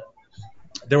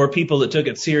there were people that took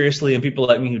it seriously and people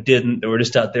like me who didn't. They were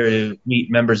just out there to meet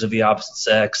members of the opposite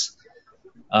sex.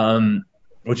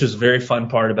 Which was a very fun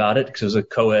part about it because it was a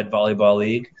co-ed volleyball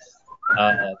league.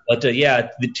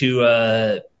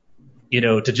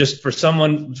 To just for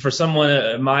someone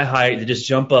my height to just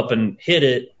jump up and hit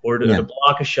it or to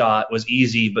block a shot was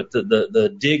easy, but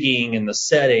the digging and the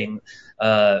setting,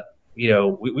 we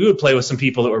would play with some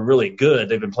people that were really good.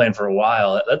 They've been playing for a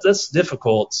while. That's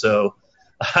difficult. So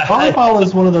volleyball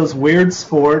is one of those weird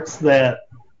sports that.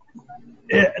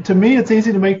 To me, it's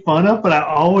easy to make fun of, but I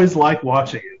always like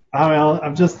watching it. I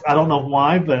don't know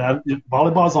why, but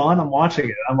volleyball's on, I'm watching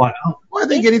it. I'm like, oh. Well, I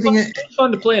think anything. It's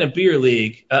fun to play in a beer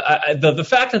league. The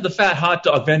fact that the fat hot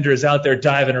dog vendor is out there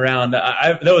diving around,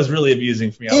 that was really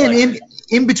amusing for me. And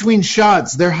in between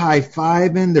shots, they're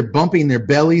high-fiving, they're bumping their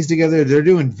bellies together, they're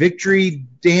doing victory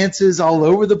dances all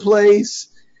over the place.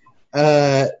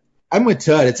 I'm with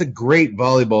Tut. It's a great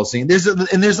volleyball scene. There's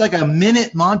like a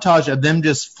minute montage of them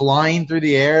just flying through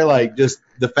the air, like just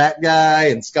the fat guy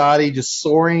and Scotty just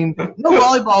soaring. No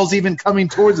volleyball's even coming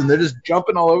towards them. They're just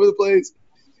jumping all over the place.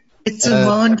 It's a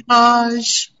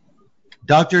montage.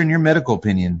 Doctor, in your medical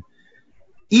opinion,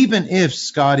 even if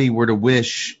Scotty were to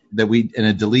wish that in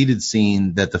a deleted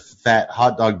scene, that the fat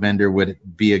hot dog vendor would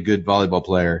be a good volleyball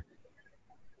player,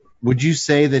 would you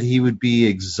say that he would be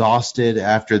exhausted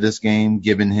after this game,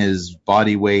 given his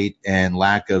body weight and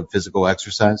lack of physical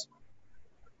exercise?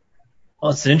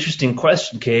 Well, it's an interesting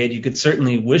question, Cade. You could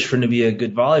certainly wish for him to be a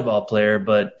good volleyball player,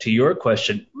 but to your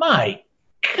question, my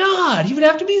God, he would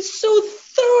have to be so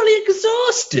thoroughly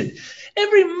exhausted.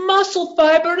 Every muscle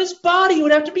fiber in his body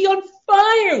would have to be on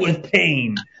fire with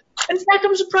pain. In fact,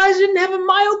 I'm surprised he didn't have a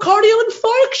myocardial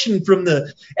infarction from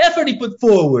the effort he put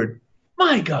forward.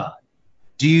 My God.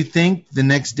 Do you think the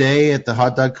next day at the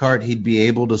hot dog cart he'd be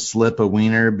able to slip a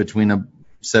wiener between a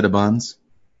set of buns?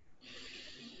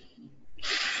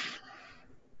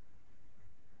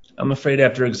 I'm afraid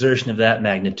after exertion of that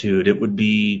magnitude, it would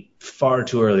be far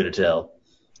too early to tell.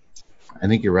 I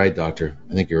think you're right, Doctor.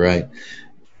 I think you're right.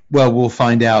 Well, we'll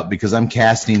find out because I'm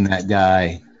casting that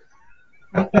guy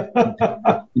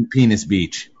in Penis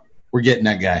Beach. We're getting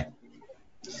that guy.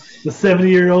 The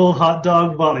 70-year-old hot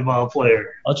dog volleyball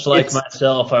player. Much like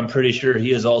myself, I'm pretty sure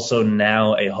he is also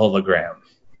now a hologram.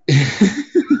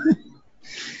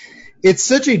 It's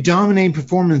such a dominating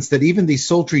performance that even the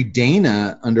sultry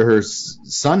Dana under her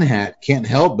sun hat can't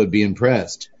help but be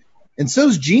impressed. And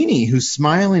so's Jeannie, who's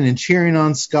smiling and cheering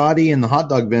on Scotty and the hot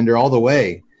dog vendor all the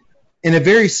way. In a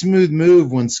very smooth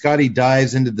move, when Scotty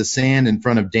dives into the sand in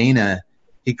front of Dana,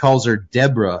 he calls her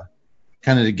Deborah,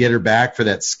 kind of to get her back for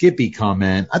that Skippy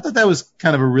comment. I thought that was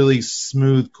kind of a really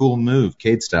smooth, cool move,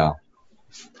 Kate style.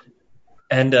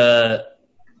 And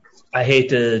I hate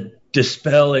to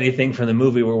dispel anything from the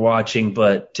movie we're watching,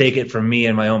 but take it from me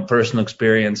and my own personal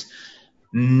experience.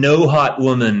 No hot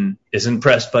woman is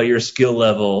impressed by your skill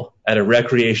level at a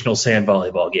recreational sand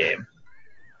volleyball game.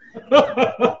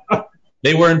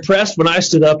 They were impressed when I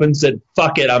stood up and said,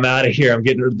 fuck it, I'm out of here. I'm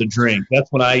getting rid of the drink. That's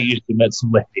when I usually met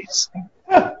some ladies.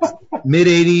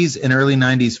 Mid-'80s and early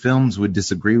 90s films would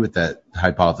disagree with that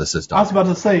hypothesis. I was about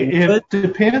to say, it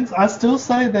depends. I still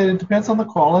say that it depends on the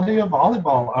quality of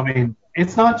volleyball. I mean,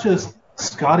 it's not just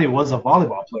Scotty was a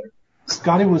volleyball player.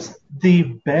 Scotty was the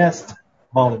best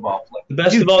volleyball player. The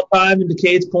best of all time, and to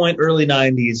Kate's point, early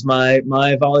 90s. My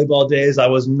volleyball days, I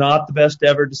was not the best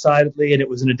ever, decidedly, and it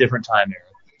was in a different time era.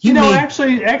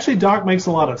 Actually, Doc makes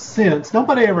a lot of sense.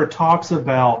 Nobody ever talks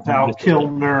about Val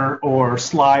Kilmer or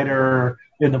Slider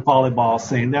in the volleyball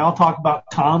scene. They all talk about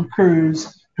Tom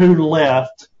Cruise, who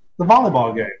left the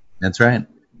volleyball game. That's right.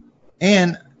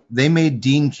 And they made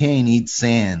Dean Cain eat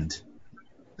sand.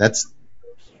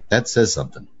 That says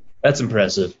something. That's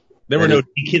impressive. There were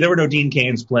no Dean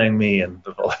Cains playing me in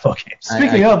the volleyball games.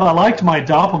 Speaking of, I liked my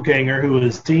doppelganger, who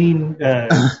was Dean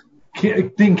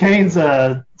Cain's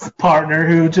partner,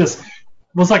 who just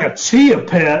was like a chia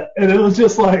pet, and it was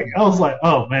just like, I was like,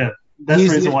 oh man, that's the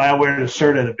reason why I wear the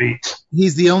shirt at the beach.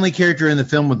 He's the only character in the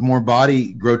film with more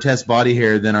grotesque body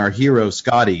hair than our hero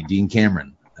Scotty, Dean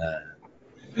Cameron.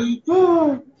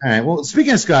 All right, well,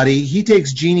 speaking of Scotty, he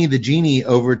takes Jeannie the Genie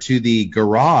over to the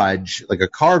garage, like a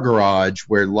car garage,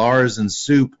 where Lars and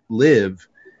Soup live,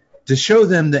 to show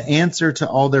them the answer to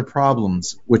all their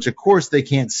problems, which of course they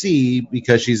can't see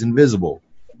because she's invisible.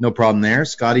 No problem there.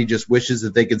 Scotty just wishes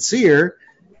that they could see her,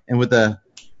 and with a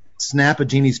snap of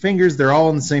Jeannie's fingers, they're all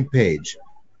on the same page.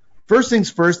 First things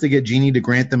first, they get Jeannie to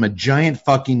grant them a giant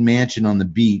fucking mansion on the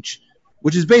beach,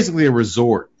 which is basically a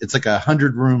resort. It's like a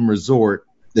 100-room resort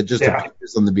that just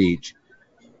appears on the beach.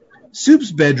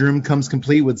 Soup's bedroom comes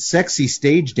complete with sexy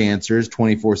stage dancers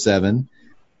 24/7.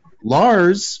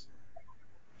 Lars,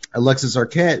 Alexis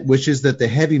Arquette, wishes that the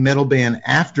heavy metal band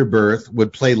Afterbirth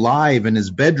would play live in his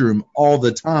bedroom all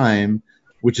the time,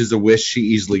 which is a wish she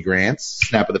easily grants.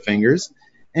 Snap of the fingers.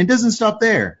 And it doesn't stop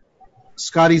there.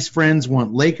 Scotty's friends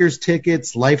want Lakers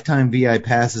tickets, lifetime VI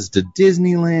passes to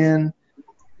Disneyland.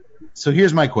 So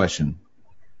here's my question.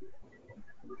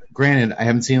 Granted, I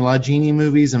haven't seen a lot of Genie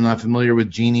movies. I'm not familiar with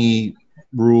Genie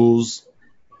rules.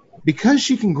 Because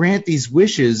she can grant these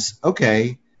wishes,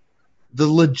 okay, the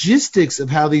logistics of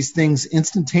how these things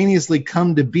instantaneously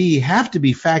come to be have to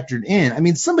be factored in. I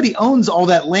mean, somebody owns all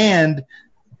that land,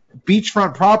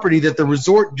 beachfront property that the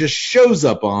resort just shows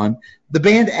up on. The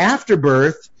band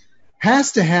Afterbirth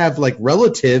has to have like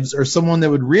relatives or someone that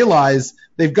would realize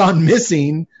they've gone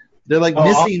missing. They're like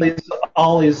missing.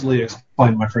 I'll easily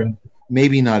explain, my friend.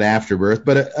 Maybe not Afterbirth,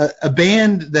 but a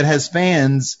band that has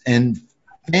fans and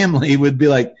family would be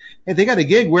like, hey, they got a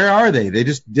gig. Where are they? They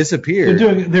just disappeared.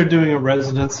 They're doing a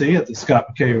residency at the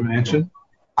Scott McKay Mansion.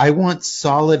 I want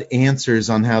solid answers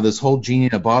on how this whole Genie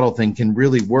in a bottle thing can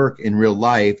really work in real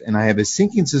life, and I have a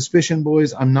sinking suspicion,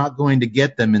 boys, I'm not going to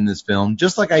get them in this film,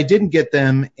 just like I didn't get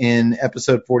them in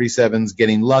episode 47's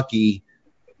Getting Lucky,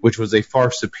 which was a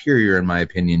far superior, in my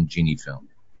opinion, Genie film.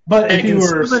 But if you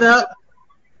were sum it up,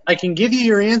 I can give you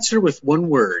your answer with one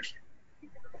word.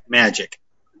 Magic.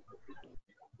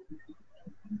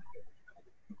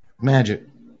 Magic.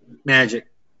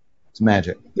 It's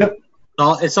magic. Yep.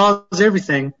 It's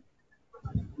everything.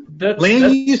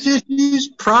 Land use issues,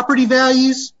 property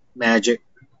values, magic.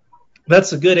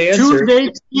 That's a good answer.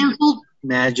 Tuesday canceled.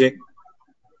 Magic.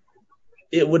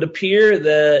 It would appear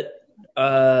that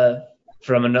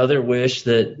from another wish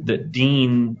that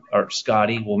Dean or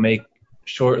Scotty will make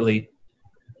shortly,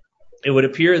 it would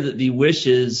appear that the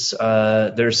wishes,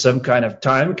 there's some kind of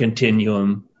time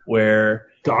continuum where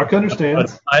Doc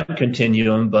understands. A time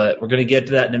continuum, but we're going to get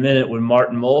to that in a minute when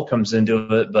Martin Mull comes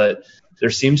into it. But there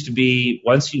seems to be,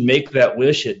 once you make that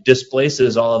wish, it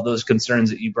displaces all of those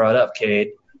concerns that you brought up,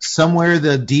 Cade. Somewhere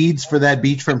the deeds for that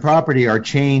beachfront property are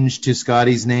changed to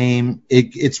Scotty's name.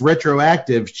 It's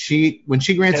retroactive. When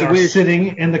she grants And a are wish,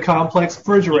 sitting in the complex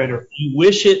refrigerator. You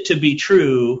wish it to be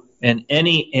true, and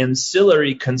any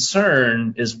ancillary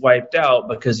concern is wiped out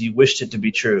because you wished it to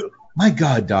be true. my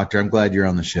God, Doctor, I'm glad you're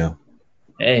on the show.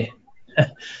 Hey,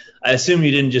 I assume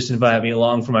you didn't just invite me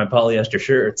along for my polyester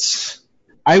shirts.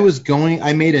 I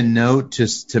made a note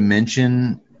just to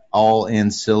mention all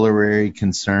ancillary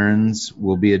concerns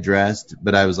will be addressed,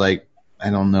 but I was like, I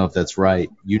don't know if that's right.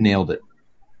 You nailed it.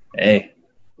 Hey,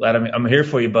 glad I'm here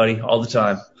for you, buddy, all the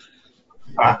time.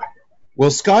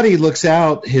 Well, Scotty looks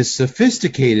out his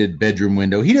sophisticated bedroom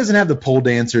window. He doesn't have the pole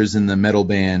dancers in the metal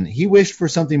band. He wished for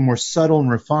something more subtle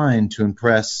and refined to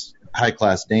impress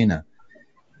high-class Dana.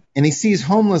 And he sees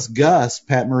homeless Gus,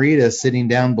 Pat Morita, sitting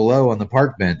down below on the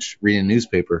park bench reading a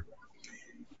newspaper.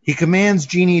 He commands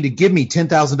Jeannie to give me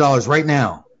 $10,000 right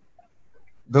now.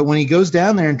 But when he goes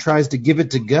down there and tries to give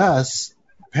it to Gus,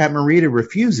 Pat Morita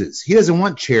refuses. He doesn't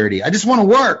want charity. I just want to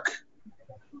work.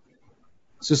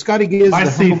 So Scotty gives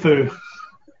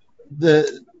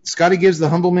Scotty gives the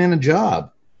humble man a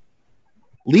job.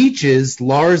 Leeches,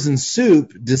 Lars, and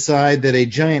Soup decide that a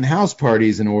giant house party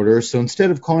is in order, so instead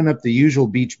of calling up the usual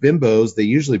beach bimbos they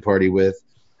usually party with,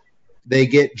 they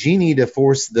get Jeannie to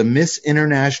force the Miss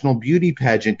International Beauty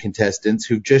Pageant contestants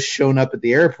who've just shown up at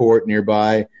the airport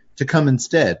nearby to come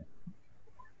instead.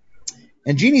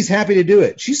 And Jeannie's happy to do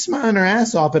it. She's smiling her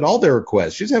ass off at all their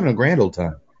requests. She's having a grand old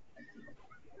time.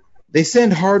 They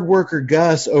send hard worker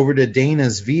Gus over to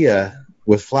Dana's villa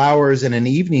with flowers and an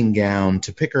evening gown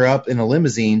to pick her up in a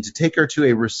limousine to take her to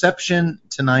a reception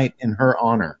tonight in her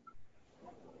honor.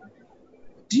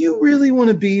 Do you really want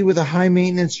to be with a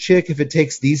high-maintenance chick if it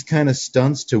takes these kind of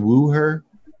stunts to woo her?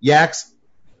 Yax,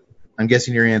 I'm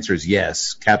guessing your answer is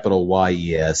yes, capital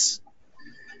Y-E-S.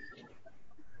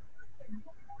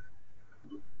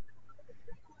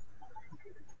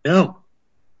 No.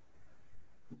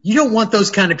 You don't want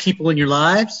those kind of people in your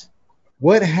lives.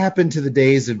 What happened to the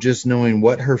days of just knowing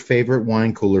what her favorite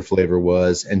wine cooler flavor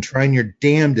was and trying your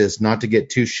damnedest not to get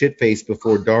too shit-faced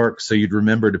before dark so you'd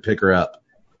remember to pick her up?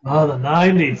 Oh, the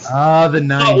 90s. The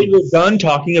 90s. Oh, we were done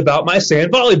talking about my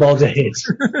sand volleyball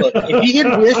days. Look, if he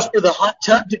had wished for the hot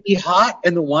tub to be hot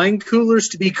and the wine coolers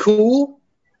to be cool,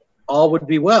 all would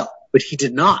be well. But he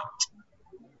did not.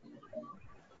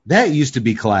 That used to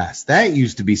be class. That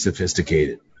used to be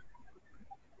sophisticated.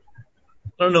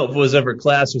 I don't know if it was ever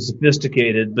class or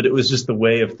sophisticated, but it was just the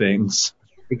way of things.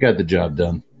 He got the job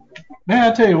done.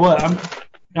 Man, I tell you what,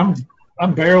 I'm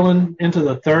barreling into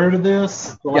the third of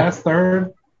this, the last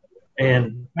third,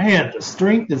 and man, the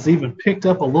strength is even picked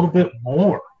up a little bit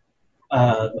more.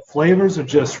 The flavors are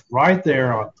just right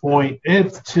there on point.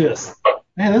 It's just,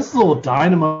 man, this is a little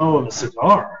dynamo of a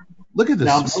cigar. Look at this.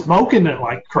 Now I'm smoking it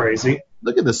like crazy.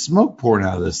 Look at the smoke pouring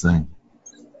out of this thing.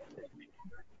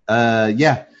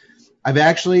 Yeah. I've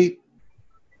actually,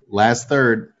 last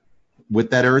third, with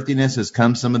that earthiness has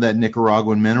come some of that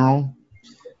Nicaraguan mineral.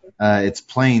 It's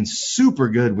playing super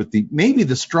good with maybe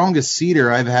the strongest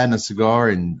cedar I've had in a cigar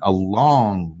in a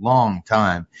long, long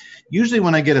time. Usually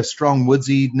when I get a strong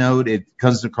woodsy note, it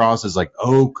comes across as like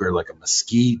oak or like a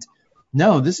mesquite.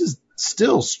 No, this is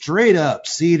still straight up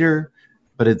cedar,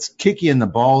 but it's kicky in the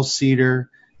balls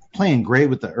cedar, playing great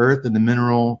with the earth and the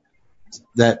mineral.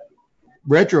 That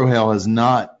retrohale has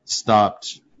not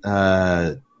stopped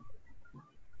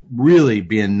really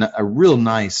being a real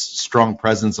nice, strong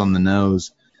presence on the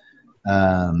nose.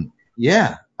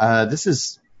 This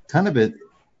is kind of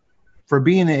for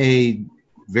being a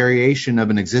variation of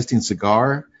an existing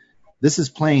cigar, this is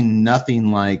playing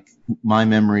nothing like my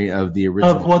memory of the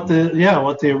original. Of what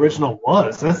the original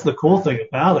was. That's the cool thing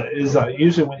about it is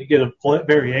usually when you get a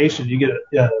variation, you get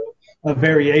a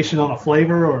variation on a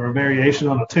flavor or a variation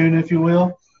on a tune, if you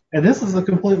will. And this is a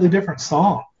completely different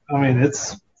song. I mean,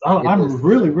 I'm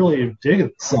really, really digging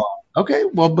the song. Okay,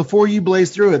 well, before you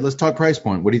blaze through it, let's talk price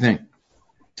point. What do you think?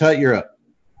 Tut, you're up.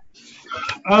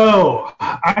 Oh,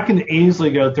 I can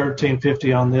easily go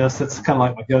 $13.50 on this. That's kind of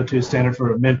like my go-to standard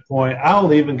for a midpoint.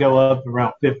 I'll even go up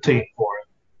around $15 for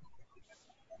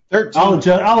it.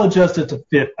 13. I'll adjust it to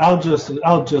 5. I'll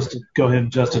just go ahead and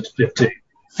adjust it to 15.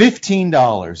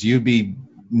 $15 you'd be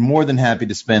more than happy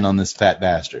to spend on this fat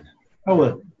bastard. I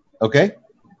would. Okay?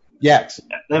 Yaks.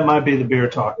 That might be the beer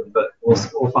talking, but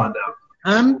we'll find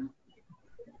out.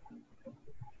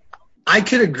 I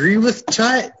could agree with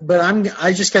Tut, but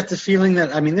I just got the feeling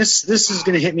that this is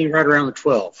going to hit me right around the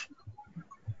 12.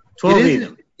 12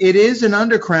 even. It is an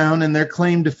undercrown, and their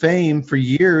claim to fame for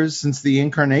years since the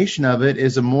incarnation of it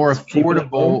is a more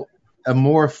affordable.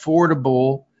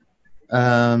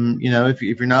 If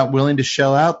you're not willing to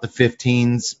shell out the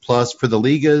 15s plus for the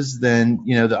ligas, then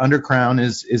the undercrown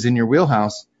is in your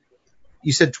wheelhouse.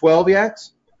 You said 12,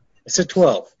 Yaks? I said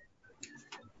 12.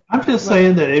 I'm just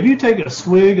saying that if you take a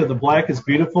swig of the Black is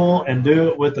Beautiful and do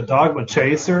it with the Dogma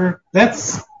Chaser,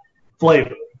 that's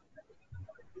flavor.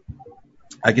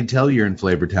 I can tell you're in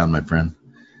Flavor Town, my friend.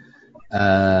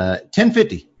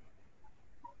 $10.50.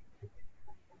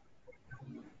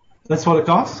 That's what it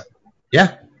costs?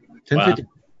 Yeah, $10.50.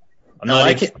 Wow.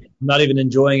 I'm not even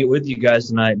enjoying it with you guys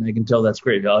tonight, and I can tell that's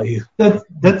great value.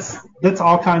 That's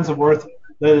all kinds of worth it.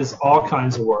 That is all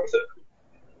kinds of worth it.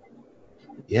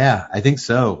 Yeah, I think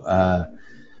so.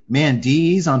 Man,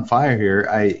 DE's on fire here.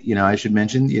 I should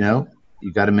mention, you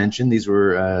got to mention these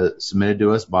were submitted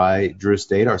to us by Drew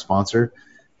Estate, our sponsor.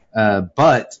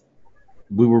 But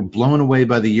we were blown away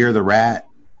by the Year of the Rat,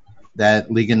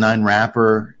 that League of Nine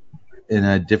wrapper in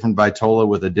a different Vitola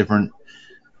with a different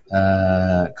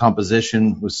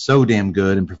composition was so damn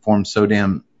good and performed so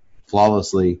damn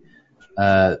flawlessly.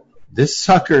 This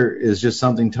sucker is just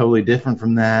something totally different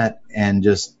from that, and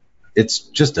it's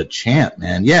just a champ,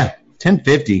 man. Yeah,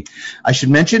 $10.50. I should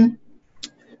mention,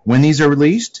 when these are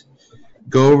released,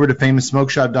 go over to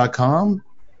FamousSmokeShop.com.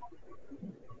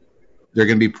 They're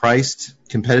going to be priced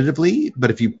competitively,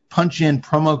 but if you punch in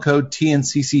promo code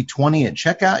TNCC20 at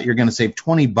checkout, you're going to save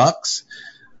 $20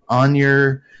 on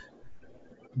your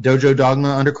Dojo Dogma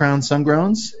Undercrown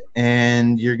Sungrowns,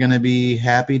 and you're going to be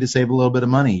happy to save a little bit of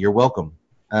money. You're welcome.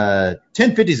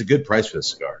 $10.50 is a good price for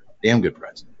this cigar. Damn good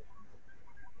price.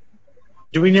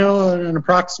 Do we know an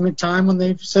approximate time when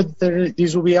they've said that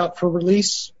these will be out for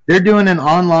release? They're doing an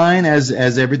online, as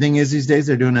everything is these days,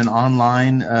 they're doing an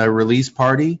online release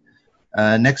party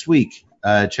next week.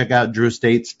 Check out Drew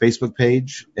Estate's Facebook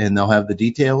page, and they'll have the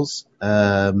details.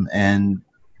 And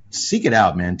seek it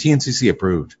out, man. TNCC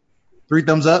approved. 3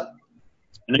 thumbs up?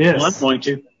 Yes.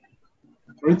 1.2.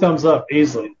 3 thumbs up,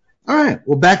 easily. All right.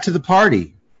 Well, back to the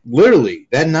party. Literally,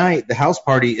 that night, the house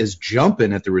party is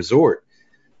jumping at the resort.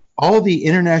 All the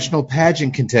international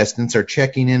pageant contestants are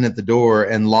checking in at the door,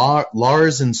 and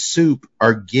Lars and Soup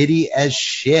are giddy as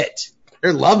shit.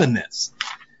 They're loving this.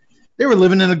 They were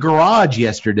living in a garage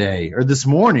yesterday or this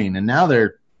morning, and now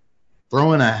they're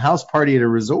throwing a house party at a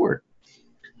resort.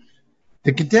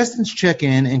 The contestants check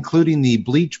in, including the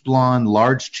bleach blonde,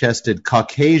 large-chested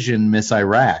Caucasian Miss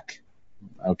Iraq.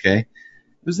 Okay. It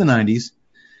was the 90s.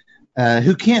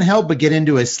 Who can't help but get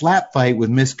into a slap fight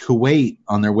with Miss Kuwait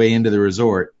on their way into the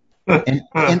resort. An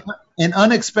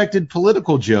unexpected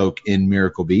political joke in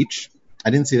Miracle Beach. I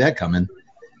didn't see that coming.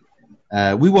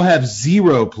 We will have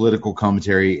zero political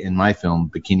commentary in my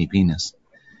film, Bikini Penis.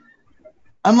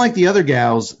 Unlike the other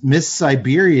gals, Miss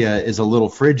Siberia is a little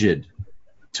frigid.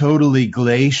 Totally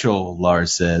glacial,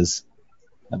 Lars says.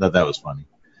 I thought that was funny.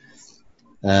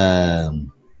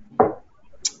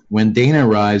 When Dana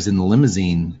arrives in the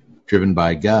limousine driven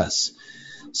by Gus,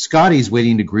 Scotty's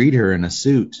waiting to greet her in a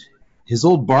suit. His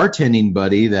old bartending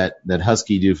buddy, that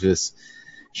husky doofus,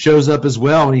 shows up as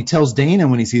well, and he tells Dana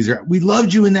when he sees her, "We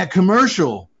loved you in that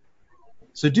commercial."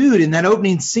 So, dude, in that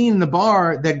opening scene in the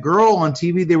bar, that girl on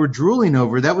TV they were drooling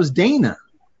over, that was Dana.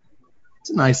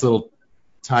 It's a nice little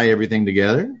tie everything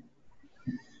together.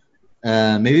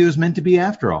 Maybe it was meant to be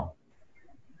after all.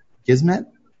 Kismet?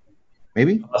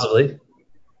 Maybe? Possibly.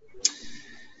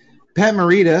 Pat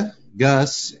Morita,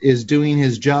 Gus, is doing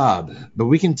his job, but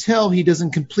we can tell he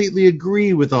doesn't completely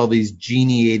agree with all these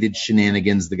geniated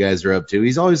shenanigans the guys are up to.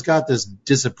 He's always got this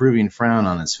disapproving frown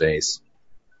on his face.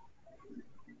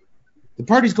 The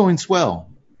party's going swell.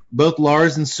 Both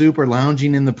Lars and Soup are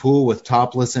lounging in the pool with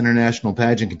topless international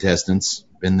pageant contestants.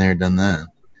 Been there, done that.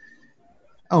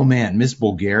 Oh, man, Miss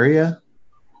Bulgaria.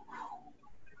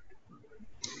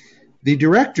 The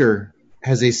director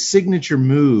has a signature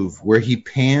move where he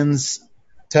pans.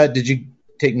 Tut, did you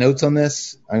take notes on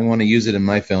this? I want to use it in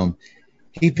my film.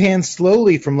 He pans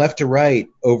slowly from left to right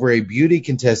over a beauty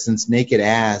contestant's naked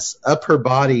ass, up her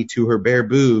body to her bare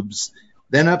boobs,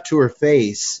 then up to her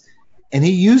face. And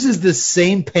he uses the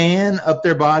same pan up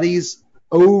their bodies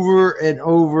over and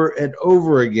over and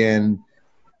over again.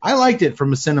 I liked it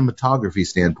from a cinematography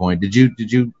standpoint. Did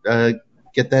you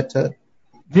get that, Tut?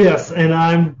 Yes, and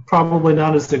I'm probably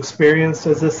not as experienced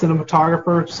as this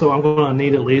cinematographer, so I'm going to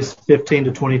need at least 15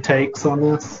 to 20 takes on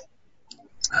this.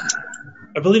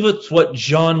 I believe it's what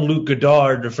Jean-Luc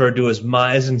Godard referred to as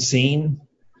mise en scene.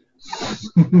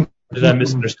 Did I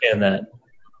misunderstand that?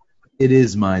 It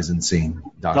is mise en scene,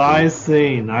 Doctor. Mise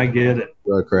scene, I get it.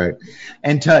 You're correct.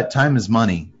 And Tut, time is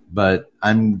money, but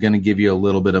I'm going to give you a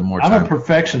little bit of more time. I'm a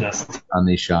perfectionist on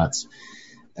these shots.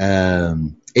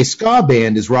 A ska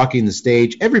band is rocking the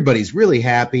stage. Everybody's really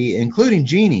happy, including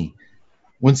Jeannie.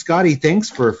 When Scotty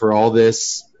thanks her for all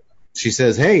this, she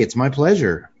says, "Hey, it's my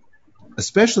pleasure,"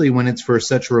 especially when it's for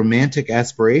such romantic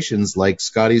aspirations like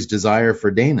Scotty's desire for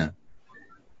Dana.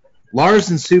 Lars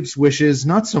and Soup's wishes,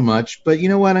 not so much, but you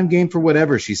know what? I'm game for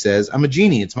whatever, she says. I'm a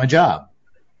genie. It's my job.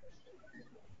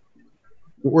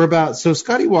 So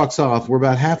Scotty walks off. We're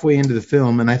about halfway into the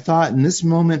film, and I thought in this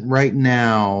moment right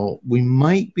now, we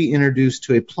might be introduced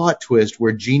to a plot twist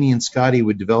where Jeannie and Scotty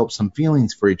would develop some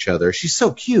feelings for each other. She's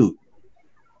so cute.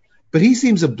 But he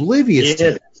seems oblivious to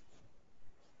it.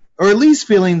 Or at least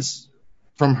feelings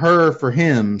from her for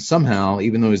him somehow,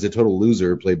 even though he's a total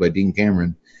loser, played by Dean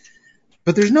Cameron.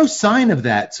 But there's no sign of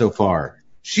that so far.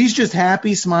 She's just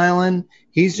happy, smiling.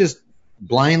 He's just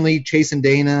blindly chasing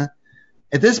Dana.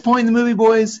 At this point in the movie,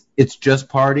 boys, it's just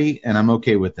party, and I'm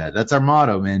okay with that. That's our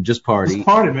motto, man, just party. Just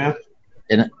party, man.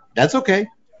 And that's okay.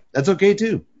 That's okay,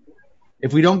 too.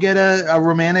 If we don't get a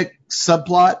romantic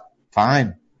subplot,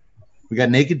 fine. We got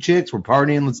naked chicks, we're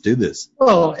partying, let's do this.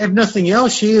 Well, if nothing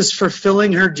else, she is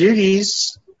fulfilling her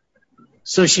duties,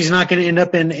 so she's not going to end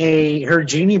up in her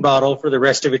genie bottle for the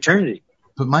rest of eternity.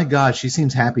 But my God, she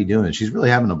seems happy doing it. She's really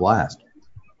having a blast.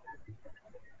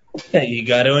 Yeah, you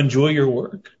got to enjoy your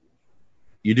work.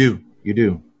 You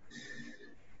do.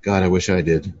 God, I wish I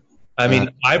did. I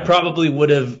mean, I probably would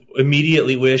have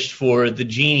immediately wished for the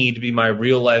genie to be my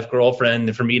real-life girlfriend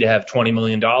and for me to have $20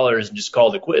 million and just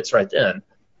call it quits right then.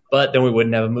 But then we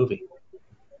wouldn't have a movie.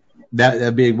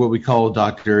 That'd be what we call,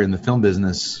 Doctor, in the film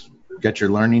business. Got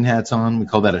your learning hats on. We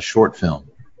call that a short film.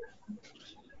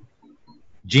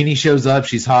 Jeannie shows up.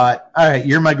 She's hot. All right,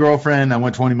 you're my girlfriend. I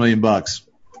want $20 million.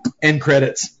 End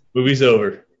credits. Movie's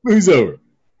over.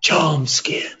 Chom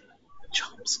skin.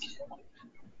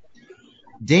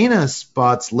 Dana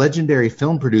spots legendary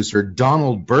film producer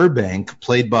Donald Burbank,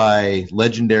 played by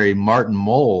legendary Martin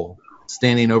Mull,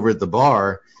 standing over at the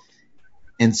bar,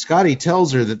 and Scotty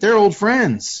tells her that they're old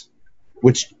friends,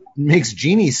 which makes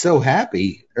Jeannie so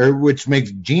happy, or which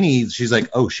makes Jeannie, she's like,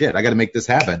 oh shit, I got to make this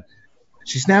happen.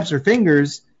 She snaps her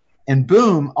fingers, and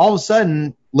boom, all of a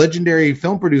sudden, legendary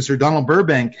film producer Donald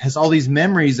Burbank has all these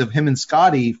memories of him and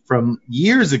Scotty from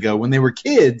years ago when they were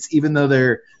kids, even though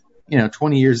they're,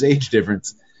 20 years age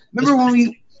difference.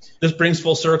 Remember This brings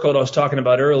full circle to what I was talking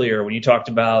about earlier when you talked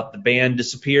about the band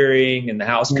disappearing and the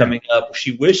house coming up.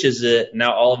 She wishes it, and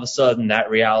now all of a sudden that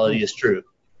reality is true.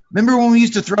 Remember when we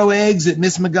used to throw eggs at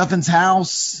Miss MacGuffin's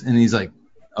house? And he's like,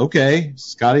 okay,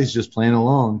 Scotty's just playing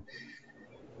along.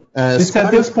 It's at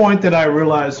this point that I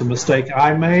realized a mistake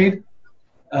I made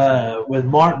with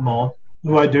Martin Mull,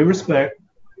 who I do respect.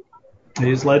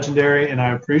 He's legendary, and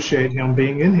I appreciate him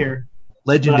being in here.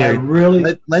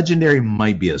 Legendary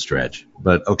might be a stretch,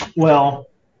 but okay. Well,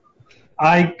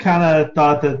 I kind of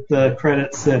thought that the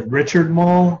credits said Richard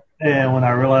Mull, and when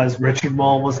I realized Richard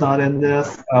Mull was not in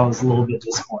this, I was a little bit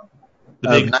disappointed. The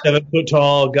big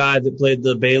 7-foot-tall guy that played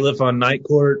the bailiff on Night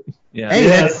Court. Yeah. Hey,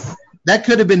 yes. That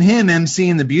could have been him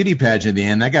emceeing the beauty pageant at the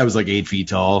end. That guy was like 8 feet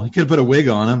tall. He could have put a wig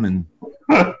on him. And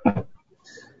I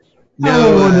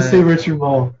wanted to see Richard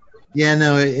Mull. Yeah,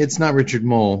 no, it's not Richard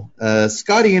Mull.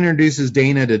 Scotty introduces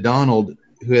Dana to Donald,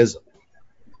 who has,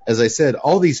 as I said,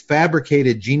 all these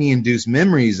fabricated genie-induced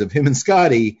memories of him and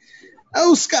Scotty.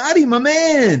 Oh, Scotty, my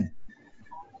man!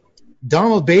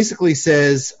 Donald basically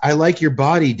says, I like your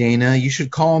body, Dana. You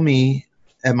should call me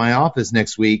at my office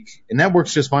next week. And that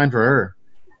works just fine for her.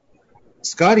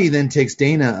 Scotty then takes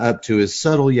Dana up to his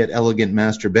subtle yet elegant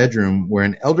master bedroom where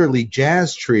an elderly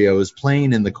jazz trio is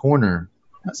playing in the corner.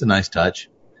 That's a nice touch.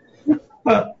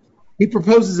 He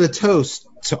proposes a toast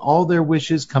to all their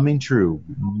wishes coming true.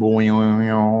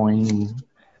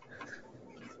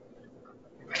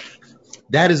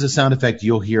 That is a sound effect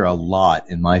you'll hear a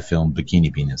lot in my film,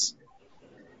 Bikini Penis.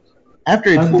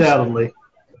 Indubitably.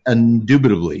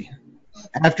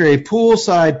 After a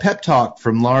poolside pep talk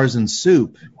from Lars and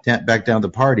Soup back down the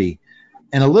party,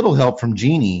 and a little help from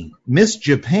Jeannie, Miss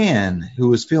Japan, who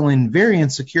was feeling very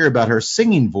insecure about her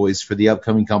singing voice for the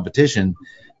upcoming competition,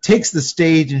 takes the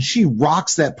stage and she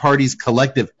rocks that party's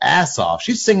collective ass off.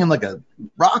 She's singing like a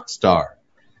rock star.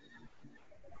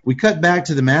 We cut back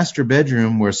to the master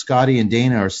bedroom where Scotty and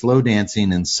Dana are slow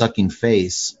dancing and sucking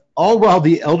face. All while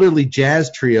the elderly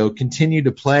jazz trio continue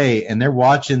to play, and they're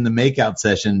watching the makeout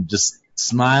session, just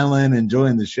smiling,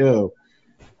 enjoying the show.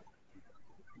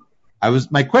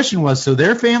 My question was, so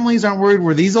their families aren't worried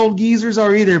where these old geezers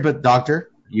are either, but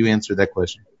doctor, you answered that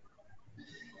question.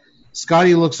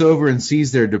 Scotty looks over and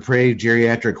sees their depraved,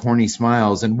 geriatric, horny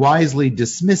smiles and wisely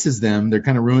dismisses them. They're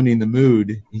kind of ruining the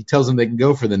mood. He tells them they can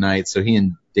go for the night so he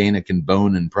and Dana can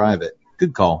bone in private.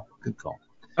 Good call. Good call.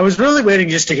 I was really waiting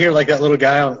just to hear like that little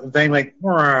guy on the thing, like,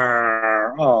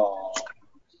 oh.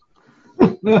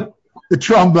 The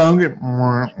trombone.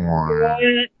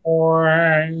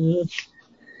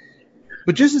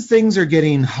 But just as things are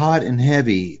getting hot and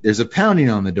heavy, there's a pounding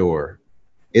on the door.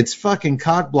 It's fucking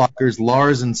cockblockers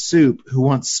Lars and Soup who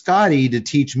want Scotty to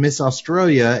teach Miss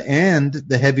Australia and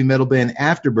the heavy metal band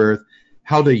Afterbirth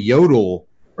how to yodel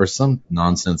or some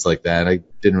nonsense like that. I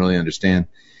didn't really understand.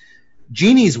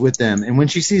 Jeannie's with them, and when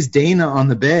she sees Dana on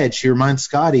the bed, she reminds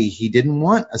Scotty he didn't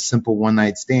want a simple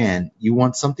one-night stand. You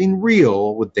want something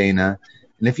real with Dana,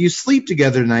 and if you sleep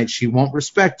together tonight, she won't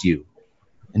respect you.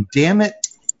 And damn it,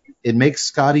 it makes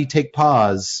Scotty take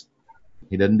pause.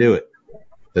 He doesn't do it.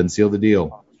 Doesn't seal the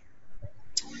deal.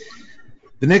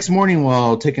 The next morning,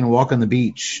 while taking a walk on the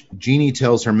beach, Jeannie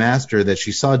tells her master that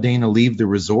she saw Dana leave the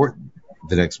resort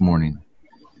the next morning.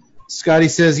 Scotty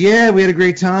says, yeah, we had a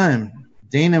great time.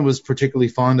 Dana was particularly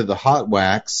fond of the hot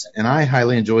wax, and I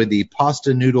highly enjoyed the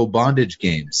pasta noodle bondage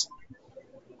games.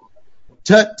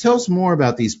 Tell us more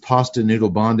about these pasta noodle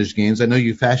bondage games. I know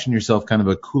you fashion yourself kind of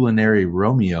a culinary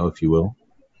Romeo, if you will.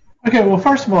 Okay, well,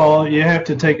 first of all, you have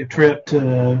to take a trip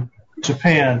to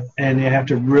Japan, and you have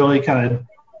to really kind of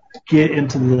get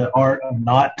into the art of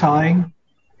knot tying.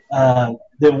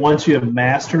 Then once you have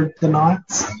mastered the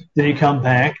knots, then you come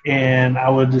back, and I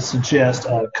would just suggest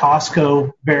a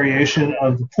Costco variation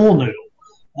of the pool noodle.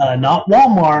 Not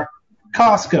Walmart,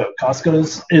 Costco.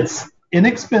 It's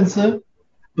inexpensive,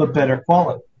 but better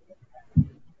quality.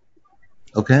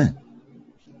 Okay.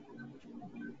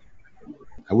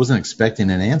 I wasn't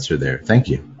expecting an answer there. Thank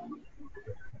you.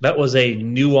 That was a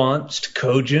nuanced,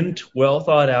 cogent, well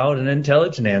thought out, and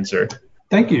intelligent answer.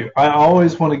 Thank you. I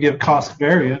always want to give cost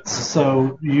variance,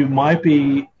 so you might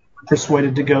be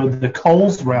persuaded to go the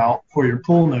Kohl's route for your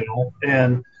pool noodle,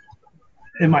 and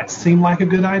it might seem like a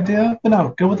good idea, but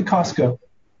no, go with the Costco.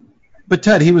 But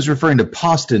Ted, he was referring to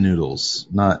pasta noodles,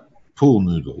 not pool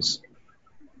noodles.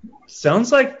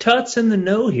 Sounds like Tut's in the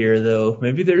know here, though.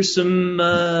 Maybe there's some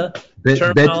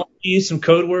terminology, some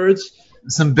code words.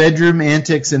 Some bedroom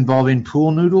antics involving pool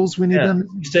noodles we need to...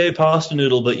 You say pasta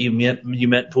noodle, but you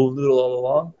meant pool noodle all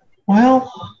along?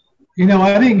 Well,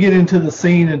 I didn't get into the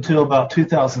scene until about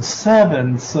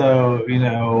 2007, so,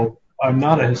 I'm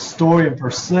not a historian per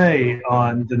se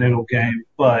on the noodle game,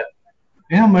 but,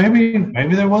 maybe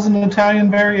there was an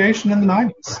Italian variation in the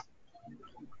 90s.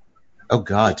 Oh,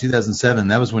 God, 2007,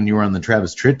 that was when you were on the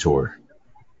Travis Tritt tour.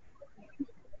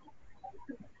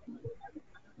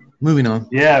 Moving on.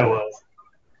 Yeah, it was.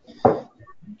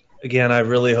 Again, I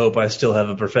really hope I still have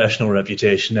a professional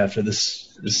reputation after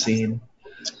this scene.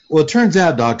 Well, it turns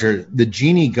out, Doctor, the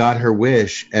genie got her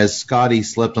wish as Scotty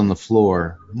slept on the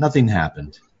floor. Nothing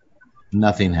happened.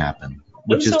 Nothing happened.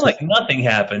 Doesn't sound like nothing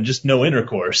happened, just no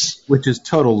intercourse. Which is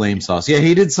total lame sauce. Yeah,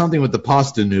 he did something with the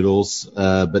pasta noodles,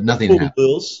 but nothing happened.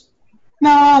 Noodles. No,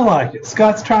 I like it. He's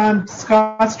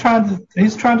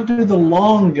trying to do the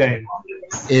long game on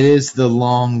this. It is the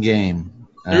long game.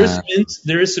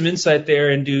 There is some insight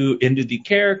there into the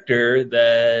character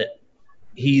that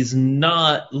he's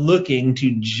not looking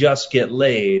to just get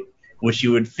laid, which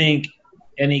you would think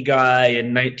any guy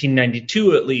in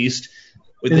 1992 at least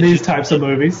with in these types of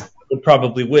movies would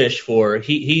probably wish for.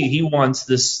 He wants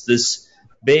this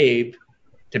babe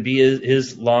to be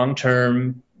his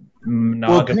long-term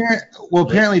monogamous. Well,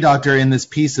 apparently, Doctor, in this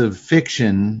piece of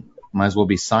fiction, might as well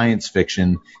be science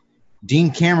fiction,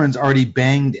 Dean Cameron's already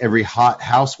banged every hot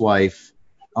housewife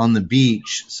on the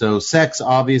beach, so sex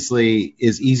obviously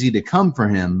is easy to come for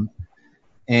him,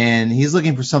 and he's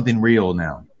looking for something real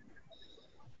now.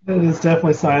 It is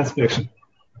definitely science fiction.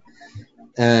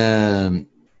 I'm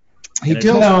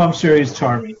sure he's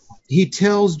charming. He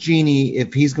tells Jeannie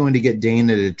if he's going to get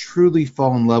Dana to truly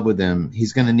fall in love with him,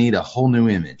 he's going to need a whole new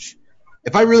image.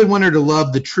 If I really want her to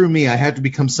love the true me, I have to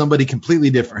become somebody completely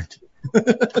different.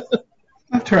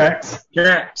 That tracks.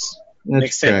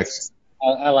 Makes sense.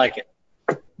 I like it.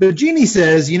 But Jeannie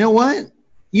says, you know what?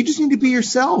 You just need to be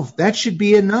yourself. That should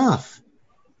be enough.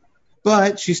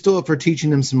 But she's still up for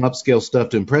teaching him some upscale stuff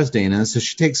to impress Dana, so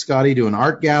she takes Scotty to an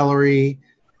art gallery.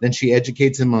 Then she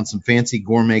educates him on some fancy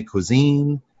gourmet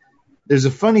cuisine. There's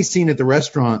a funny scene at the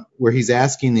restaurant where he's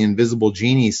asking the invisible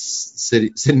genie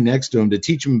sitting next to him to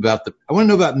teach him about I want to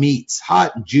know about meats,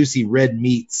 hot and juicy red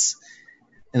meats.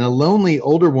 And a lonely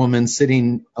older woman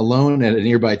sitting alone at a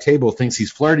nearby table thinks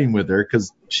he's flirting with her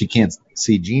because she can't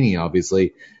see Genie,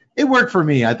 obviously. It worked for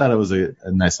me. I thought it was a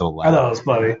nice little laugh. I thought it was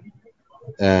funny.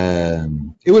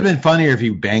 It would have been funnier if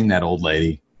you banged that old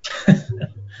lady.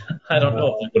 I don't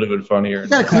know if it would have been funnier. You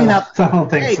got to clean out. I don't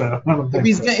think so. I don't think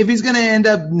If he's going to end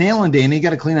up nailing Dana, you got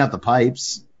to clean out the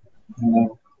pipes.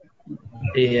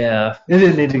 Yeah. It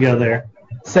didn't need to go there.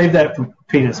 Save that for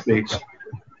penis speech.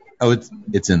 Oh,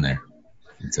 it's in there.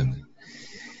 It's in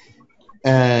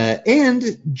there. And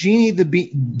Genie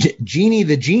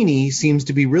the genie seems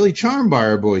to be really charmed by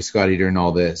our boy Scotty during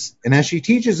all this. And as she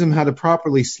teaches him how to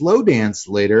properly slow dance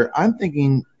later, I'm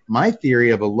thinking my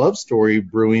theory of a love story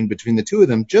brewing between the two of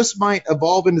them just might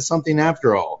evolve into something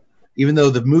after all, even though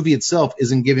the movie itself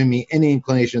isn't giving me any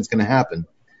inclination it's going to happen.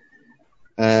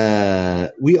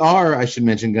 We are, I should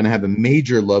mention, going to have a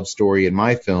major love story in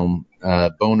my film,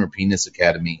 Boner Penis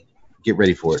Academy. Get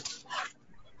ready for it.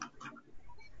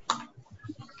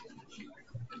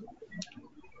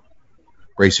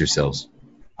 Brace yourselves.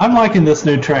 I'm liking this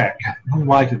new track. I'm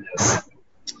liking this.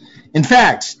 In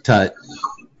fact, Tut,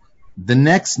 the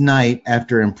next night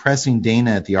after impressing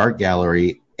Dana at the art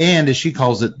gallery, and as she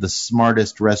calls it, the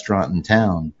smartest restaurant in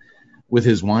town, with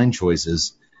his wine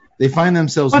choices, they find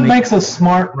themselves... What makes a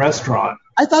smart restaurant?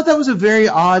 I thought that was a very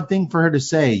odd thing for her to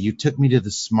say. You took me to the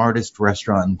smartest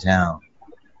restaurant in town.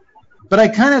 But I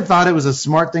kind of thought it was a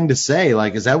smart thing to say.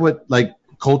 Like, is that what, like,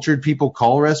 cultured people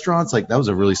call restaurants? Like, that was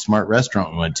a really smart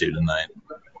restaurant we went to tonight.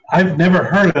 I've never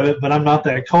heard of it, but I'm not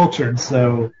that cultured,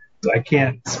 so I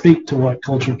can't speak to what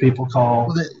cultured people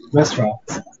call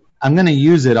restaurants. I'm going to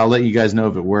use it. I'll let you guys know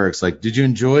if it works. Like, did you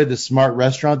enjoy the smart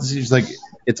restaurant? It's like,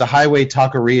 it's a highway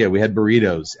taqueria. We had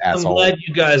burritos, asshole. I'm glad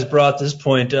you guys brought this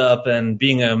point up, and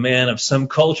being a man of some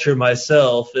culture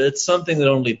myself, it's something that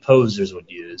only posers would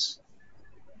use.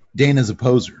 Dana's a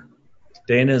poser.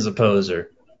 Dana is a poser.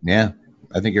 Yeah,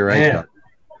 I think you're right. Yeah.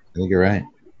 I think you're right.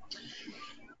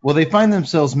 Well, they find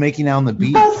themselves making out on the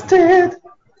beach. Busted!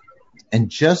 And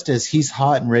just as he's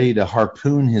hot and ready to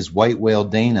harpoon his white whale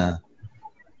Dana,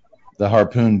 the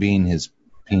harpoon being his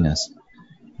penis,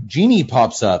 Genie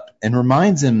pops up and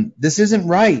reminds him this isn't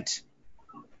right.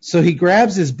 So he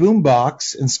grabs his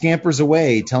boombox and scampers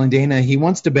away, telling Dana he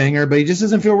wants to bang her, but he just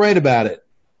doesn't feel right about it.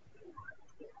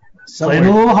 Playing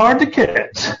a little hard to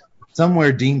catch.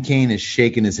 Somewhere Dean Cain is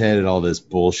shaking his head at all this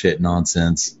bullshit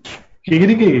nonsense.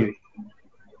 Giggity giggity.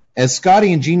 As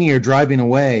Scotty and Genie are driving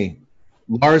away,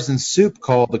 Lars and Soup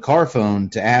call the car phone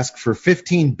to ask for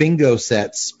 15 bingo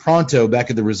sets pronto back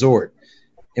at the resort.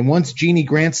 And once Genie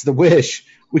grants the wish,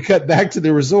 we cut back to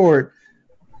the resort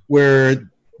where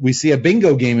we see a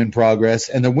bingo game in progress,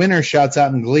 and the winner shouts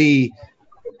out in glee,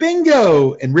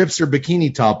 "Bingo!" and rips her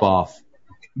bikini top off.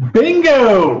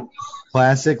 Bingo!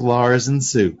 Classic Lars and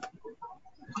Soup.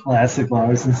 Classic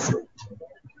Lars and Soup.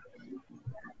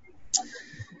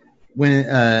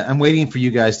 When I'm waiting for you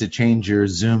guys to change your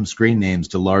Zoom screen names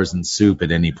to Lars and Soup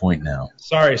at any point now.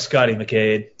 Sorry, Scotty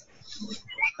McCade.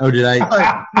 Oh, did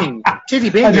I? Titty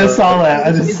bingo. I just saw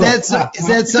that. Is that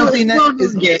something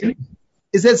that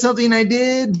is that something I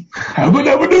did?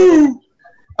 Hubba-dubba-doo!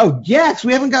 Oh, Yax,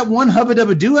 we haven't got one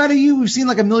hubba-dubba-doo out of you. We've seen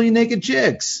like a million naked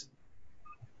chicks.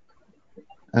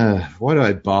 Why do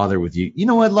I bother with you? You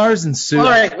know what, Lars and Soup? All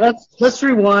right, let's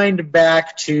rewind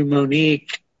back to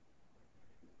Monique.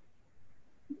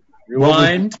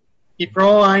 Rewind. Keep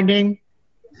rewinding.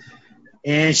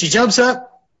 And she jumps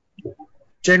up.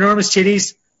 Ginormous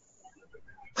titties.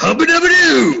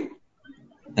 Hubba-dubba-doo!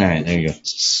 All right, there you go.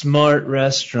 Smart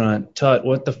restaurant. Tut,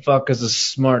 what the fuck is a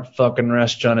smart fucking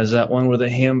restaurant? Is that one where the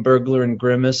Hamburglar and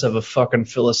Grimace have a fucking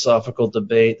philosophical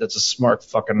debate? That's a smart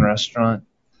fucking restaurant.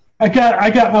 I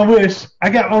got my wish. I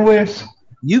got my wish.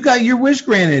 You got your wish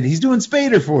granted. He's doing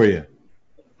Spader for you.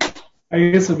 I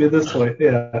guess it'll be this way.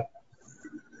 Yeah.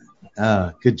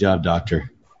 Good job, Doctor.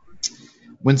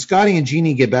 When Scotty and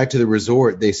Genie get back to the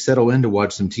resort, they settle in to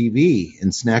watch some TV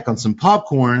and snack on some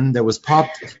popcorn that was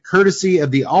popped courtesy of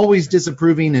the always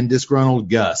disapproving and disgruntled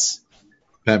Gus,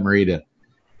 Pat Morita.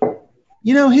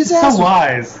 You know, his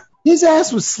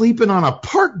ass was sleeping on a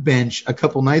park bench a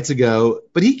couple nights ago,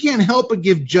 but he can't help but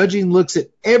give judging looks at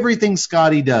everything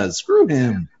Scotty does. Screw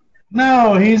him.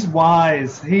 No, he's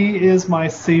wise. He is my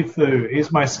seafood.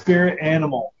 He's my spirit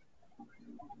animal.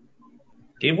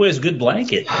 Gave away his good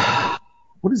blanket.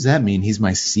 What does that mean? He's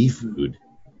my seafood.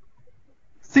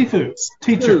 Seafood.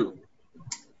 Teacher.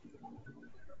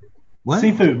 What?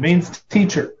 Seafood means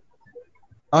teacher.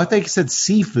 Oh, I thought you said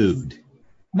seafood.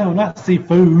 No, not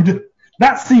seafood.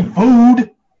 Not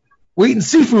seafood. We're eating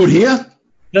seafood here.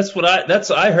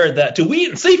 I heard that too. We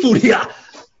eating seafood here.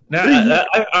 Now,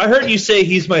 I heard you say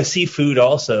he's my seafood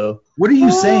also. What are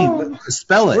you saying?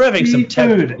 Spell it. We're having some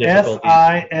technical Seafood. difficulties.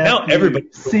 S-I-F-U. Now everybody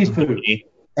Seafood.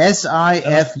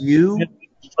 SIFU?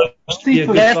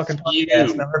 Seafood. Fucking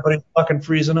podcast. Now everybody's fucking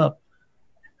freezing up.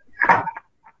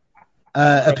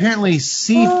 Apparently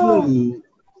seafood.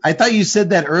 I thought you said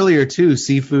that earlier too,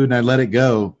 seafood, and I let it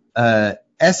go.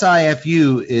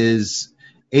 SIFU is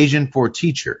Asian for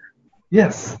teacher.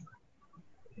 Yes.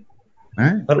 All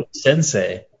right. What was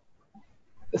sensei?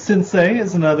 Sensei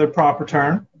is another proper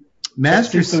term.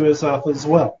 Master Sifu is up as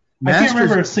well. I can't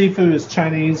remember if Sifu is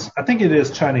Chinese. I think it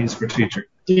is Chinese for teacher.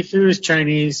 Sifu is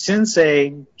Chinese.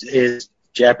 Sensei is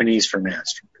Japanese for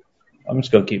master. I'm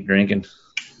just gonna keep drinking.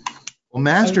 Well,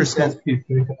 Master Sensei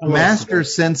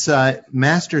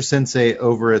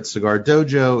over at Cigar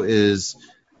Dojo is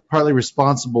partly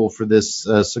responsible for this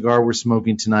cigar we're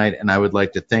smoking tonight, and I would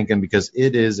like to thank him because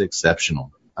it is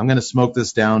exceptional. I'm going to smoke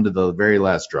this down to the very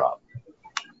last drop.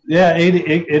 Yeah,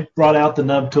 it brought out the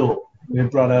nub tool.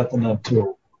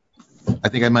 I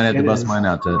think I might have to bust mine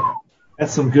out to.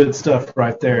 That's some good stuff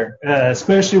right there.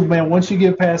 Especially, man, once you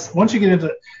get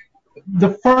into the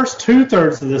first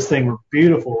 2/3 of this thing were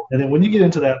beautiful, and then when you get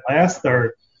into that last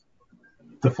third,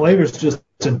 the flavors just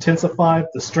intensify.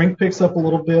 The strength picks up a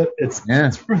little bit. It's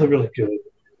really, really good.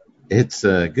 It's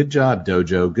good job,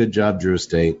 Dojo. Good job, Drew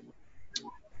Estate.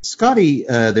 Scotty,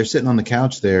 they're sitting on the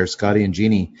couch there, Scotty and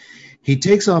Jeannie. He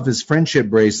takes off his friendship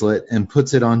bracelet and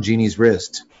puts it on Jeannie's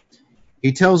wrist.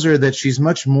 He tells her that she's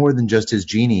much more than just his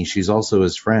Jeannie. She's also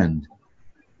his friend.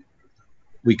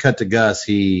 We cut to Gus.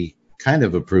 He kind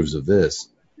of approves of this.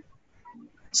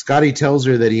 Scotty tells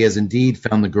her that he has indeed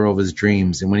found the girl of his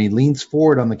dreams, and when he leans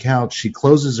forward on the couch, she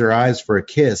closes her eyes for a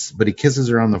kiss, but he kisses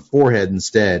her on the forehead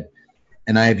instead.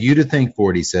 And I have you to thank for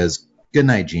it, he says. Good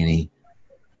night, Jeannie.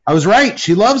 I was right.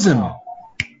 She loves him.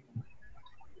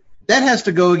 That has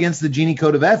to go against the Jeannie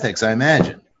Code of Ethics, I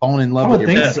imagine. Falling in love with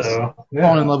your master. So. Yeah.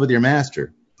 Falling in love with your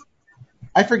master.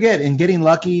 I forget, in Getting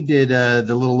Lucky, did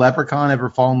the little leprechaun ever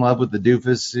fall in love with the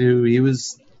doofus who he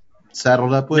was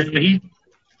saddled up with?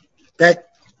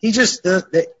 He just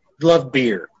loved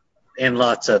beer and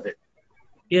lots of it.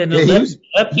 Yeah, no,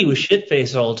 Lepke was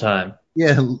shit-faced all the time.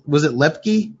 Yeah, was it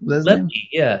Lepke? Lepke,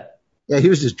 yeah. Yeah, he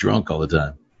was just drunk all the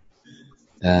time.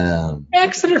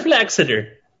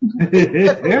 Flaxeter.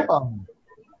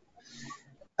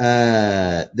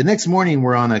 The next morning,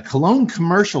 we're on a Cologne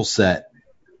commercial set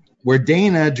where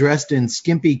Dana, dressed in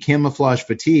skimpy camouflage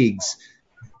fatigues,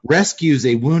 rescues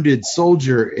a wounded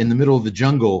soldier in the middle of the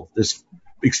jungle. There's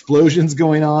explosions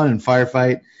going on and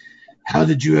firefight. How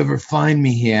did you ever find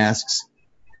me? He asks.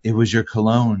 It was your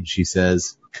cologne, she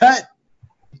says. Cut.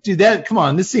 Dude, come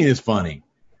on. This scene is funny.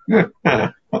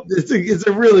 It's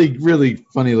a really, really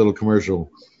funny little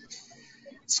commercial.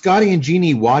 Scotty and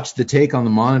Jeannie watch the take on the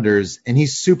monitors, and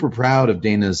he's super proud of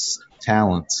Dana's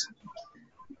talents.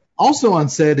 Also on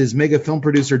set is mega film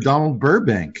producer Donald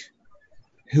Burbank,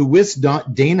 who whisked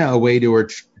Dana away to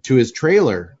his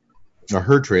trailer, or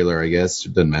her trailer, I guess,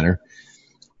 it doesn't matter,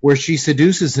 where she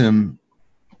seduces him.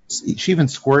 She even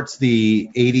squirts the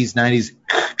 80s, 90s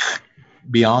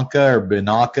Bianca or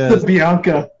Banaka.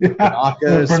 Bianca.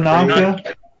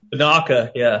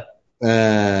 Banaka, yeah.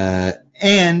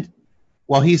 And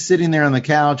while he's sitting there on the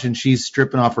couch and she's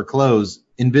stripping off her clothes,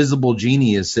 Invisible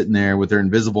Jeannie is sitting there with her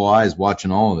invisible eyes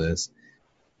watching all of this.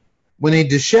 When a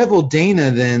disheveled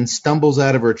Dana then stumbles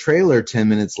out of her trailer 10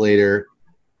 minutes later,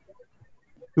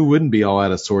 who wouldn't be all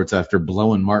out of sorts after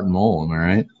blowing Martin Mull, am I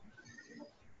right?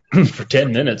 For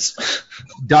 10 minutes.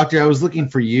 Doctor, I was looking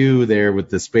for you there with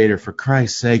the spader. For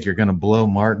Christ's sake, you're going to blow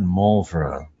Martin Mull for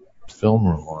a film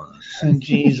reward. And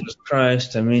Jesus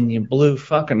Christ, I mean, you blew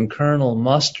fucking Colonel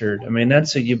Mustard. I mean,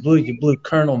 you blew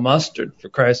Colonel Mustard, for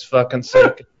Christ's fucking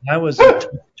sake. I was a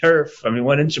turf. I mean,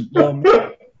 why didn't you blow me?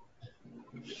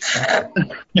 I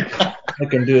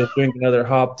can do is drink another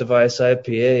Hop Device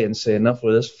IPA and say enough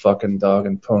with this fucking dog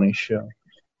and pony show.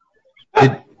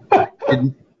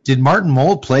 Did Martin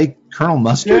Mull play Colonel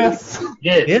Mustard? Yes.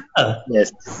 Yeah.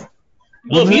 Yes.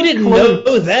 Well, if you didn't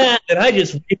know that, then I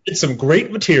just did some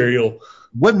great material.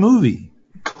 What movie?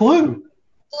 Clue.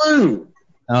 Oh,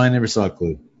 I never saw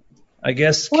Clue. I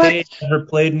guess Kate never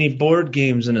played any board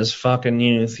games in his fucking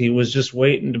youth. He was just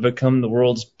waiting to become the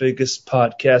world's biggest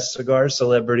podcast cigar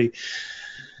celebrity.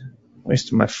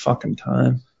 Wasting my fucking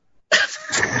time.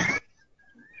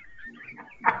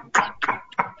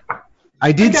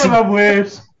 I did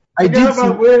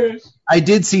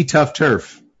see Tough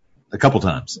Turf a couple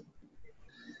times.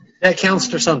 That counts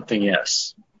for something,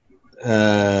 yes.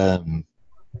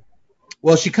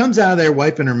 Well, she comes out of there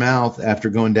wiping her mouth after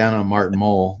going down on Martin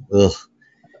Mull. Ugh.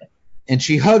 And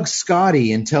she hugs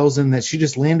Scotty and tells him that she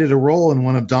just landed a role in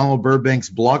one of Donald Burbank's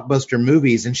blockbuster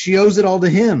movies, and she owes it all to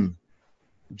him.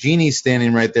 Jeannie's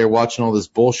standing right there watching all this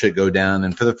bullshit go down,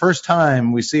 and for the first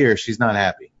time we see her, she's not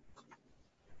happy.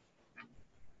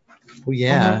 Well,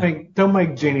 yeah. Don't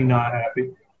make Jeannie not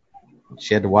happy.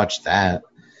 She had to watch that.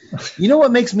 You know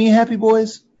what makes me happy,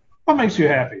 boys? What makes you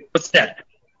happy? What's that?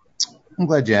 I'm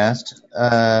glad you asked.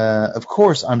 Of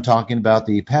course, I'm talking about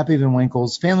the Pappy Van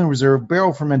Winkle's Family Reserve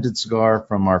Barrel Fermented Cigar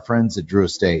from our friends at Drew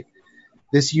Estate.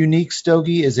 This unique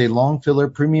stogie is a long filler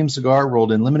premium cigar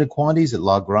rolled in limited quantities at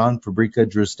La Gran Fabrica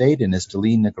Drew Estate in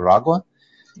Esteli, Nicaragua.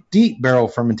 Deep barrel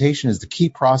fermentation is the key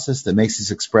process that makes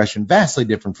this expression vastly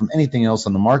different from anything else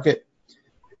on the market.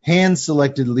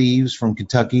 Hand-selected leaves from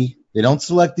Kentucky. They don't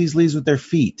select these leaves with their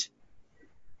feet.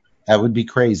 That would be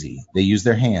crazy. They use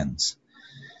their hands.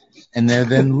 And they're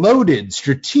then loaded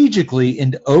strategically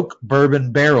into oak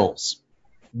bourbon barrels.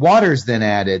 Water is then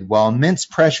added while immense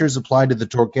pressure is applied to the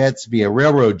torquettes via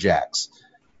railroad jacks.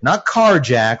 Not car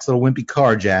jacks, little wimpy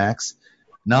car jacks.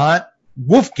 Not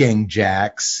Wolfgang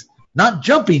jacks. Not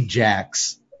jumping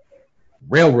jacks.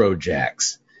 Railroad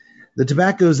jacks. The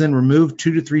tobacco is then removed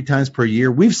 2 to 3 times per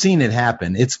year. We've seen it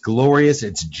happen. It's glorious.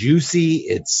 It's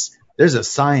juicy. There's a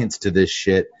science to this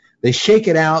shit. They shake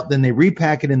it out, then they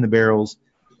repack it in the barrels.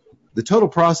 The total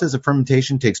process of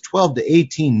fermentation takes 12 to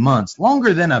 18 months,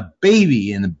 longer than a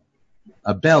baby in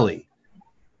a belly.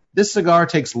 This cigar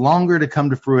takes longer to come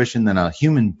to fruition than a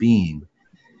human being,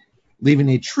 leaving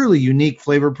a truly unique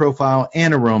flavor profile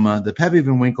and aroma. The Pappy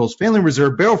Van Winkle's Family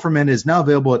Reserve Barrel Fermented is now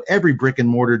available at every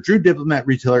brick-and-mortar Drew Diplomat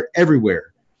retailer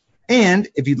everywhere. And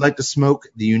if you'd like to smoke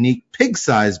the unique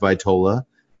pig-sized Vitola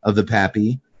of the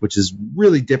Pappy, which is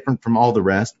really different from all the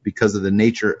rest because of the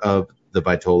nature of the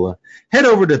Vitola, head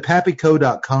over to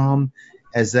pappyco.com,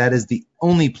 as that is the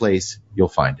only place you'll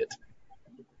find it.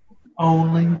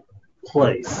 Only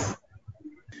place.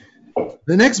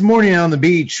 The next morning on the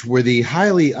beach, where the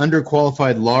highly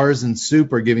underqualified Lars and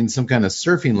Soup are giving some kind of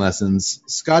surfing lessons,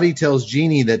 Scotty tells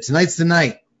Jeannie that tonight's the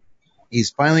night.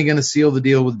 He's finally going to seal the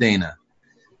deal with Dana.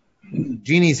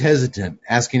 Jeannie's hesitant,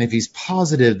 asking if he's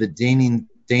positive that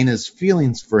Dana's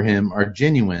feelings for him are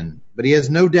genuine, but he has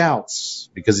no doubts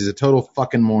because he's a total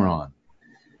fucking moron.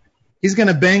 He's going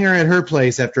to bang her at her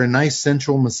place after a nice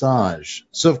sensual massage.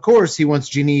 So, of course, he wants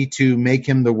Jeannie to make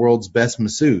him the world's best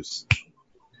masseuse.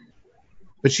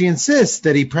 But she insists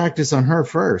that he practice on her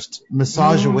first.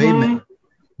 Massage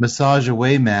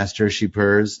away, master, she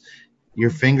purrs. Your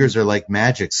fingers are like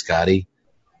magic, Scotty.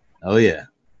 Oh, yeah.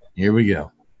 Here we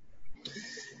go.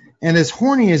 And as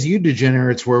horny as you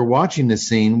degenerates were watching this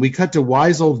scene, we cut to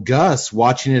wise old Gus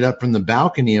watching it up from the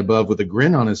balcony above with a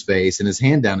grin on his face and his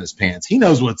hand down his pants. He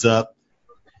knows what's up.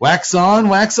 Wax on,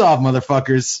 wax off,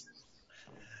 motherfuckers.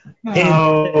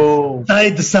 Oh.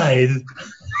 Side to side.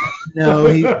 No,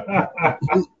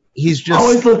 he's just...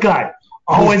 Always look guy.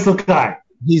 Always look guy.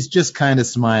 He's just kind of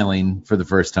smiling for the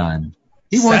first time.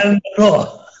 He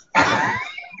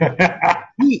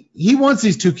wants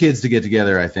these two kids to get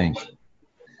together, I think.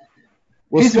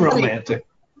 Well, He's romantic.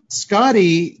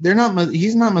 Scotty,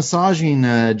 he's not massaging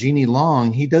Jeannie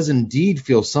Long. He does indeed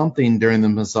feel something during the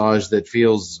massage that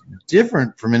feels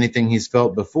different from anything he's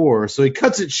felt before. So he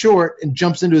cuts it short and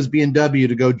jumps into his BMW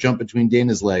to go jump between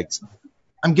Dana's legs.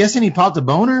 I'm guessing he popped a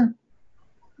boner?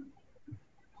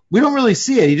 We don't really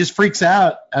see it. He just freaks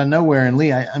out of nowhere. And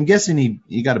Lee, I'm guessing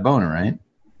he got a boner, right?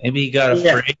 Maybe he got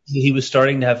afraid. He was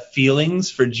starting to have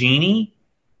feelings for Jeannie.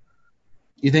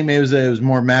 You think maybe it was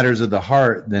more matters of the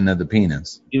heart than of the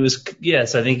penis?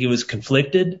 Yes, I think he was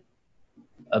conflicted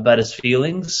about his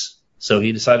feelings, so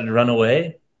he decided to run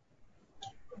away.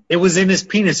 It was in his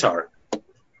penis heart.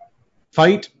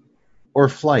 Fight or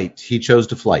flight? He chose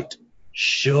to flight.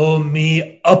 Show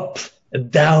me up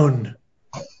and down.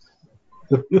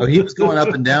 Oh, he was going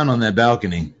up and down on that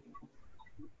balcony.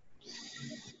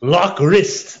 Lock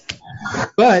wrist.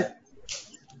 But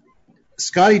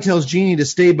Scotty tells Jeannie to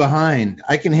stay behind.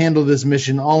 I can handle this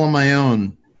mission all on my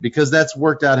own because that's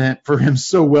worked out for him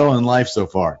so well in life so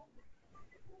far.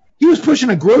 He was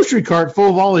pushing a grocery cart full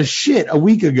of all his shit a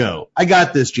week ago. I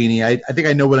got this, Jeannie. I think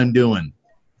I know what I'm doing.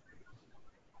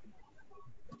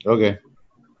 Okay.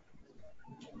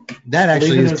 That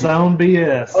actually Leaving is his own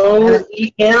BS. Oh,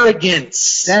 the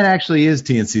arrogance. That actually is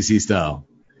TNCC style.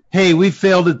 Hey, we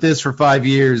failed at this for 5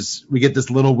 years. We get this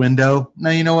little window. Now,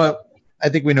 you know what? I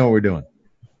think we know what we're doing.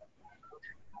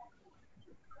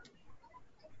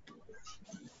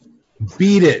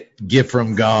 Beat it, gift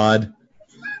from God.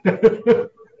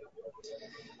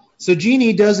 So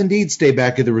Jeannie does indeed stay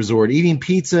back at the resort, eating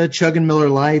pizza, chugging Miller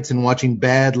Lights, and watching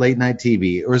bad late-night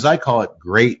TV, or as I call it,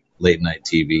 great late-night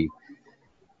TV.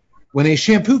 When a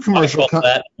shampoo commercial... I call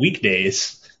that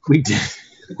weekdays. Weekdays.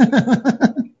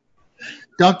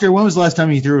 Doctor, when was the last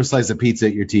time you threw a slice of pizza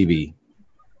at your TV?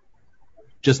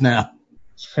 Just now.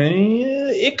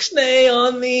 Ixnay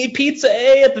on the pizza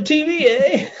A at the TV,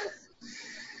 eh?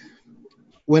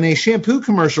 When a shampoo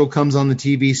commercial comes on the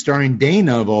TV starring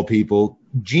Dana, of all people,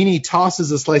 Jeannie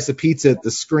tosses a slice of pizza at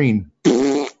the screen.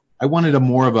 I wanted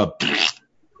more of a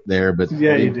there, but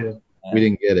yeah, you did. We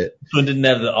didn't get it. One didn't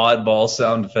have the oddball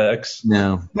sound effects.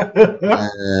 No.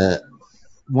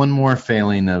 One more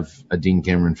failing of a Dean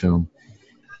Cameron film.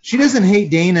 She doesn't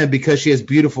hate Dana because she has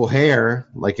beautiful hair,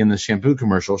 like in the shampoo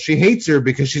commercial. She hates her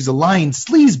because she's a lying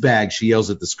sleazebag, she yells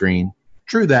at the screen.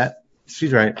 True that.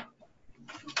 She's right.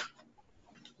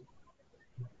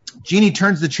 Jeannie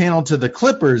turns the channel to the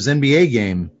Clippers NBA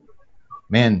game.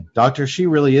 Man, Doctor, she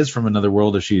really is from another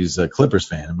world if she's a Clippers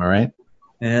fan, am I right?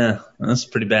 Yeah, that's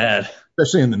pretty bad.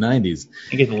 Especially in the 90s.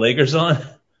 You get the Lakers on?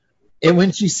 And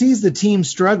when she sees the team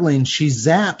struggling, she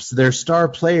zaps their star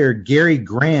player, Gary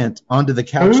Grant, onto the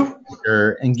couch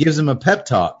and gives him a pep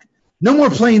talk. No more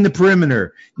playing the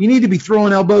perimeter. You need to be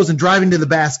throwing elbows and driving to the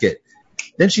basket.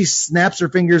 Then she snaps her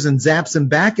fingers and zaps him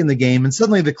back in the game, and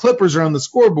suddenly the Clippers are on the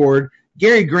scoreboard.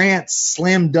 Gary Grant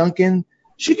slam dunking.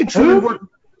 She can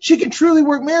truly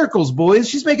work miracles, boys.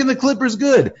 She's making the Clippers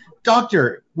good.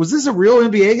 Doctor, was this a real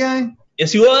NBA guy?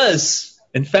 Yes, he was.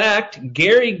 In fact,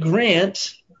 Gary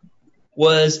Grant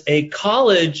was a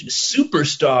college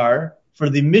superstar for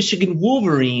the Michigan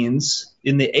Wolverines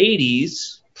in the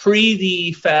 80s, pre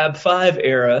the Fab Five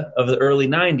era of the early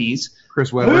 90s.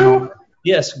 Chris Webber.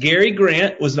 Yes, Gary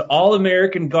Grant was an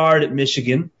All-American guard at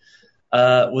Michigan.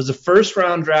 Was a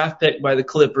first-round draft pick by the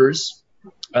Clippers,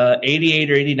 88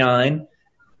 or 89,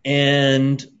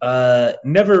 and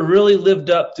never really lived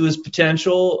up to his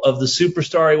potential of the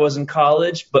superstar he was in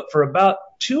college. But for about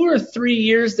 2 or 3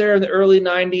 years there in the early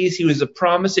 90s, he was a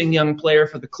promising young player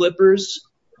for the Clippers,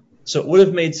 so it would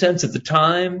have made sense at the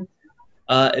time.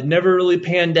 It never really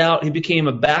panned out. He became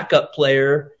a backup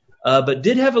player, but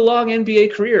did have a long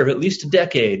NBA career of at least a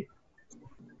decade.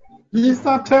 It's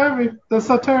not terrible. That's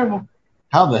not terrible.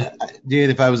 Dude,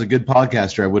 if I was a good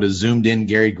podcaster, I would have zoomed in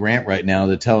Gary Grant right now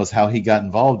to tell us how he got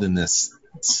involved in this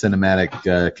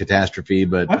cinematic catastrophe.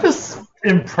 But I'm just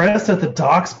impressed at the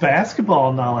Doc's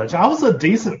basketball knowledge. I was a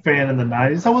decent fan in the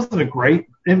 90s. I wasn't a great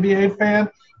NBA fan.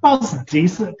 I was a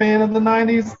decent fan in the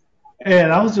 90s.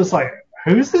 And I was just like,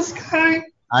 who's this guy?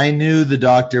 I knew the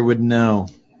Doctor would know.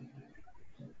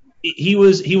 He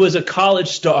was a college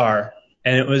star.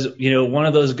 And it was, one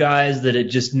of those guys that it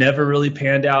just never really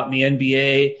panned out in the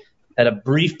NBA. Had a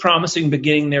brief, promising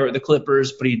beginning there with the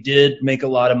Clippers, but he did make a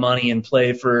lot of money and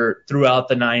play throughout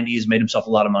the 90s, made himself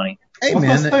a lot of money. Hey,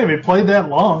 man. He played that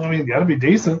long. I mean, got to be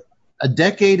decent. A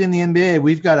decade in the NBA.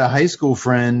 We've got a high school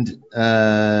friend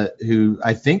who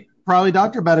I think probably,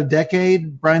 Doctor, about a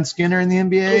decade, Brian Skinner in the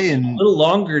NBA. A little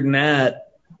longer than that.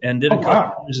 And did a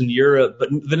couple years in Europe. But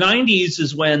the 90s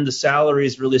is when the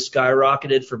salaries really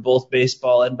skyrocketed for both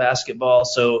baseball and basketball.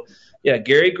 So, yeah,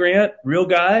 Gary Grant, real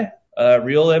guy,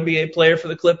 real NBA player for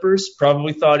the Clippers.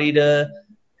 Probably thought he'd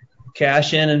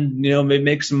cash in and, maybe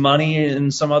make some money in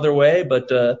some other way.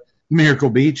 But Miracle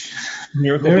Beach.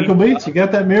 Miracle Beach. You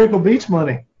got that Miracle Beach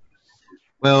money.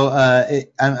 Well,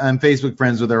 I'm Facebook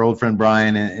friends with our old friend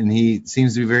Brian, and he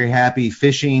seems to be very happy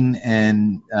fishing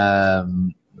and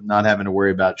not having to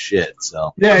worry about shit.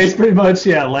 So yeah, he's pretty much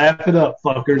laugh it up,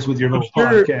 fuckers, with your little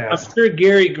podcast. I'm sure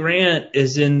Gary Grant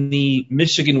is in the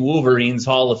Michigan Wolverines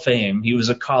Hall of Fame. He was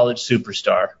a college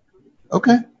superstar.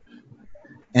 Okay.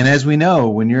 And as we know,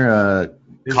 when you're a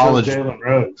college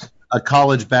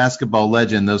basketball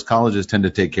legend, those colleges tend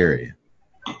to take care of you.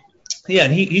 Yeah,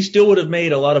 and he still would have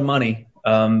made a lot of money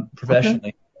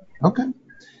professionally. Okay.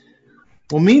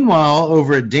 Well, meanwhile,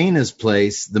 over at Dana's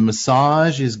place, the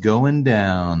massage is going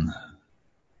down.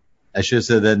 I should have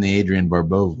said that in the Adrienne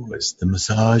Barbeau voice. The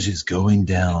massage is going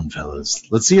down, fellas.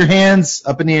 Let's see your hands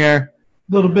up in the air.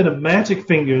 A little bit of magic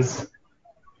fingers.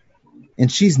 And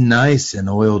she's nice and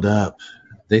oiled up.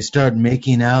 They start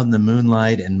making out in the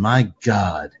moonlight, and my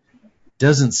God,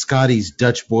 doesn't Scotty's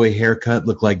Dutch boy haircut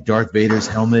look like Darth Vader's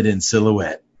helmet in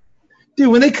silhouette?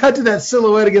 Dude, when they cut to that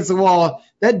silhouette against the wall,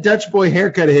 that Dutch boy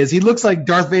haircut of his, he looks like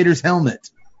Darth Vader's helmet.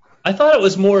 I thought it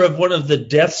was more of one of the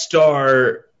Death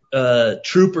Star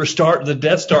the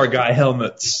Death Star guy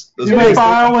helmets. You're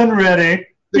filing ready.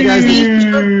 The guys, if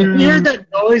you hear that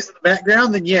noise in the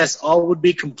background, then yes, all would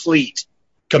be complete.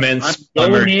 Commence.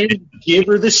 I'm going in and give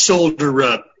her the shoulder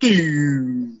rub.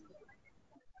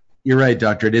 You're right,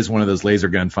 Doctor. It is one of those laser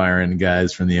gun firing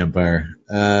guys from the Empire.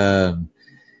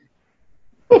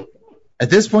 At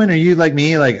this point, are you like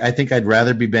me? Like, I think I'd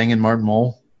rather be banging Martin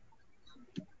Mull.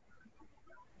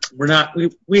 We're not.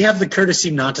 We have the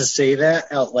courtesy not to say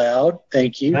that out loud.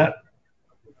 Thank you.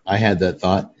 I had that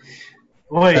thought.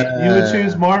 Wait, you would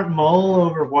choose Martin Mull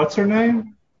over what's her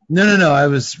name? No. I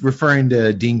was referring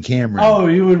to Dean Cameron. Oh,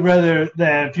 you would rather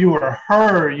that if you were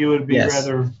her, you would be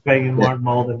rather banging Martin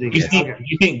Mull than Dean Cameron.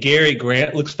 You think Gary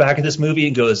Grant looks back at this movie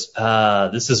and goes,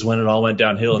 this is when it all went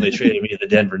downhill and they traded me to the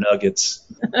Denver Nuggets.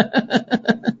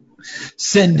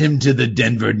 Send him to the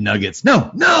Denver Nuggets.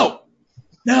 No.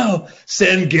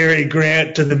 Send Gary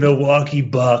Grant to the Milwaukee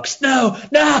Bucks. No.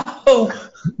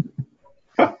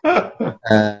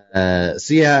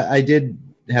 So yeah, I did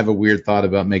have a weird thought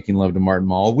about making love to Martin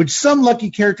Mull, which some lucky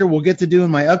character will get to do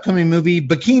in my upcoming movie,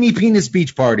 Bikini Penis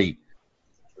Beach Party.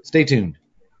 Stay tuned.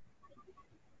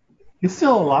 He's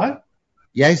still alive?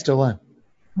 Yeah, he's still alive.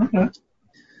 Okay.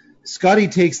 Scotty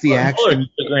takes the action.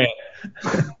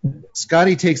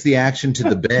 Scotty takes the action to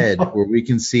the bed, where we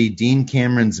can see Dean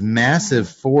Cameron's massive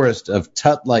forest of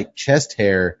tut-like chest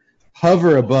hair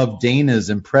hover above Dana's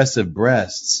impressive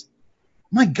breasts.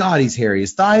 My God, he's hairy.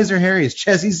 His thighs are hairy. His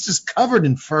chest, he's just covered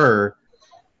in fur.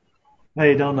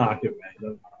 Hey, don't knock it,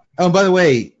 man. Oh, by the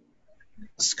way,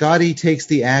 Scotty takes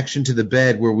the action to the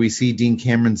bed, where we see Dean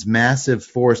Cameron's massive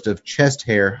forest of chest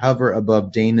hair hover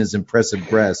above Dana's impressive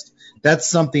breast. That's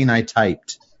something I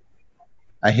typed.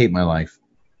 I hate my life.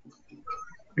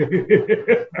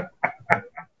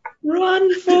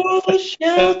 Run for the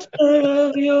shelter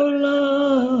of your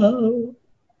love.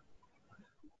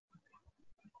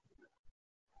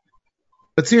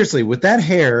 But seriously, with that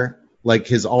hair, like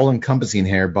his all-encompassing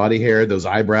hair, body hair, those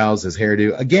eyebrows, his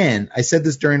hairdo, again, I said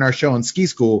this during our show in Ski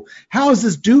School, how is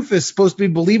this doofus supposed to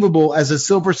be believable as a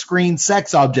silver screen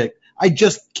sex object? I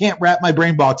just can't wrap my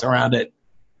brain box around it.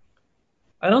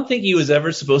 I don't think he was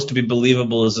ever supposed to be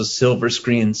believable as a silver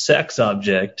screen sex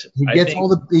object. He gets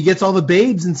all the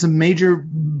babes in some major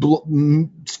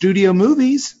studio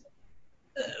movies.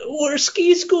 Were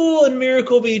Ski School and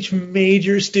Miracle Beach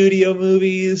major studio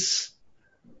movies?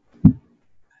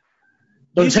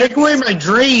 Don't take away my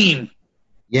dream.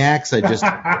 Yaks, I just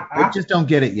don't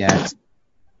get it, Yaks.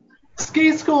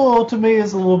 Ski School to me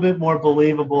is a little bit more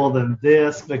believable than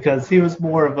this because he was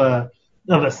more of a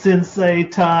sensei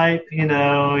type, you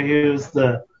know. He was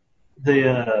the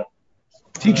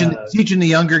teaching the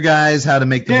younger guys how to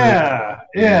make the movie.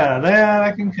 That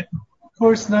I can. Of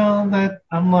course, now that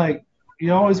I'm like,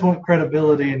 you always want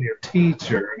credibility in your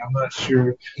teacher, and I'm not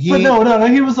sure. But no,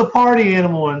 he was a party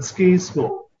animal in Ski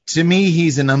School. To me,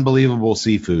 he's an unbelievable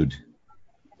seafood.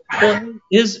 Well,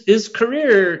 his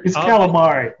career. He's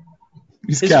calamari.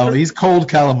 He's cold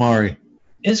calamari.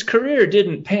 His career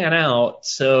didn't pan out,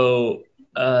 so.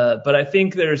 But I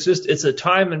think it's a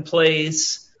time and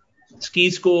place. Ski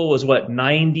School was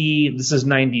 90? This is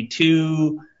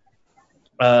 92.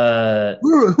 Who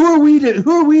are we to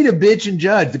bitch and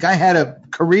judge? The guy had a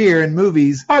career in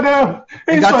movies. I know.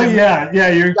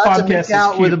 Your podcast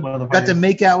got to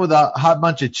make out with a hot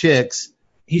bunch of chicks.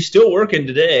 He's still working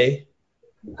today.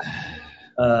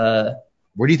 Where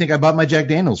do you think I bought my Jack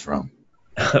Daniels from?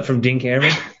 From Dean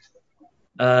Cameron.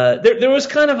 There was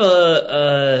kind of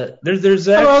there's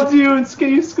I loved you in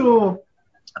Ski School.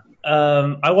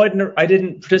 I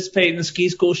didn't participate in the Ski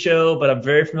School show, but I'm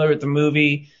very familiar with the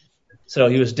movie. So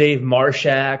he was Dave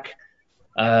Marshak.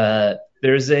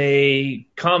 There's a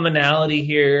commonality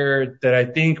here that I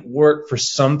think worked for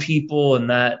some people in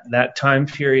that time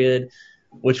period,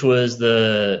 which was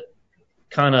the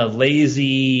kind of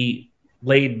lazy,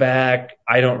 laid back,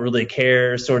 I don't really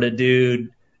care sort of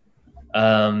dude.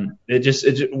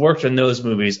 It worked in those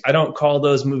movies. I don't call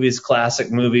those movies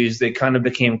classic movies. They kind of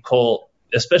became cult.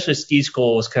 Especially Ski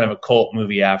School was kind of a cult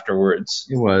movie afterwards.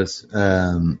 It was.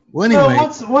 Well, anyway,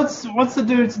 what's the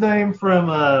dude's name from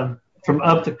Up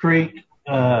the Creek?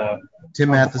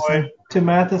 Tim Matheson. Tim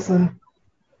Matheson.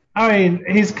 I mean,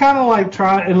 he's kind of like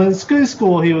in Ski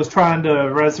School. He was trying to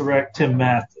resurrect Tim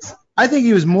Matheson. I think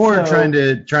he was more trying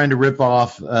to rip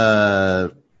off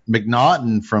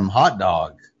McNaughton from Hot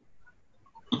Dog.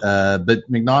 But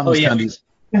McNaughton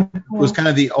was kind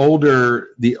of the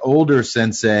older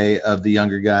sensei of the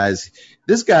younger guys.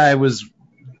 This guy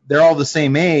they're all the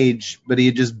same age, but he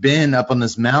had just been up on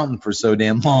this mountain for so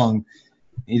damn long.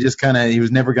 He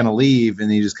was never going to leave, and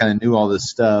he just kind of knew all this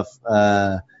stuff.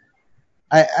 I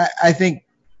think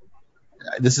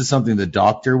this is something the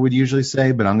doctor would usually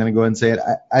say, but I'm going to go ahead and say it.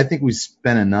 I think we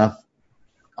spent enough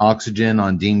oxygen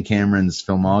on Dean Cameron's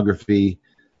filmography.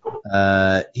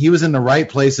 He was in the right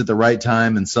place at the right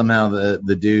time, and somehow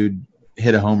the dude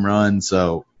hit a home run.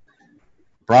 So,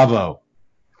 bravo.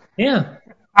 Yeah.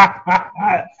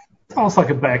 It's almost like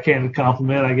a backhanded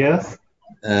compliment, I guess.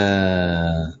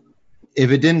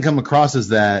 If it didn't come across as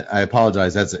that, I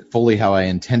apologize. That's fully how I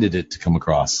intended it to come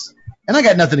across. And I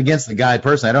got nothing against the guy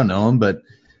personally. I don't know him, but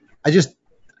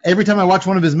every time I watch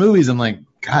one of his movies, I'm like,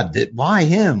 God, why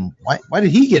him? Why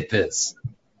did he get this?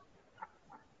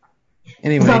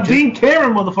 Anyway, It's not Dean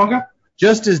Cameron, motherfucker.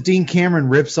 Just as Dean Cameron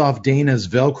rips off Dana's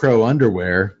Velcro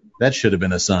underwear, that should have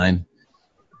been a sign.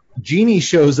 Jeannie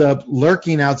shows up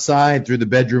lurking outside through the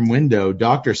bedroom window,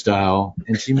 doctor style,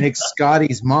 and she makes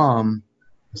Scotty's mom.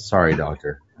 Sorry,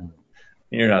 doctor.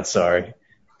 You're not sorry.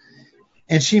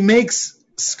 And she makes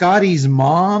Scotty's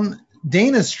mom.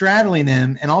 Dana's straddling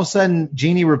him, and all of a sudden,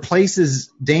 Jeannie replaces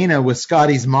Dana with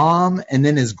Scotty's mom, and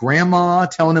then his grandma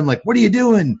telling him, like, what are you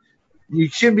doing? You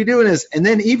shouldn't be doing this. And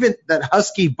then even that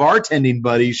husky bartending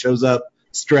buddy shows up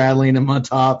straddling him on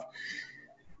top.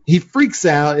 He freaks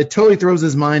out. It totally throws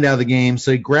his mind out of the game,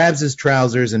 so he grabs his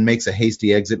trousers and makes a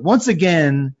hasty exit. Once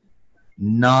again,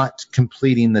 not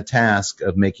completing the task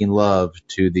of making love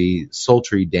to the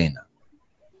sultry Dana.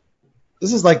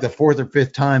 This is like the fourth or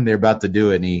fifth time they're about to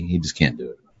do it, and he just can't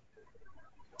do it.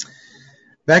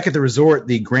 Back at the resort,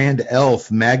 the grand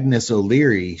elf Magnus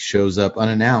O'Leary shows up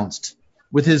unannounced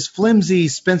with his flimsy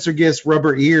Spencer Gifts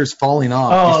rubber ears falling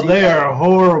off. Oh, they are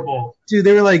horrible. Dude,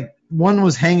 they were like, one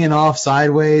was hanging off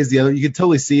sideways, the other, you could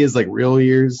totally see his like real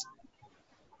ears.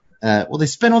 Well, they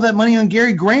spent all that money on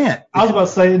Gary Grant. I was about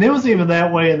to say, and it was even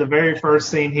that way in the very first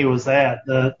scene he was at.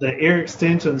 The ear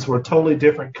extensions were totally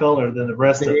different color than the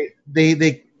rest of it.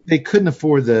 They couldn't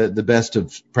afford the best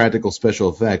of practical special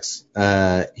effects.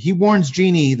 He warns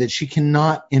Jeannie that she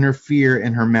cannot interfere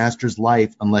in her master's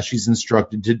life unless she's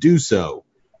instructed to do so.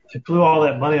 They blew all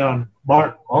that money on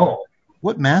Mark. Oh.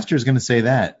 What master is going to say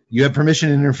that? You have permission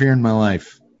to interfere in my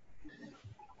life.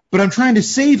 But I'm trying to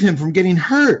save him from getting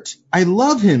hurt. I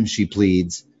love him, she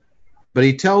pleads. But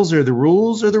he tells her the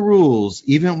rules are the rules,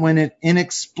 even when it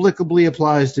inexplicably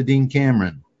applies to Dean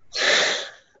Cameron.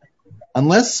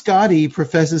 Unless Scotty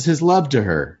professes his love to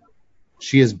her,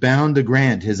 she is bound to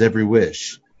grant his every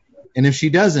wish. And if she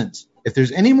doesn't, if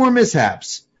there's any more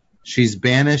mishaps, she's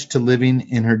banished to living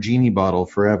in her genie bottle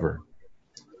forever.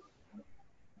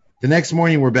 The next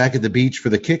morning, we're back at the beach for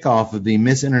the kickoff of the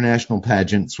Miss International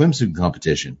Pageant swimsuit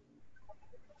competition.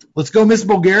 Let's go, Miss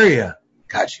Bulgaria.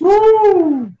 God,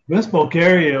 Woo! Miss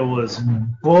Bulgaria was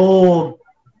Bulgaria.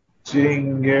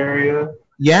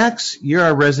 Yax, you're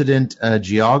our resident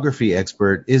geography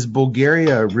expert. Is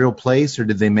Bulgaria a real place, or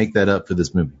did they make that up for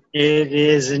this movie? It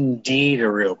is indeed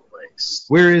a real place.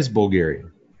 Where is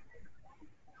Bulgaria?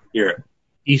 Europe.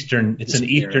 It's in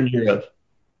Eastern Europe.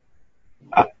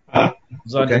 It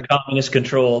was under communist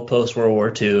control post World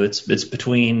War II. It's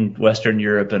between Western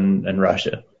Europe and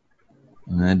Russia.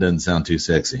 That doesn't sound too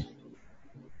sexy.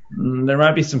 There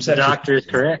might be some The sexy. doctor is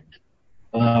correct.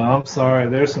 I'm sorry.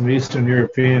 There's some Eastern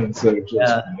Europeans that are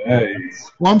just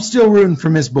nice. Well, I'm still rooting for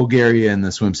Miss Bulgaria in the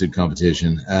swimsuit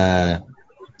competition.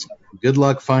 Good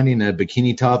luck finding a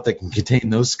bikini top that can contain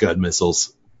those Scud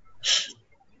missiles.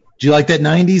 Do you like that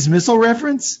 90s missile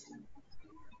reference?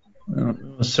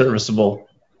 Serviceable.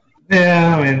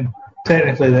 Yeah, I mean,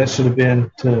 technically that should have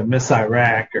been to Miss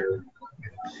Iraq or.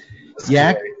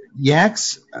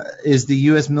 Yax is the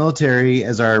U.S. military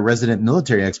as our resident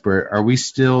military expert. Are we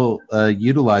still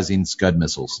utilizing Scud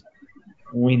missiles?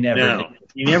 We never No, did.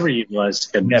 you never utilized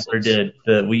Scud Never missiles.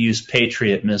 did. We used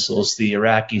Patriot missiles. The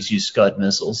Iraqis used Scud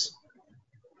missiles.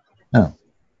 Oh.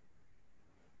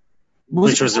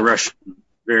 Which was the Russian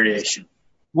variation.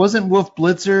 Wasn't Wolf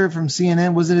Blitzer from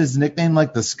CNN, wasn't his nickname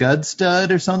like the Scud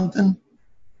Stud or something?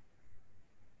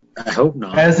 I hope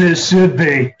not. As it should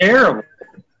be. Terrible.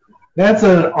 That's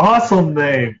an awesome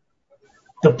name.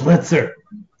 The Blitzer.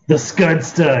 The Scud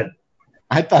Stud.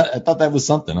 I thought that was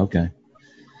something. Okay.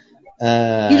 He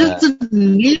doesn't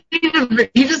need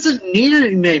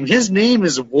a name. His name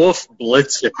is Wolf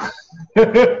Blitzer.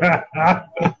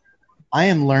 I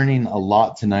am learning a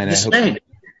lot tonight.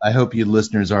 I hope you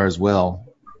listeners are as well.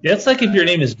 Yeah, it's like if your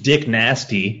name is Dick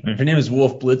Nasty. If your name is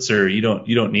Wolf Blitzer, you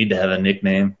don't need to have a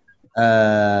nickname.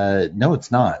 No, it's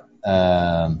not.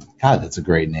 God, that's a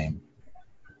great name.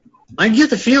 I get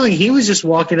the feeling he was just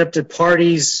walking up to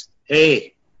parties.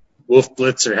 Hey, Wolf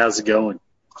Blitzer, how's it going?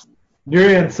 You're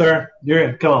in, sir. You're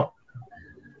in. Come on.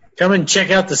 Come and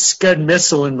check out the Scud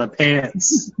missile in my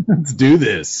pants. Let's do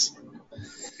this.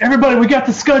 Everybody, we got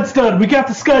the Scud Stud. We got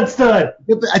the Scud Stud.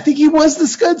 I think he was the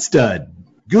Scud Stud.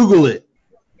 Google it.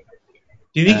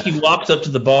 Do you think he walks up to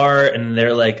the bar and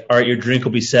they're like, all right, your drink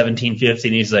will be $17.50,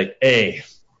 and he's like, hey,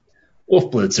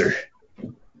 Wolf Blitzer.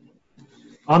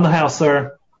 On the house,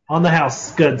 sir. On the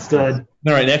house, Scud Stud.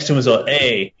 All right, next to him is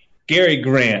A. Gary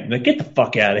Grant. Now get the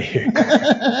fuck out of here.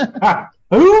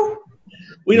 Who?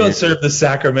 We don't serve the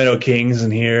Sacramento Kings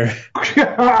in here.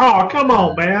 Oh, come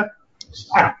on, man.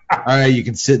 All right, you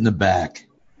can sit in the back.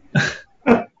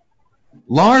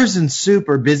 Lars and Soup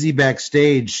are busy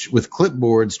backstage with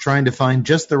clipboards trying to find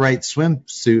just the right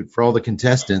swimsuit for all the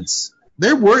contestants.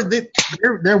 Their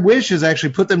wish is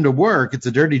actually put them to work. It's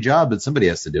a dirty job, but somebody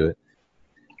has to do it.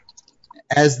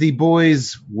 As the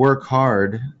boys work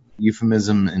hard,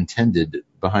 euphemism intended,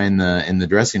 in the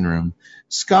dressing room,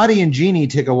 Scotty and Jeannie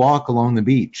take a walk along the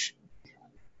beach.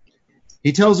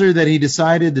 He tells her that he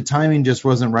decided the timing just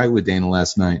wasn't right with Dana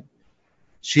last night.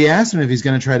 She asks him if he's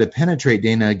going to try to penetrate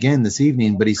Dana again this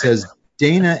evening, but he says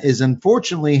Dana is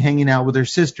unfortunately hanging out with her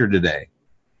sister today.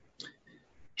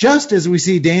 Just as we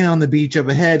see Dana on the beach up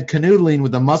ahead, canoodling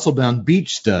with a muscle-bound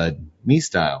beach stud, me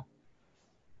style.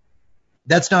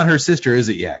 That's not her sister, is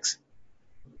it, Yax?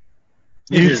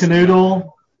 You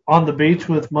canoodle on the beach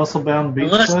with muscle-bound beach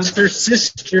Unless studs? her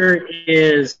sister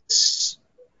is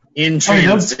in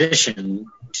transition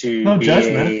to be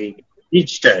a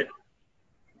beach stud.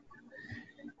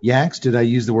 Yax, did I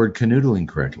use the word canoodling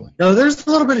correctly? No, there's a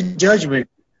little bit of judgment.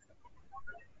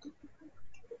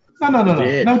 No.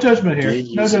 No judgment here.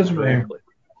 No judgment here.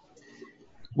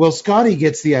 Well, Scotty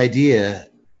gets the idea.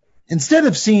 Instead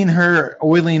of seeing her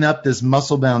oiling up this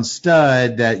muscle-bound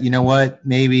stud that, you know what,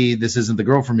 maybe this isn't the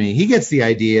girl for me, he gets the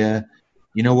idea,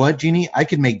 you know what, Jeannie, I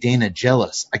could make Dana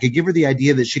jealous. I could give her the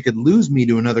idea that she could lose me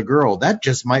to another girl. That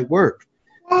just might work.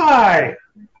 Why?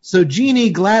 So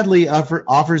Jeannie gladly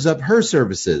offers up her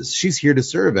services. She's here to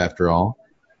serve, after all.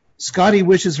 Scotty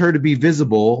wishes her to be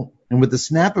visible, and with the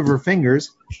snap of her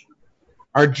fingers,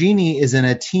 our Jeannie is in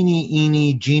a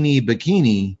teeny-eeny Jeannie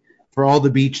bikini for all the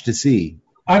beach to see.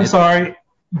 I'm sorry,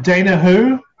 Dana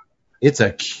who? It's a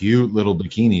cute little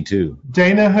bikini, too.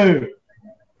 Dana who?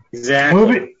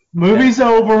 Exactly. Movie's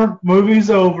over.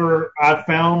 I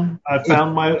found the If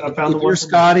one. you're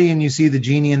Scotty and you see the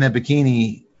Jeannie in that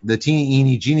bikini, the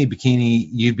teeny-eeny Jeannie bikini,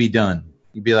 you'd be done.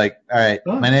 You'd be like, all right,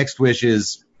 my next wish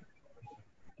is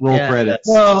roll credits.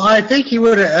 Well, I think he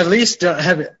would at least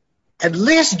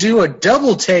do a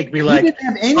double take. Be like, didn't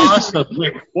have anything. awesome.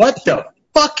 Like, what the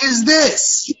fuck is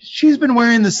this? She's been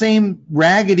wearing the same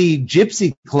raggedy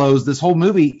gypsy clothes this whole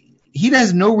movie. He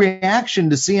has no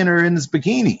reaction to seeing her in this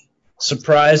bikini.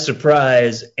 Surprise,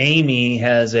 surprise. Amy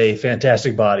has a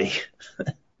fantastic body.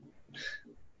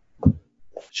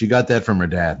 She got that from her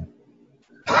dad.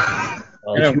 I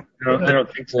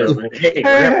don't think so. Hey,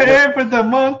 for the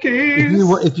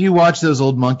monkeys. If you watch those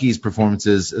old Monkees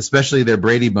performances, especially their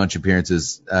Brady Bunch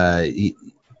appearances,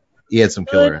 he had some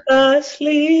killer.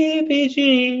 Sleepy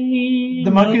Jean.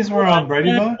 The Monkees were on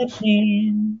Brady Bunch?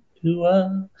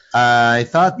 I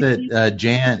thought that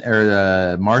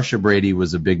Marsha Brady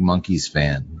was a big Monkees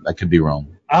fan. I could be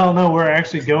wrong. I don't know. We're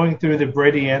actually going through the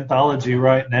Brady anthology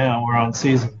right now. We're on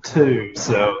season 2,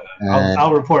 so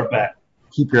I'll report back.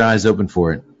 Keep your eyes open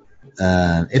for it.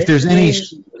 If there's any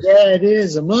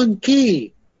a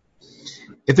monkey.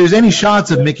 If there's any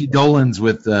shots of Mickey Dolenz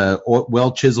with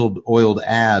well chiseled, oiled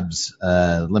abs,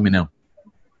 let me know.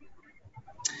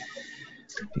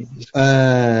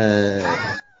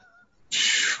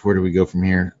 Where do we go from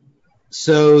here?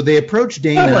 So they approach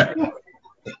Dana.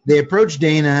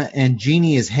 And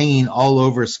Jeannie is hanging all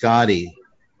over Scotty,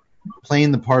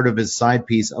 playing the part of his side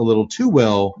piece a little too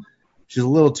well. She's a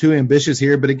little too ambitious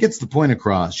here, but it gets the point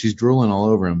across. She's drooling all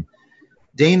over him.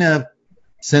 Dana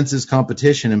senses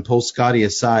competition and pulls Scotty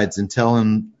aside and tell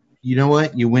him, you know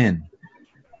what? You win.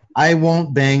 I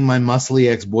won't bang my muscly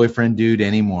ex-boyfriend dude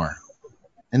anymore.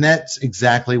 And that's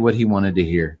exactly what he wanted to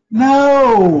hear.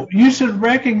 No, you should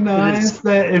recognize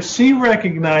that if she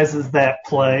recognizes that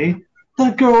play,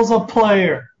 the girl's a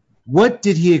player. What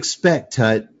did he expect,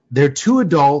 Tut? They're two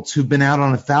adults who've been out on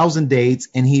 1,000 dates,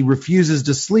 and he refuses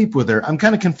to sleep with her. I'm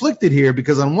kind of conflicted here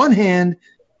because on one hand,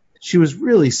 she was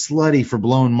really slutty for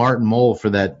blowing Martin Mull for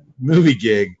that movie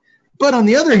gig. But on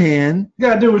the other hand... You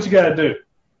got to do what you got to do.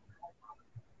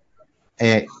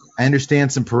 I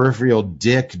understand some peripheral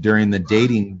dick during the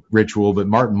dating ritual, but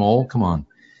Martin Mull, come on.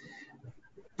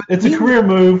 It's a career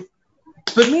move.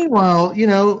 But meanwhile, you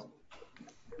know,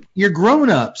 you're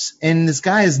grown-ups, and this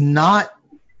guy is not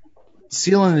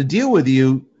sealing a deal with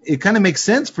you. It kind of makes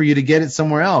sense for you to get it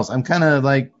somewhere else. I'm kind of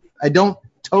like, I don't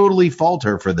totally fault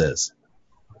her for this.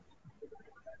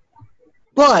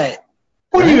 But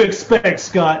what do you expect,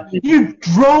 Scott? You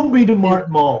drove me to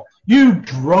Martin Mull. You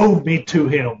drove me to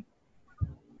him.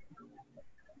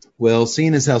 Well,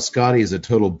 seeing as how Scotty is a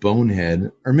total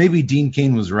bonehead, or maybe Dean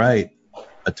Cain was right,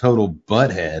 a total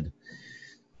butthead,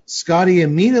 Scotty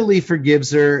immediately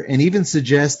forgives her and even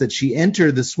suggests that she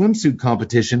enter the swimsuit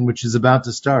competition, which is about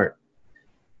to start.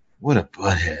 What a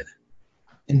butthead.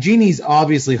 And Jeannie's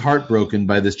obviously heartbroken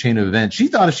by this chain of events. She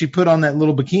thought if she put on that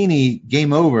little bikini,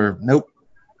 game over. Nope.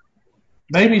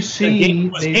 Maybe she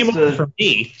needs to. For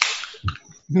me.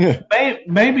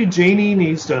 Maybe Jeannie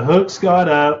needs to hook Scott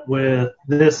up with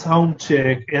this home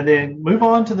chick and then move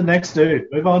on to the next dude.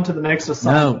 Move on to the next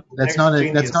assignment. No, that's not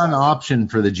an option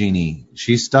for the Jeannie.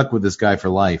 She's stuck with this guy for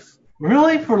life.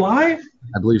 Really? For life?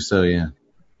 I believe so, yeah.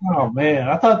 Oh, man.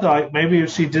 I thought that maybe if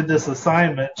she did this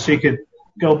assignment, she could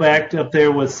go back up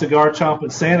there with cigar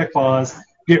chomping Santa Claus,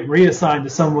 get reassigned to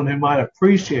someone who might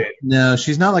appreciate it. No,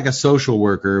 she's not like a social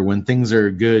worker. When things are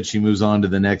good, she moves on to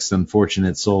the next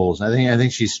unfortunate souls. I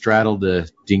think she's straddled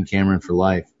Dean Cameron for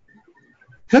life.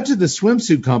 Cut to the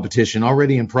swimsuit competition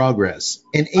already in progress.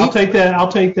 I'll take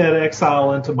that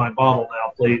exile into my bottle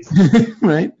now, please.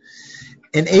 Right?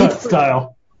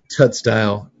 Tut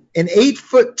style. An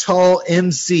 8-foot tall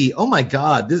MC. Oh my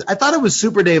God! I thought it was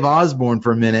Super Dave Osborne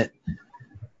for a minute,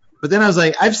 but then I was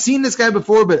like, I've seen this guy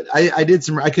before, but I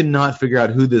could not figure out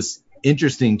who this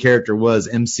interesting character was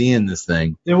MCing this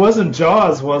thing. It wasn't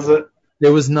Jaws, was it? It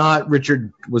was not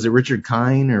Richard. Was it Richard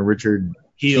Kine or Richard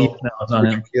Heel? No, it's not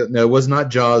him. No, it was not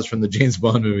Jaws from the James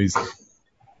Bond movies.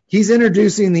 He's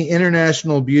introducing the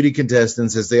international beauty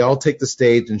contestants as they all take the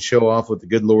stage and show off what the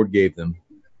good Lord gave them.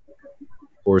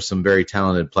 Or some very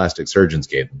talented plastic surgeons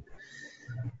gave them.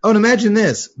 Oh, and imagine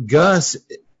this. Gus,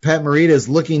 Pat Morita, is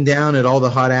looking down at all the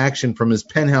hot action from his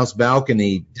penthouse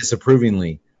balcony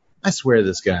disapprovingly. I swear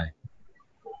this guy.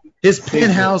 His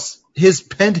penthouse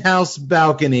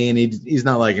balcony, and he's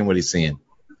not liking what he's seeing.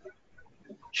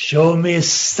 Show me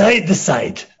side to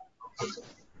side.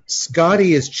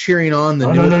 Scotty is cheering on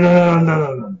the new...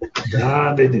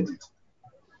 No. They didn't.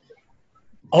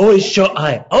 Always show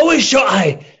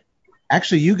eye.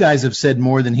 Actually, you guys have said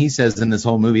more than he says in this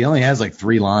whole movie. He only has like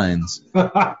 3 lines.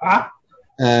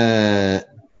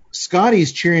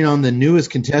 Scotty's cheering on the newest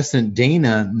contestant,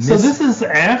 Dana. So this is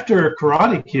after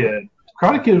Karate Kid.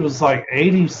 Karate Kid was like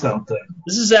 80-something.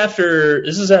 This is after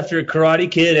Karate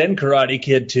Kid and Karate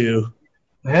Kid 2.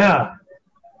 Yeah.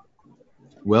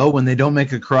 Well, when they don't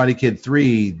make a Karate Kid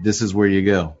 3, this is where you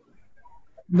go.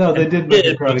 No, they did make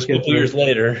a Karate Kid 3. Years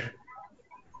later.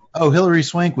 Oh, Hilary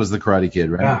Swank was the Karate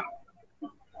Kid, right? Yeah.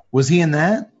 Was he in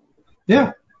that?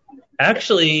 Yeah.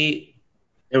 Actually,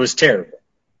 It was terrible.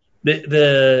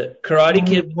 the Karate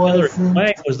Kid Hilary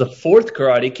Swank was the 4th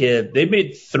Karate Kid. They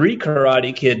made 3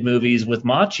 Karate Kid movies with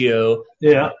Machio.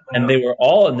 Yeah. And they were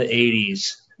all in the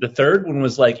 80s. The 3rd one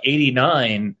was like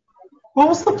 89. What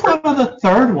was the plot of the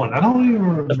 3rd one? I don't even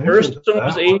remember. The first one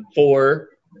was 84.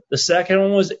 The second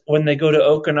one was when they go to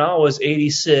Okinawa was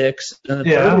 86. And the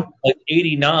third one was like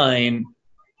 89.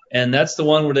 And that's the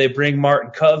one where they bring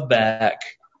Martin Cove back.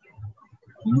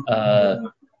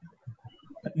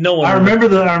 No one. I remember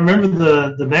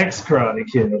the next Karate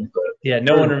Kid. But yeah,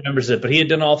 no one remembers it. But he had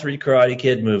done all 3 Karate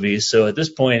Kid movies. So at this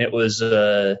point, it was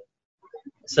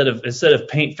instead of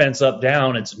paint fence up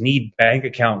down, it's need bank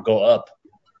account go up.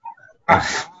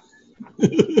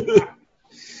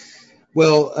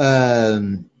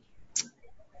 Well,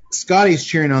 Scotty's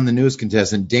cheering on the newest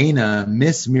contestant, Dana,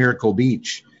 Miss Miracle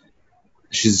Beach.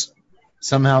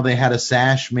 Somehow they had a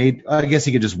sash made. I guess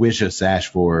he could just wish a sash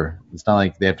for her. It's not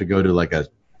like they have to go to like a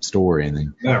store or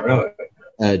anything. Not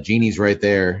really. Jeannie's right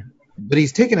there. But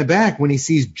he's taken aback when he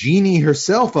sees Jeannie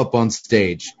herself up on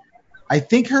stage. I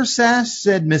think her sash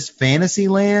said Miss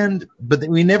Fantasyland, but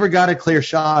we never got a clear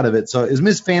shot of it. So it was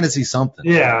Miss Fantasy something.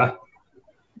 Yeah.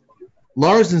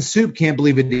 Lars and Soup can't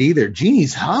believe it either.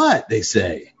 Jeannie's hot, they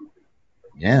say.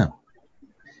 Yeah.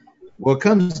 Well, it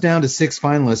comes down to 6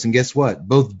 finalists, and guess what?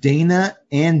 Both Dana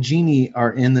and Jeannie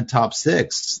are in the top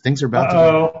 6. Things are about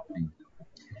to be.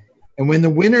 And when the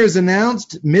winner is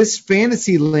announced, Miss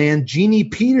Fantasyland, Jeannie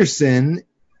Peterson,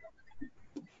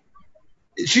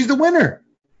 she's the winner.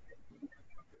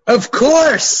 Of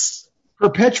course.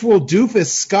 Perpetual doofus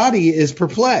Scotty is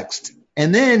perplexed.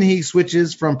 And then he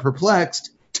switches from perplexed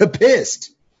to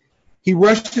pissed. He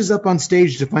rushes up on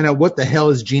stage to find out what the hell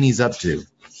is Jeannie's up to.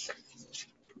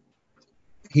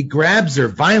 He grabs her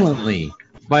violently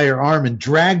by her arm and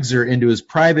drags her into his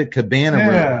private cabana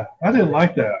room. Yeah, I didn't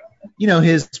like that. You know,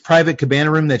 his private cabana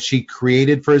room that she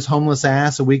created for his homeless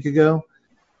ass a week ago?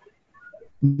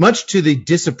 Much to the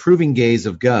disapproving gaze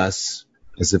of Gus,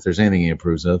 as if there's anything he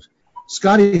approves of,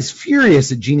 Scotty is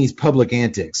furious at Jeannie's public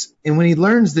antics. And when he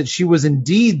learns that she was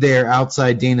indeed there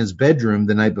outside Dana's bedroom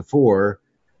the night before,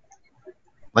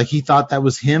 like he thought that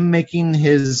was him making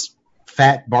his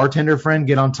fat bartender friend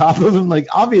get on top of him. Like,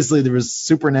 obviously there was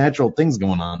supernatural things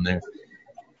going on there.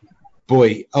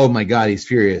 boy, oh my God, he's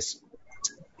furious.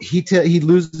 He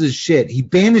loses his shit. He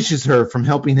banishes her from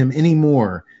helping him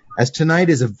anymore, as tonight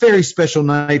is a very special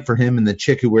night for him and the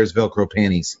chick who wears Velcro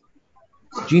panties.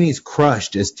 Jeannie's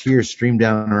crushed as tears stream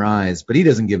down her eyes, but he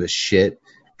doesn't give a shit,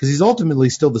 because he's ultimately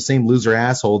still the same loser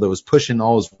asshole that was pushing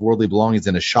all his worldly belongings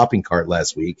in a shopping cart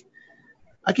last week.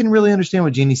 I can really understand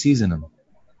what Jeannie sees in him.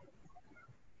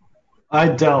 I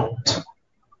don't.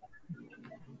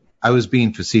 I was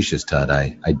being facetious, Todd.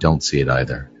 I don't see it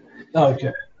either.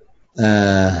 Okay.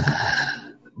 Why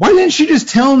didn't she just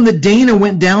tell him that Dana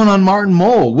went down on Martin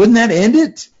Mull? Wouldn't that end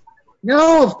it?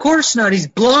 No, of course not. He's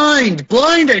blind.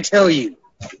 Blind, I tell you.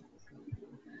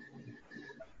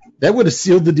 That would have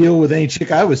sealed the deal with any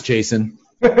chick I was chasing.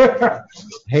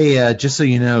 Hey, just so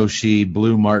you know, she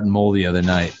blew Martin Mull the other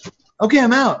night. Okay,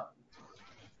 I'm out.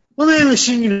 Well, then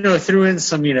she, threw in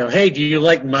some, hey, do you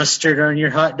like mustard on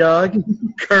your hot dog?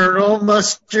 Colonel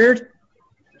Mustard?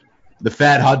 The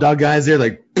fat hot dog guys there,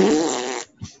 like, that'd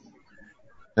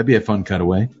be a fun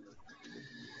cutaway.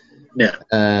 Yeah.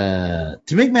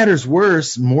 To make matters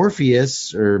worse,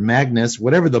 Morpheus, or Magnus,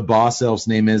 whatever the boss elf's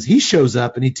name is, he shows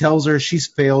up and he tells her she's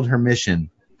failed her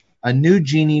mission. A new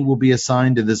genie will be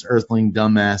assigned to this earthling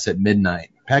dumbass at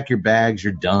midnight. Pack your bags,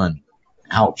 you're done.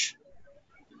 Ouch.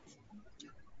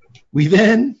 We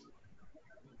then,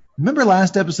 remember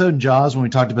last episode in Jaws when we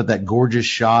talked about that gorgeous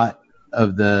shot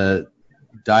of the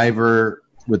diver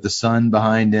with the sun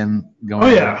behind him going? Oh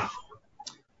yeah.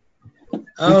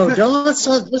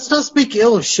 Let's not speak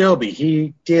ill of Shelby.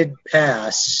 He did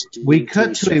pass. We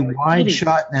cut to a wide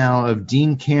shot now of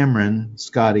Dean Cameron,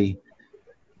 Scotty,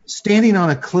 standing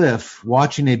on a cliff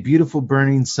watching a beautiful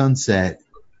burning sunset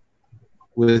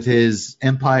with his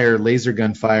Empire laser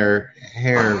gun fire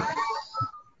hair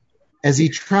as he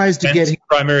tries to get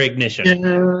primary ignition.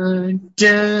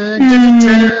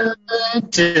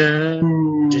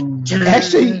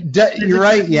 Actually, you're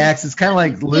right, Yax. It's kind of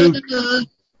like Luke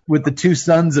with the two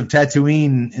sons of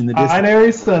Tatooine in the distance.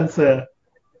 Binary sunset.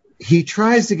 He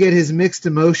tries to get his mixed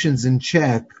emotions in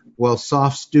check while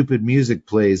soft, stupid music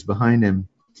plays behind him.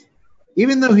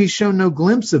 Even though he's shown no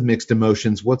glimpse of mixed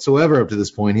emotions whatsoever up to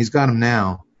this point, he's got them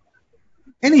now.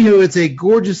 Anywho, it's a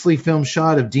gorgeously filmed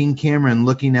shot of Dean Cameron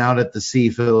looking out at the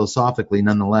sea philosophically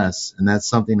nonetheless, and that's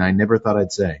something I never thought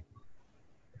I'd say.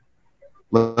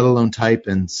 Let alone type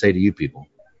and say to you people.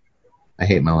 I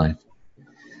hate my life.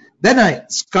 That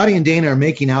night, Scotty and Dana are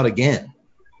making out again.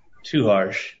 Too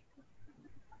harsh.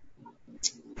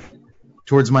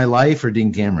 Towards my life or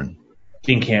Dean Cameron?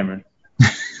 Dean Cameron.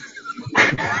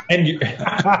 and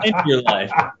your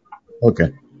life.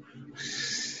 Okay.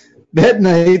 That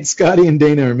night, Scotty and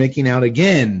Dana are making out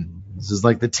again. This is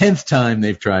like the 10th time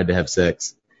they've tried to have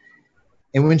sex.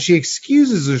 And when she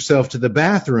excuses herself to the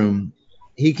bathroom,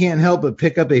 he can't help but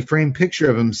pick up a framed picture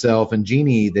of himself and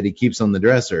Jeannie that he keeps on the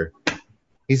dresser.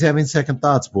 He's having second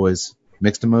thoughts, boys.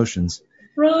 Mixed emotions.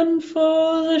 Run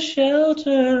for the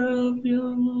shelter of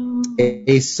your love.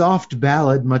 A soft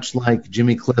ballad, much like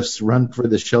Jimmy Cliff's Run for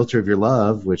the Shelter of Your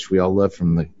Love, which we all love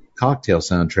from the Cocktail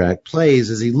soundtrack, plays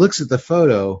as he looks at the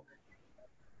photo,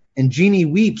 and Jeannie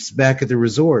weeps back at the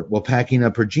resort while packing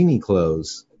up her Jeannie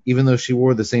clothes, even though she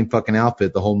wore the same fucking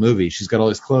outfit the whole movie. She's got all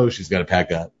these clothes she's got to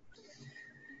pack up.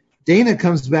 Dana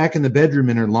comes back in the bedroom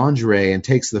in her lingerie and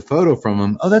takes the photo from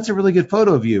him. Oh, that's a really good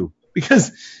photo of you.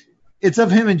 Because it's of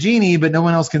him and Jeannie, but no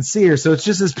one else can see her. So it's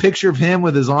just this picture of him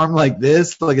with his arm like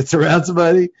this, like it's around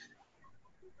somebody.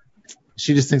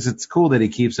 She just thinks it's cool that he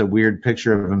keeps a weird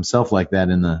picture of himself like that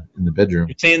in the bedroom.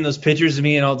 You're saying those pictures of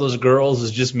me and all those girls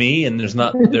is just me, and there's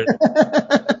not.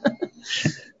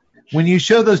 When you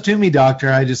show those to me, Doctor,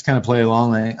 I just kind of play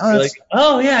along like,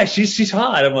 oh yeah, she's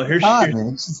hot. I'm like, here's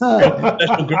she's hot.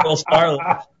 Special girl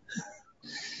Scarlet.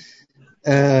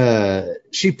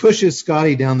 She pushes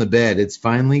Scotty down the bed. It's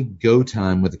finally go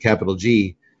time with a capital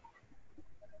G.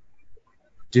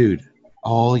 Dude,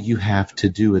 all you have to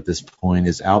do at this point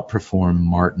is outperform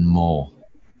Martin Mull.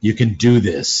 You can do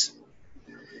this.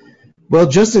 Well,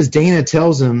 just as Dana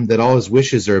tells him that all his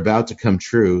wishes are about to come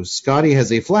true, Scotty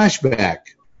has a flashback,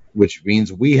 which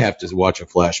means we have to watch a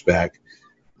flashback,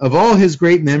 of all his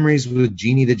great memories with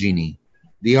Jeannie the Genie.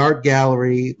 The art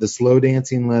gallery, the slow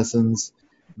dancing lessons,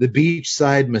 the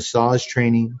beachside massage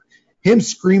training, him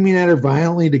screaming at her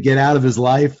violently to get out of his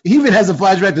life. He even has a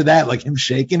flashback to that, like him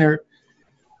shaking her.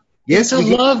 Yes, it's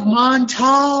a love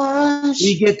montage.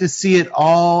 We get to see it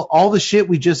all the shit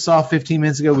we just saw 15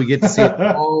 minutes ago, we get to see it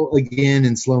all again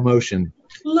in slow motion.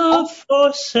 Love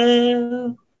for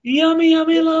sale. Yummy,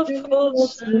 yummy love for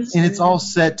sale. And it's all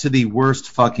set to the worst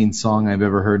fucking song I've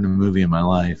ever heard in a movie in my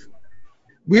life.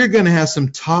 We're going to have some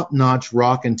top-notch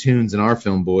rockin' tunes in our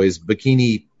film, boys.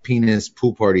 Bikini Penis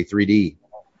Pool Party 3D.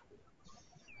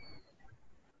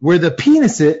 Where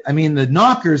the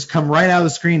knockers come right out of the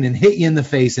screen and hit you in the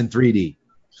face in 3D.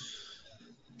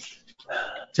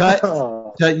 Tut,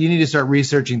 you need to start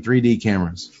researching 3D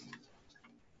cameras.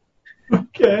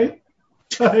 Okay.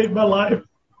 I hate my life.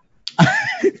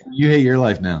 You hate your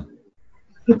life now.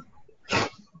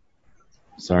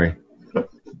 Sorry.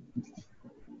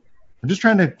 I'm just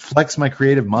trying to flex my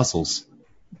creative muscles.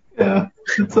 Yeah,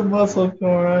 it's a muscle,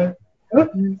 all right. Yeah,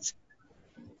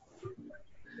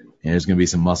 there's going to be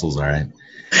some muscles, all right.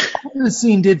 All the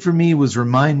scene did for me was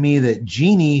remind me that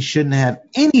Jeannie shouldn't have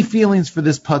any feelings for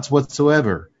this putz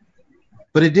whatsoever.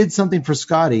 But it did something for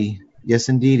Scotty, yes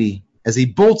indeedy, as he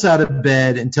bolts out of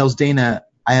bed and tells Dana,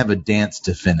 I have a dance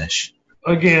to finish.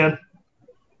 Again.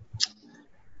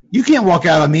 You can't walk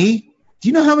out on me. Do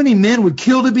you know how many men would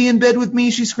kill to be in bed with me,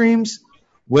 she screams.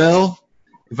 Well,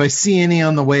 if I see any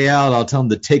on the way out, I'll tell him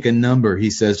to take a number,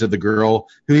 he says to the girl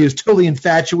who he was totally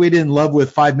infatuated in love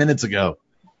with 5 minutes ago.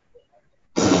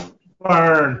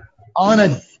 Burn. On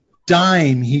a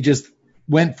dime, he just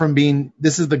went from being,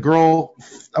 this is the girl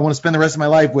I want to spend the rest of my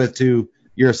life with, to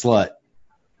you're a slut.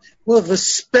 Well, the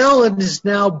spell is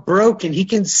now broken. He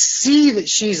can see that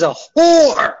she's a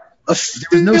whore. A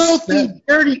filthy,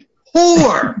 dirty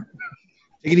whore.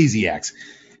 Take it easy, Axe.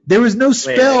 There was no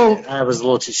spell. Wait, I was a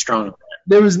little too strong.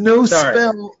 There was no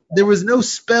spell. There was no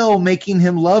spell making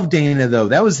him love Dana, though.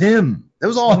 That was him. That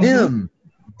was all him.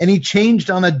 And he changed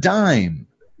on a dime.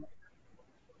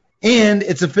 And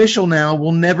it's official now.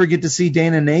 We'll never get to see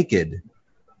Dana naked.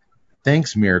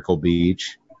 Thanks, Miracle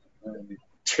Beach.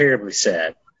 Terribly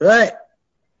sad. But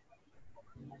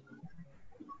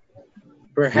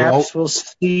perhaps we'll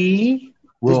see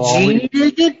the Jeannie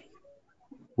naked.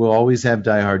 We'll always have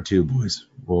Die Hard 2, boys.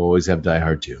 We'll always have Die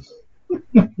Hard 2.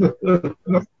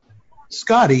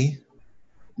 Scotty,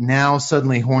 now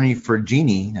suddenly horny for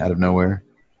Jeannie out of nowhere,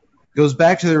 goes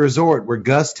back to the resort where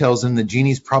Gus tells him that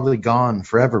Jeannie's probably gone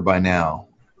forever by now.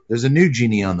 There's a new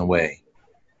Jeannie on the way.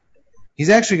 He's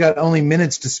actually got only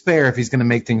minutes to spare if he's going to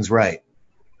make things right.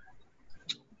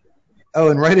 Oh,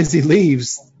 and right as he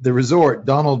leaves the resort,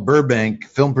 Donald Burbank,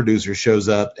 film producer, shows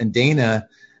up, and Dana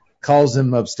calls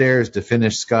him upstairs to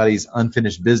finish Scotty's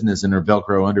unfinished business in her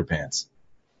Velcro underpants.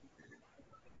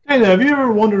 Hey, now, have you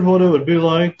ever wondered what it would be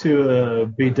like to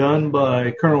be done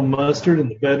by Colonel Mustard in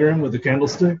the bedroom with a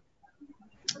candlestick?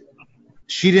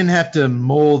 She didn't have to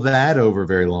mull that over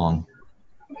very long.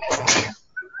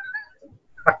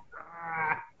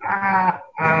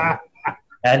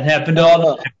 Hadn't happened to all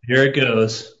the time. Here it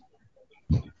goes.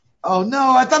 Oh,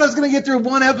 no, I thought I was going to get through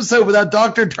one episode without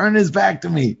Doctor turning his back to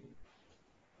me.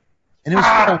 And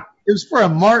it was for a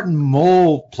Martin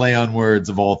Mull play on words,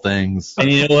 of all things.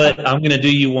 And you know what? I'm going to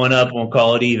do you one up and we'll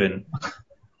call it even.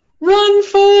 Run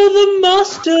for the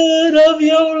mustard of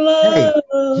your love.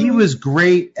 Hey, he was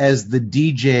great as the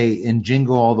DJ in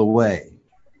Jingle All the Way.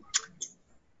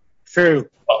 True.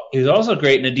 Oh, he was also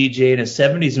great in a DJ in a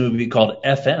 70s movie called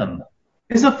FM.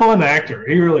 He's a fun actor.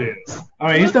 He really is.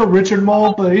 I mean, he's no Richard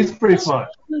Mull, but he's pretty fun.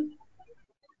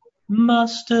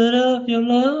 Mustard of your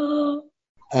love.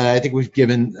 I think we've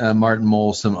given Martin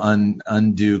Mull some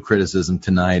undue criticism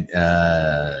tonight.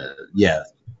 I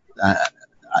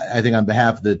think on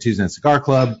behalf of the Tuesday Night Cigar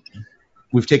Club,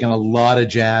 we've taken a lot of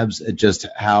jabs at just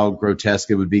how grotesque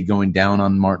it would be going down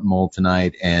on Martin Mull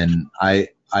tonight, and I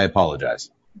apologize.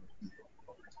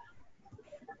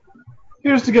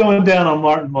 Here's to going down on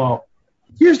Martin Mull.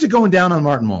 Here's to going down on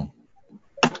Martin Mull.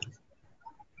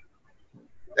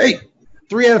 Hey,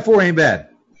 3 out of 4 ain't bad.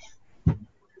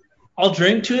 I'll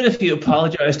drink to it if you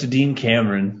apologize to Dean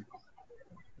Cameron.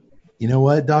 You know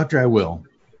what, Doctor? I will.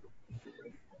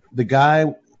 The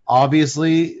guy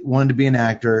obviously wanted to be an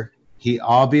actor. He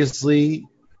obviously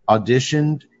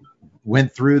auditioned,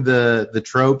 went through the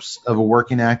tropes of a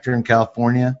working actor in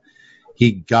California.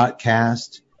 He got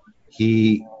cast.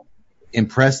 He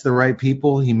impressed the right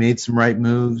people. He made some right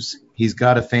moves. He's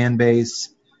got a fan base.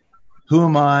 Who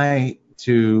am I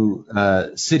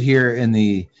to sit here in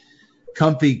the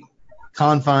comfy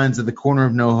confines of the corner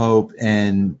of no hope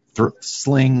and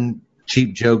sling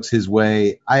cheap jokes his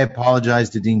way? I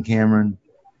apologize to Dean Cameron.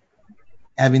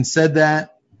 Having said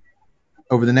that,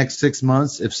 over the next 6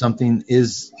 months, if something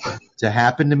is to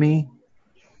happen to me,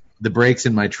 the brakes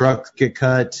in my truck get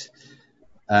cut,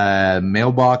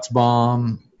 mailbox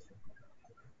bomb,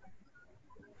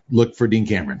 look for Dean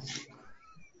Cameron.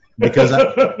 Because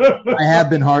I have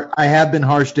been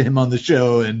harsh to him on the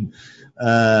show, and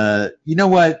you know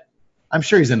what? I'm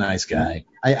sure he's a nice guy.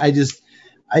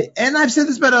 And I've said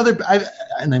this about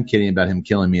and I'm kidding about him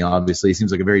killing me, obviously. He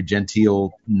seems like a very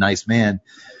genteel, nice man.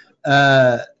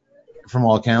 from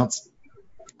all accounts.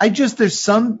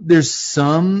 There's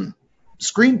some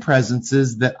screen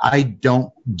presences that I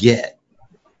don't get,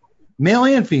 male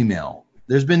and female.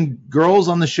 There's been girls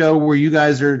on the show where you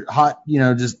guys are hot,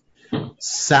 just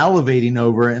salivating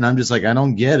over it, and I'm just like, I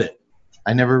don't get it.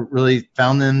 I never really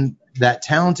found them that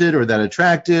talented or that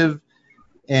attractive,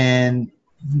 and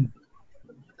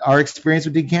our experience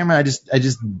with Dean Cameron,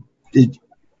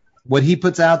 what he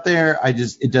puts out there,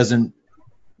 it doesn't.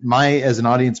 As an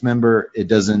audience member,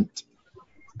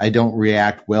 I don't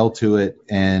react well to it,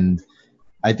 and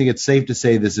I think it's safe to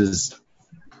say this is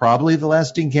probably the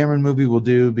last Dean Cameron movie we'll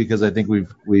do, because I think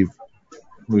we've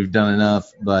done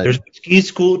enough. But there's Ski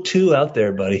School 2 out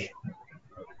there, buddy.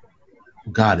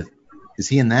 God, is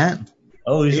he in that?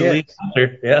 Oh, he's a lead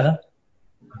actor. Yeah,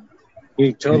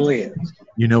 he totally is.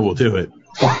 We'll do it.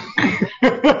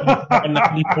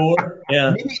 94.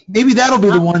 Yeah. Maybe that'll be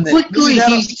the one that quickly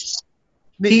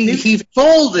he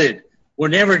folded. We're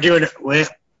never doing it.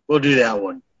 We'll do that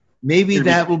one. Maybe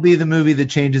that will be the movie that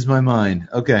changes my mind.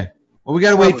 Okay. Well, we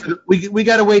gotta wait. We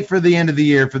gotta wait for the end of the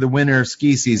year for the winter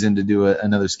ski season to do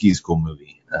another Ski School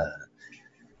movie.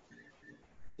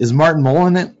 Is Martin Mull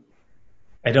in it?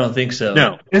 I don't think so.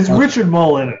 No. Is Richard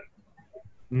Mull in it?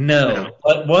 No.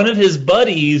 But one of his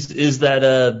buddies is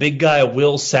that big guy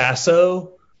Will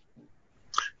Sasso.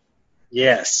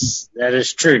 Yes, that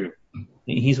is true.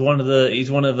 Dean reprises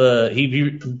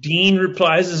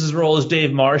his role as Dave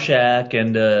Marshak,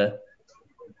 and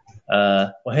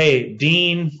well, hey,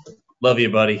 Dean, love you,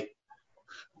 buddy.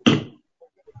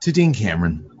 To Dean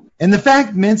Cameron. And the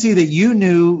fact, Mincy, that you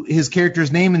knew his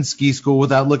character's name in Ski School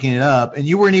without looking it up, and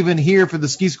you weren't even here for the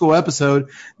Ski School episode,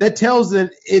 that tells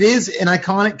that it is an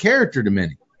iconic character to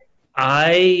many.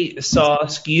 I saw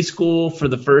Ski School for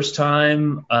the first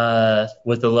time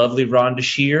with the lovely Rhonda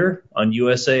Shear on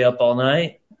USA Up All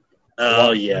Night.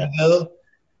 Oh, yeah.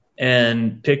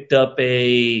 And picked up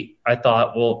I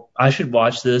thought, well, I should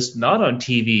watch this, not on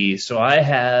TV. So I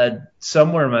had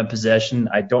somewhere in my possession,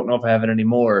 I don't know if I have it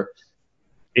anymore,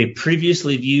 a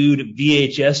previously viewed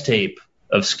VHS tape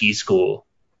of Ski School.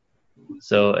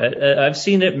 So I've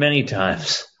seen it many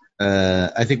times.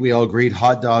 I think we all agreed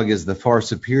Hot Dog is the far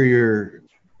superior.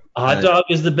 Hot Dog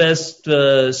is the best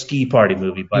ski party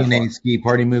movie by far. Ski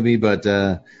party movie, but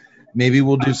maybe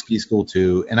we'll do Ski School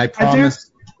too. And I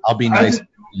promise I'll be nice to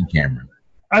Dean Cameron.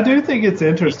 I do think it's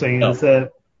interesting is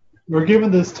that we're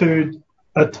giving this to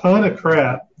a ton of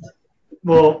crap.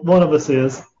 Well, one of us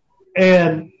is.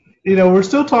 And, we're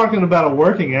still talking about a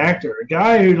working actor, a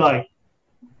guy who,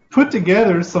 put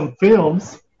together some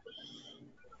films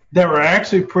that were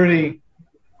actually pretty,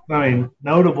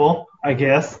 notable, I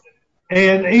guess.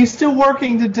 And he's still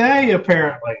working today,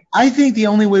 apparently. I think the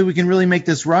only way we can really make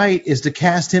this right is to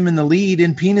cast him in the lead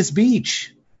in Penis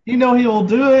Beach. He will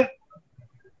do it.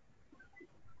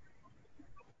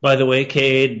 By the way,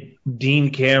 Cade, Dean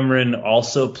Cameron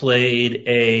also played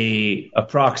a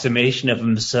approximation of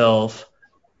himself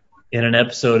in an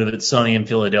episode of It's Sunny in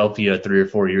Philadelphia 3 or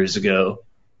 4 years ago,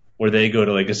 where they go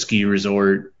to a ski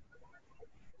resort.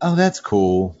 Oh, that's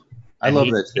cool. I love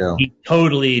that show. He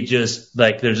totally just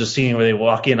there's a scene where they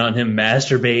walk in on him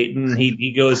masturbating.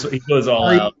 He goes all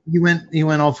out. He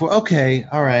went all for. Okay,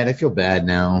 all right. I feel bad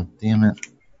now. Damn it.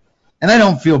 And I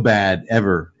don't feel bad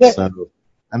ever. Yeah. So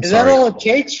I'm Is sorry. that all it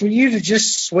takes for you to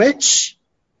just switch?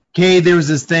 Okay, there was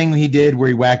this thing he did where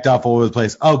he whacked off all over the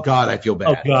place. Oh God, I feel bad.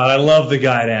 Oh God, I love the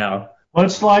guy now.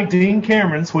 Much like Dean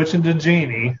Cameron switching to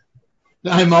Genie.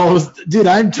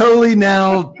 I'm totally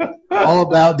now all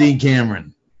about Dean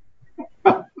Cameron.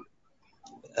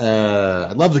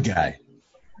 I love the guy.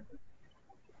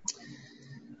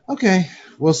 Okay.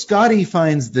 Well, Scotty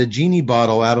finds the Genie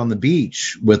bottle out on the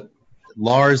beach with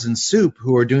Lars and Soup,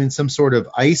 who are doing some sort of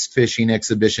ice fishing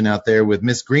exhibition out there with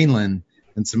Miss Greenland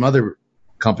and some other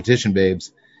competition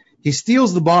babes. He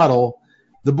steals the bottle.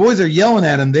 The boys are yelling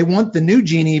at him. They want the new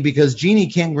Genie because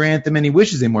Genie can't grant them any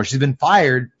wishes anymore. She's been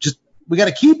fired. We got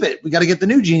to keep it. We got to get the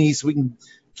new Genie so we can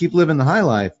keep living the high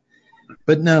life.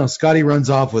 But no, Scotty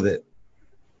runs off with it.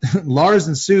 Lars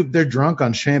and Soup, they're drunk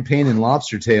on champagne and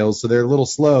lobster tails, so they're a little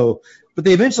slow. But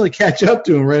they eventually catch up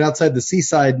to him right outside the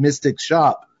Seaside Mystic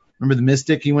shop. Remember the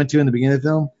Mystic he went to in the beginning of the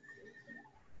film?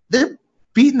 They're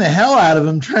beating the hell out of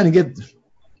him trying to get...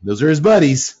 Those are his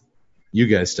buddies. You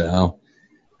guys style.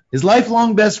 His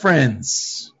lifelong best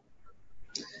friends.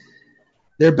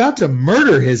 They're about to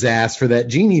murder his ass for that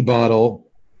Genie bottle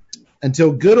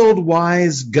until good old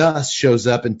wise Gus shows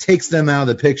up and takes them out of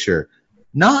the picture.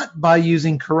 Not by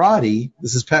using karate.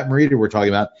 This is Pat Morita we're talking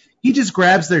about. He just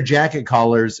grabs their jacket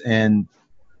collars and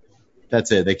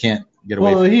that's it. They can't get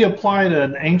away. Well, he applied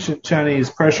an ancient Chinese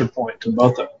pressure point to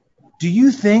both of them. Do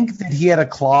you think that he had a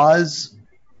clause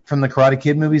from the Karate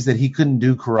Kid movies that he couldn't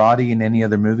do karate in any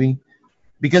other movie?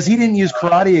 Because he didn't use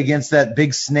karate against that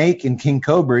big snake in King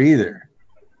Cobra either.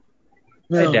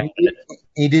 I doubt it.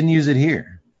 He didn't use it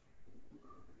here.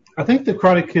 I think the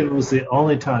Karate Kid was the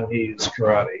only time he used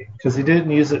karate because he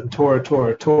didn't use it in Tora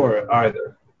Tora Tora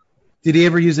either. Did he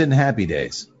ever use it in Happy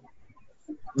Days?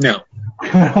 No.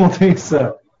 I don't think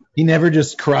so. He never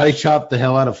just karate chopped the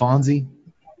hell out of Fonzie?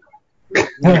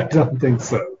 I don't think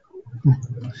so.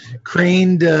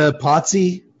 Craned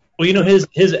Potsy? Well, you know,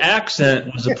 his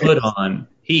accent was a put on.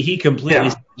 He completely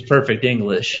speaks perfect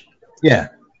English. Yeah.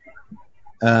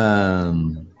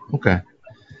 Okay.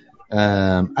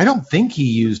 I don't think he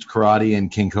used karate in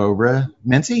King Cobra.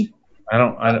 Mincy? I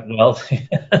don't. Well,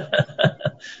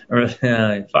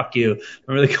 fuck you.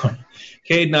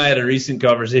 Cade and I had a recent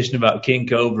conversation about King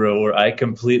Cobra where I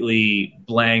completely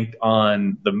blanked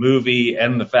on the movie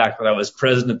and the fact that I was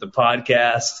present at the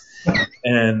podcast,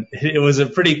 and it was a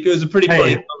pretty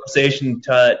funny conversation.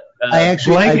 Tut.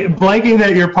 Blanking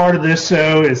that you're part of this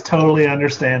show is totally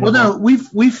understandable. Well, no,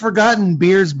 we've forgotten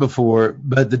beers before,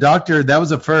 but the doctor, that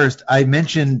was a first. I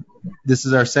mentioned this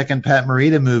is our second Pat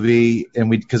Morita movie, and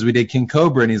because we did King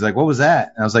Cobra, and he's like, "What was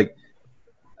that?" And I was like,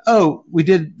 "Oh, we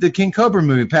did the King Cobra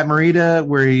movie, Pat Morita,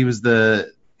 where he was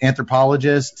the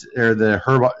anthropologist or the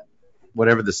herb,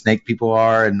 whatever the snake people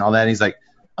are, and all that." And he's like,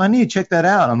 "I need to check that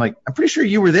out." I'm like, "I'm pretty sure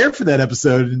you were there for that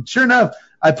episode." And sure enough,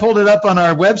 I pulled it up on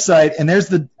our website, and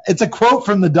it's a quote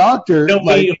from the doctor. No,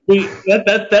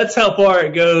 that's how far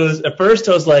it goes. At first,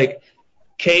 I was like,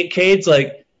 Cade's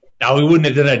like, "Now we wouldn't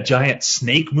have done a giant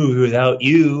snake movie without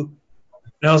you."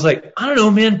 And I was like, I don't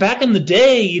know, man. Back in the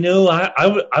day, you know,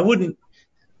 I wouldn't.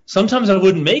 Sometimes I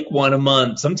wouldn't make one a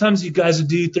month. Sometimes you guys would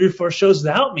do 3 or 4 shows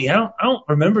without me. I don't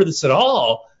remember this at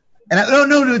all. And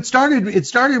it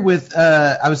started with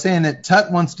I was saying that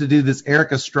Tut wants to do this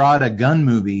Eric Estrada gun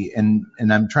movie, and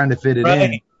I'm trying to fit it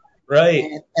in. Right.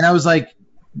 And I was like,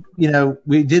 you know,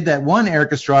 we did that one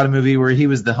Eric Estrada movie where he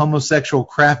was the homosexual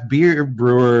craft beer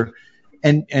brewer,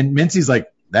 and Mincy's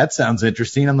like, that sounds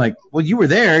interesting. I'm like, well, you were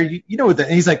there, you know what that?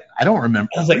 And he's like, I don't remember.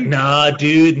 I was like, nah,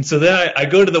 dude. And so then I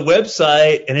go to the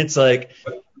website, and it's like,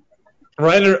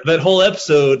 that whole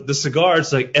episode, the cigar,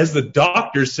 it's like, as the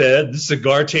doctor said, this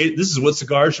is what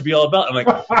cigars should be all about. I'm like,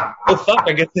 oh fuck,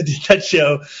 I guess I did that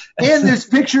show. And there's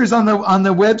pictures on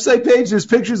the website page. There's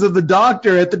pictures of the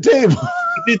doctor at the table.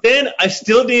 Dude, then I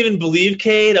still didn't even believe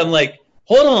Cade. I'm like,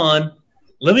 hold on,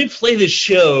 let me play this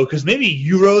show because maybe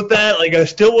you wrote that. Like I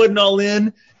still wasn't all in.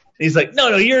 And he's like,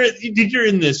 no, you're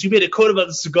in this. You made a quote about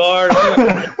the cigar.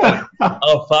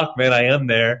 Oh fuck, man, I am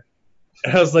there.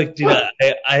 And I was like, dude,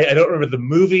 I don't remember the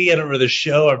movie. I don't remember the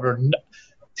show. I remember,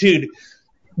 dude,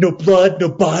 no blood, no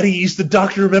bodies. The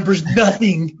doctor remembers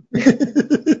nothing.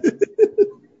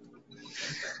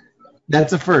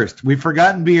 That's a first. We've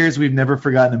forgotten beers. We've never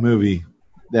forgotten a movie.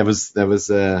 My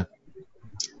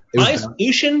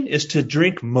solution is to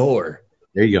drink more.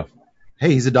 There you go.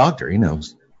 Hey, he's a doctor. He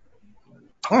knows.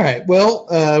 All right. Well,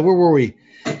 where were we?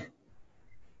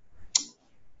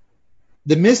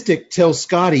 The mystic tells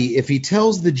Scotty if he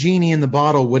tells the genie in the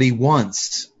bottle what he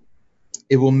wants,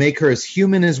 it will make her as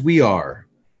human as we are,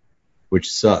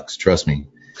 which sucks, trust me.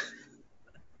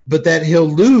 But that he'll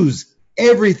lose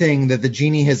everything that the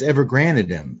genie has ever granted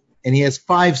him, and he has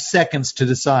 5 seconds to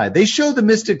decide. They show the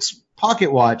mystic's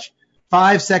pocket watch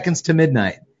 5 seconds to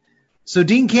midnight. So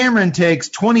Dean Cameron takes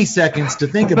 20 seconds to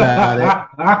think about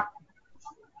it.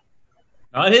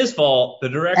 Not his fault. The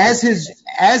director.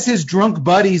 As his drunk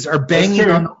buddies are banging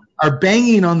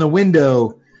on the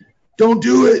window. Don't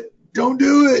do it. Don't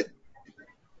do it.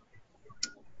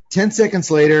 10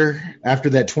 seconds later, after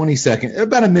that 20 second,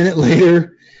 about a minute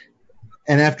later,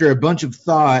 and after a bunch of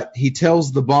thought, he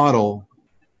tells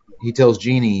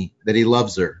Jeannie that he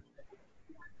loves her.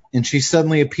 And she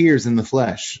suddenly appears in the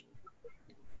flesh.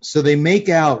 So they make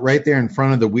out right there in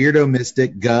front of the weirdo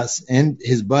mystic, Gus, and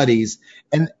his buddies.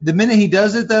 And the minute he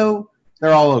does it, though,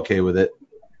 they're all okay with it.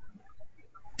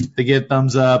 They give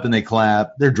thumbs up and they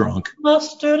clap. They're drunk.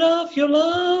 Mustard of your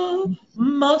love.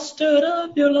 Mustard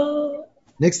of your love.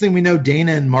 Next thing we know,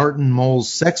 Dana and Martin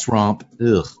Mull's sex romp.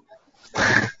 Ugh.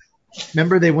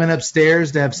 Remember they went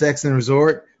upstairs to have sex in the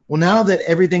resort? Well, now that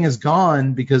everything is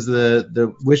gone because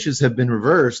the wishes have been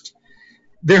reversed,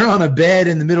 they're on a bed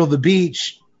in the middle of the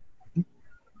beach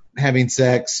having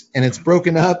sex, and it's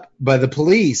broken up by the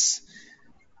police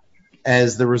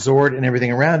as the resort and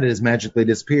everything around it has magically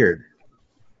disappeared.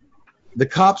 The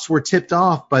cops were tipped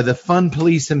off by the fun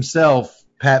police himself,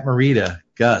 Pat Morita,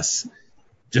 Gus.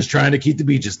 Just trying to keep the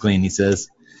beaches clean, he says.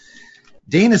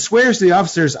 Dana swears to the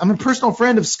officers, I'm a personal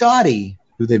friend of Scotty,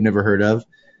 who they've never heard of.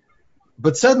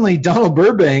 But suddenly Donald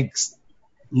Burbank's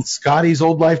Scotty's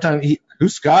old lifetime.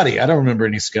 Who's Scotty? I don't remember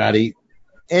any Scotty.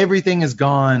 Everything is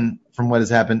gone from what has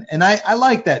happened. And I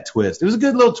like that twist. It was a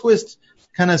good little twist,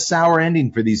 kind of sour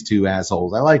ending for these two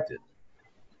assholes. I liked it.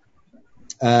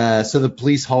 So the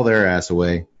police haul their ass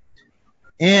away.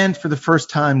 And for the first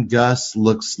time, Gus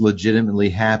looks legitimately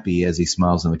happy as he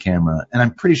smiles in the camera. And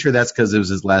I'm pretty sure that's because it was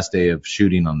his last day of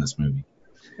shooting on this movie.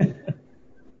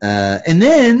 And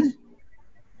then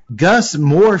Gus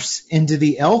morphs into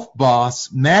the elf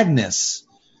boss, Magnus,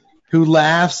 who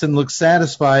laughs and looks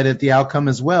satisfied at the outcome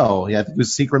as well. He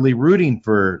was secretly rooting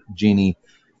for Jeannie.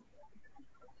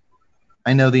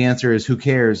 I know the answer is who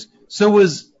cares. So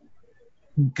was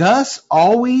Gus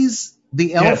always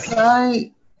the elf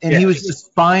guy? And he was just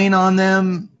spying on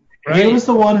them? Right. He was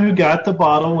the one who got the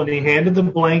bottle when he handed the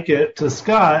blanket to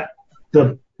Scott.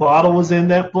 The bottle was in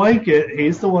that blanket.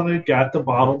 He's the one who got the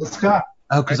bottle to Scott.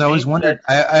 Oh, because I always wondered.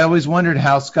 I always wondered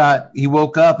how Scott. He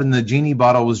woke up and the genie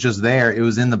bottle was just there. It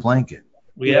was in the blanket.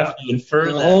 We have to infer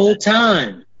the that whole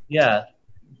time. Yeah,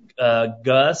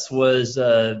 Gus was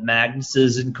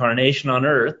Magnus's incarnation on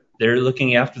Earth. They're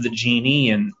looking after the genie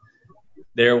and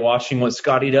they're watching what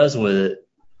Scotty does with it.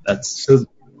 That's so.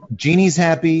 Genie's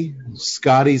happy.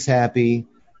 Scotty's happy.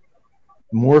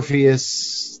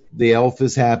 Morpheus, the elf,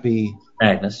 is happy.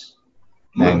 Magnus.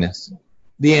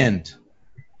 The end.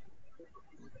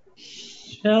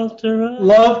 Shelter up.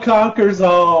 Love conquers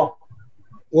all.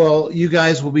 Well, you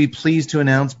guys will be pleased to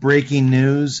announce breaking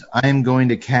news. I am going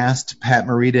to cast Pat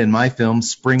Morita in my film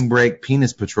Spring Break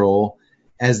Penis Patrol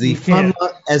as the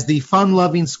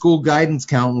fun-loving school guidance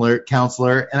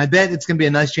counselor, and I bet it's going to be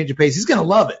a nice change of pace. He's going to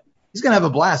love it. He's going to have a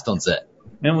blast on set.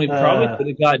 Man, we probably could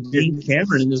have got Dean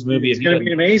Cameron in this movie. It's going to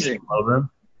be amazing.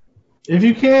 If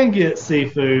you can get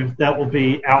Sifu, that will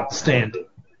be outstanding.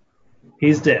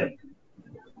 He's dead.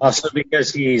 Also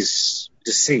because he's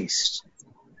deceased.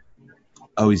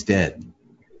 Oh, he's dead.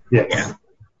 Yeah.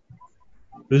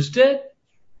 Who's dead?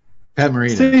 Pat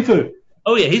Morita. Sifu.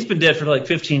 Oh, yeah, he's been dead for like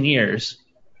 15 years.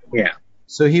 Yeah.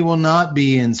 So he will not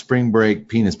be in Spring Break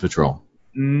Penis Patrol.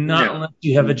 Not unless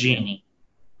you have a genie.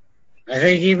 I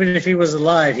think even if he was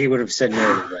alive, he would have said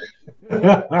no to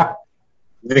that.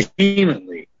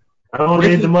 Vehemently. I don't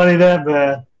need the money that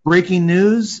bad. Breaking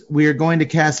news, we are going to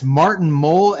cast Martin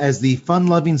Mull as the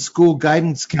fun-loving school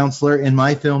guidance counselor in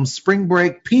my film Spring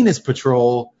Break Penis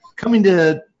Patrol, coming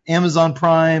to Amazon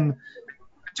Prime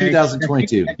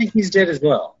 2022. I think he's dead as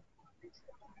well.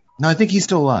 No, I think he's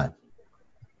still alive.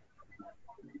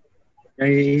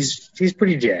 He's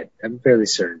pretty dead. I'm fairly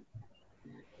certain.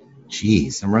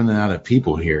 Jeez, I'm running out of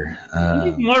people here.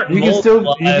 You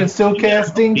can still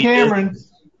cast Dean Cameron.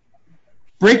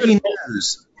 Breaking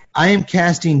news. I am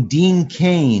casting Dean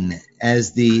Cain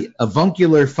as the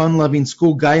avuncular, fun-loving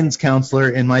school guidance counselor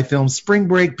in my film Spring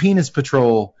Break Penis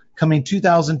Patrol, coming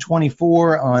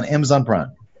 2024 on Amazon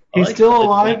Prime. He's still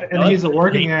alive, and he's a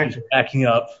working actor. Backing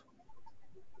up.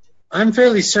 I'm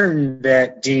fairly certain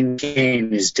that Dean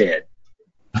Cain is dead.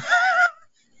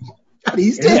 God,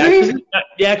 he's dead.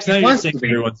 Yeah, because now you're saying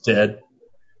everyone's dead.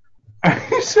 Are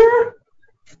you sure?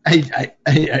 I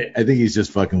think he's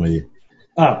just fucking with you.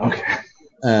 Oh, okay.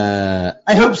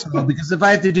 I hope so, because if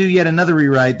I have to do yet another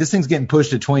rewrite, this thing's getting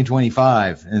pushed to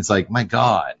 2025, and it's like, my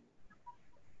God.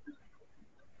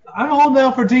 I'm holding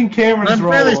out for Dean Cameron's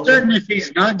role. I'm fairly certain if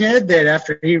he's not dead, that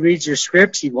after he reads your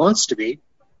script, he wants to be.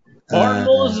 Martin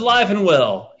Mull is alive and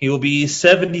well. He will be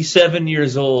 77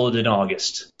 years old in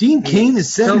August. Dean Cain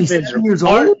is 77 years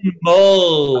old? Martin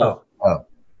Mull. Oh.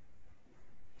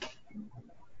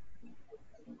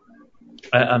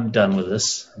 I'm done with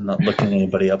this. I'm not looking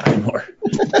anybody up anymore.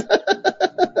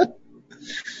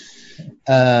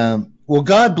 Well,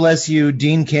 God bless you,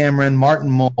 Dean Cameron, Martin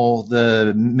Mull,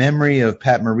 the memory of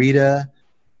Pat Morita,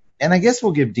 and I guess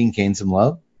we'll give Dean Cain some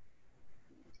love.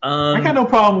 I got no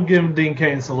problem giving Dean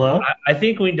Cain some love. I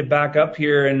think we need to back up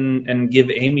here and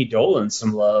give Amy Dolan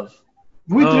some love.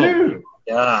 We do.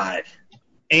 God.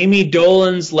 Amy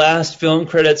Dolan's last film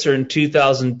credits are in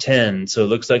 2010, so it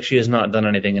looks like she has not done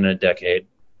anything in a decade.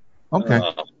 Okay.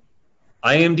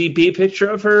 IMDb picture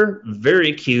of her,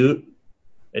 very cute.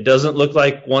 It doesn't look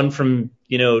like one from,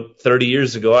 30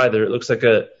 years ago either. It looks like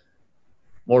a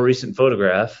more recent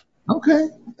photograph. Okay.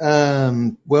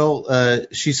 Well,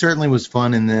 she certainly was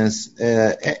fun in this.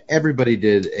 Everybody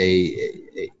did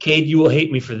a Cade, you will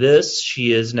hate me for this.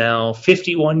 She is now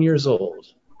 51 years old.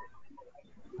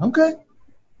 Okay.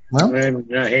 Well, I'm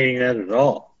not hating that at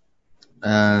all.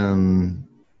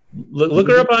 Look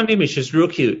her up on IMDb. She's real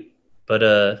cute.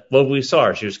 But we saw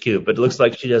her. She was cute. But it looks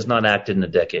like she has not acted in a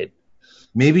decade.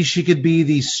 Maybe she could be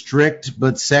the strict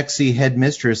but sexy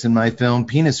headmistress in my film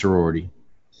Penis Sorority.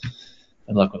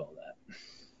 Good luck with all that.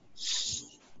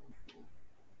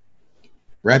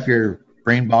 Wrap your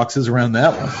brain boxes around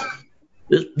that one.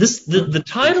 The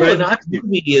title of that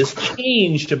movie has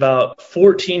changed about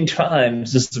 14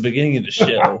 times since the beginning of the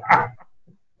show.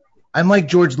 I'm like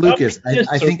George Lucas.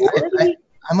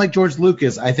 I'm like George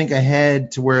Lucas. I think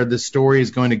ahead to where the story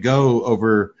is going to go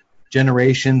over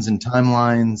generations and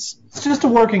timelines. It's just a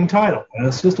working title.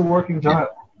 It's just a working title.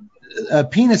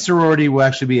 Penis Sorority will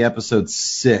actually be episode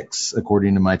 6,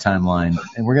 according to my timeline.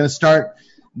 And we're going to start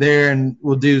there, and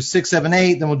we'll do 6, 7,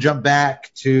 8. Then we'll jump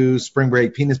back to Spring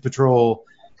Break Penis Patrol.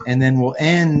 And then we'll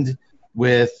end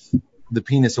with The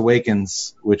Penis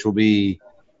Awakens, which will be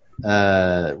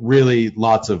really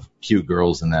lots of cute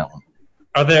girls in that one.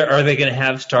 Are they going to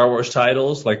have Star Wars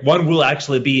titles? Like, one will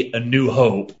actually be A New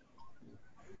Hope.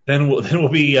 Then will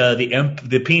be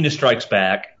the Penis Strikes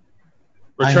Back.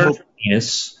 Return of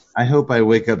Penis. I hope I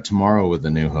wake up tomorrow with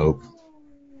A New Hope.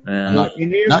 Not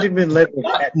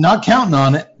counting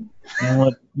on it.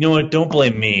 You know what? Don't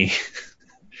blame me.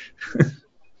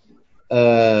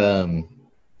 Well,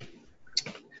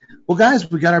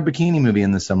 guys, we got our bikini movie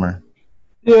in the summer.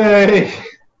 Yay!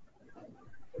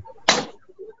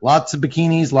 Lots of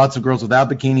bikinis, lots of girls without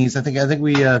bikinis. I think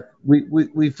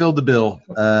we filled the bill.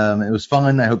 It was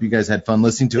fun. I hope you guys had fun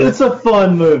listening to it. It's a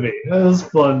fun movie. It was a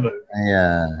fun movie.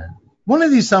 Yeah. One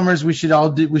of these summers we should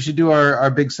do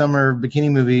our big summer bikini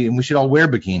movie, and we should all wear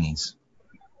bikinis.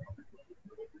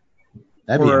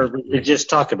 Or we could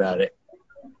just talk about it.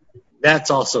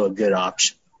 That's also a good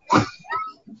option.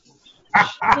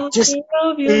 Just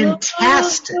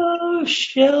fantastic.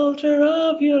 Shelter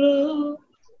of your love.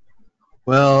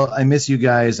 Well, I miss you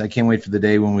guys. I can't wait for the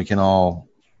day when we can all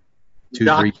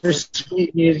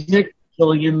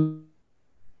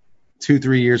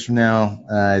 2-3 years from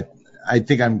now. I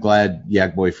think I'm glad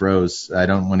Yak Boy froze. I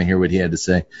don't want to hear what he had to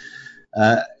say.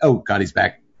 Oh, God, he's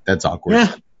back. That's awkward.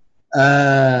 Yeah.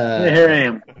 Here I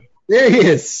am. There he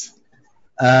is.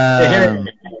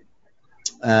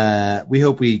 We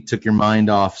hope we took your mind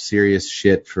off serious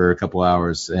shit for a couple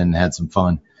hours and had some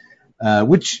fun,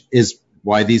 which is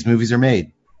why these movies are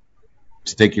made,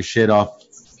 to take your shit off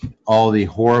all the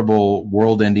horrible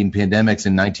world-ending pandemics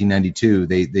in 1992.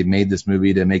 They made this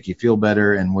movie to make you feel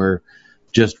better, and we're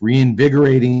just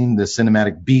reinvigorating the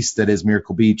cinematic beast that is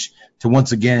Miracle Beach to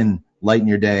once again lighten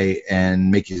your day and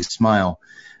make you smile.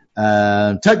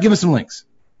 Tut, give us some links.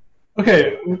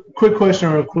 Okay, quick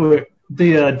question real quick.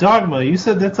 The Dogma, you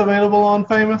said that's available on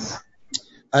Famous?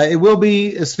 It will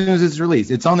be as soon as it's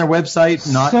released. It's on their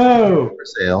website, not for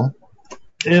sale.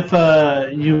 If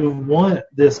you want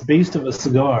this beast of a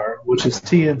cigar, which is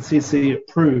TNCC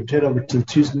approved, head over to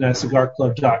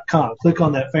TuesdayNightCigarClub.com. Click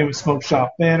on that Famous Smoke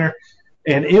Shop banner,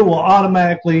 and it will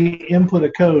automatically input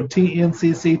a code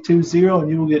TNCC20,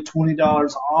 and you will get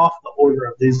 $20 off the order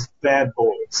of these bad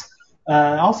boys.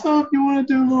 Also, if you want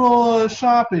to do a little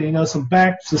shopping, some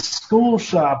back-to-school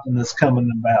shopping that's coming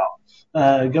about,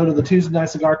 go to the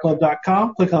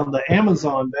TuesdayNightCigarClub.com, click on the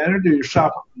Amazon banner, do your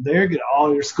shopping from there, get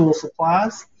all your school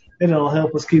supplies, and it'll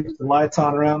help us keep the lights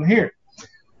on around here.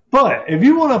 But if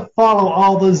you want to follow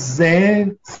all the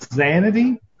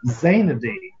insanity, insane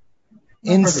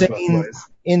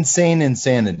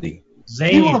insanity.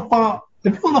 If you want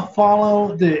to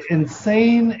follow the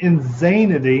insane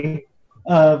insanity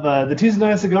of the Tuesday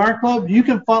Night Cigar Club, you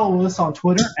can follow us on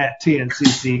Twitter at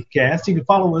TNCCcast. You can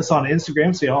follow us on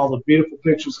Instagram, see all the beautiful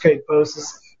pictures Kate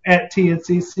posts at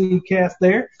TNCCcast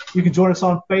there. You can join us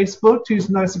on Facebook,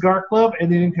 Tuesday Night Cigar Club,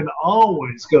 and then you can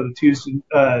always go to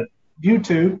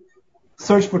YouTube,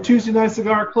 search for Tuesday Night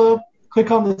Cigar Club,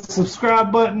 click on the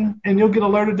subscribe button, and you'll get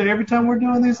alerted to every time we're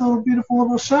doing these little beautiful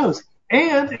little shows.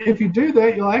 And if you do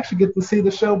that, you'll actually get to see the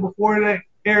show before it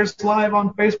airs live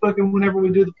on Facebook and whenever we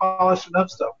do the polishing up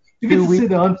stuff. You get to see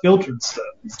the unfiltered stuff.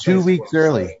 2 weeks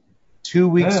early. 2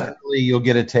 weeks early, you'll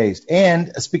get a taste.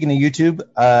 And speaking of YouTube,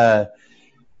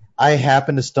 I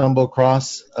happened to stumble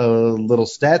across a little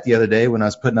stat the other day when I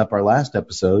was putting up our last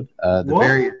episode.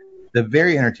 The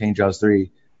very entertaining Jaws 3.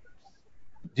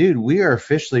 Dude, we are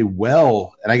officially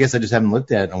and I guess I just haven't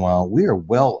looked at it in a while, we are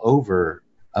well over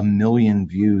 1 million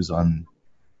views on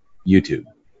YouTube,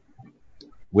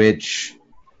 which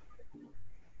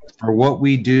for what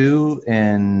we do,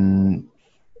 and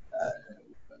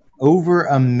over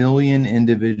 1 million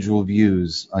individual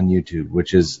views on YouTube,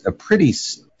 which is a pretty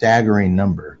staggering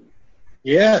number.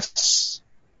 Yes.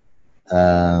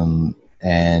 And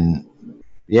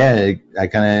yeah, I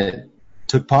kind of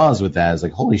took pause with that. I was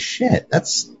like, holy shit,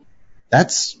 that's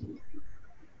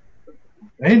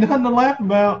ain't nothing to laugh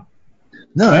about.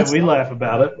 No, we laugh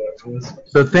about it.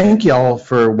 So thank y'all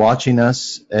for watching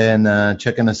us and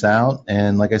checking us out.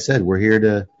 And like I said, we're here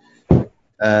to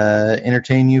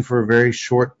entertain you for a very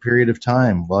short period of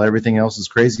time while everything else is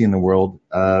crazy in the world.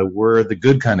 We're the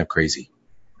good kind of crazy.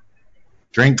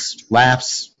 Drinks,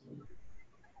 laughs,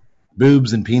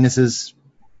 boobs, and penises.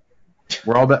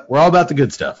 We're all about the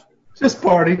good stuff. Just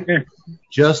party.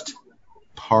 Just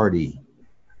party.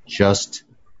 Just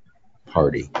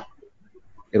party.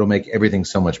 It'll make everything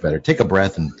so much better. Take a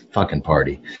breath and fucking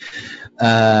party.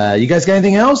 You guys got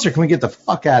anything else, or can we get the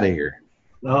fuck out of here?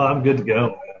 No, I'm good to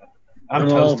go.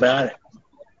 I'm all about it.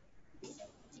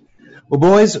 Well,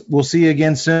 boys, we'll see you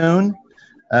again soon.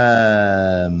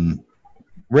 Red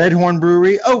Horn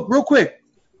Brewery. Oh, real quick.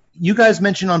 You guys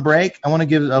mentioned on break. I want to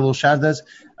give a little shout out to this.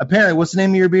 Apparently, what's the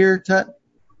name of your beer, Tut?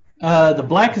 The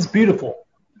Black is Beautiful.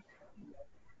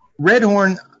 Red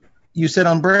Horn, you said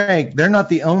on break, they're not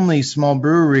the only small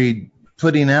brewery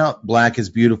putting out Black is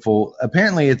Beautiful.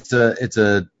 Apparently, it's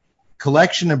a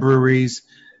collection of breweries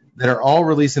that are all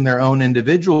releasing their own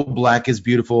individual Black is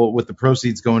Beautiful with the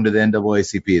proceeds going to the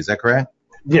NAACP. Is that correct?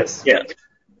 Yes. Yeah.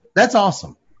 That's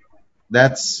awesome.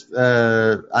 That's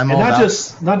I'm all not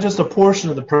about not just a portion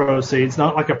of the proceeds,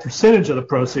 not like a percentage of the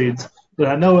proceeds, but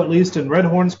I know at least in Red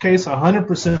Horn's case,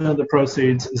 100% of the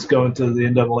proceeds is going to the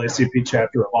NAACP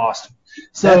chapter of Austin.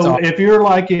 So awesome. If you're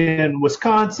like in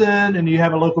Wisconsin and you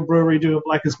have a local brewery doing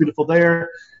Black is Beautiful there,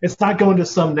 it's not going to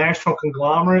some national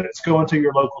conglomerate. It's going to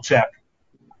your local chapter.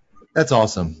 That's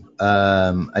awesome.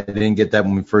 I didn't get that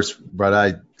when we first brought it.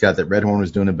 I got that Red Horn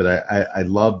was doing it, but I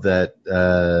love that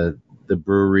the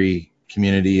brewery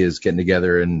community is getting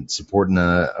together and supporting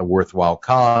a worthwhile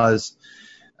cause.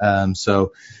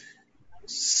 So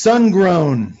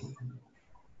Sungrown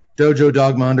Dojo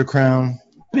Dogma Undercrown.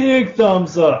 Big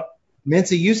thumbs up.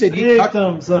 Mincy, you said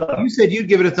thumbs up. You said you'd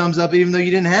give it a thumbs up even though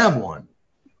you didn't have one.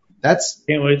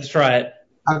 Can't wait to try it.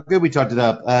 How good we talked it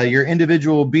up. Your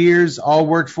individual beers all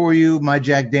worked for you. My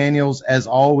Jack Daniels, as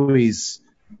always,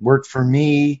 worked for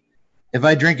me. If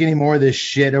I drink any more of this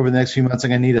shit over the next few months,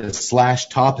 I'm going to need a Slash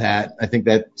top hat. I think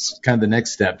that's kind of the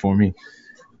next step for me.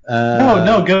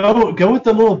 No, go with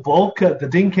the little bowl cut, the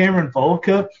Dean Cameron bowl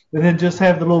cut, and then just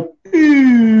have the little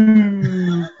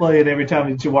playing every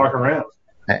time that you walk around.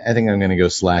 I think I'm going to go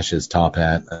Slash's top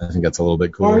hat. I think that's a little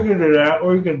bit cooler. Or we can do that.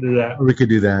 Or we could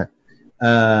do that.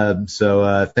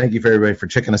 So thank you for everybody for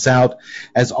checking us out.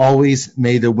 As always,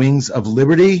 may the wings of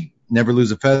liberty never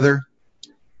lose a feather.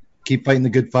 Keep fighting the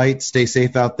good fight. Stay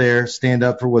safe out there. Stand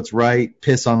up for what's right.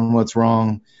 Piss on what's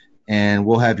wrong. And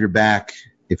we'll have your back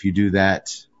if you do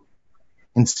that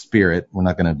in spirit. We're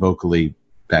not going to vocally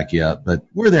back you up, but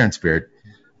we're there in spirit.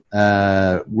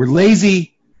 We're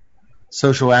lazy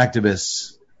social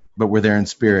activists, but we're there in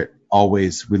spirit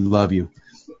always. We love you.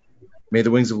 May the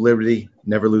wings of liberty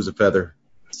never lose a feather.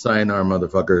 Sayonara,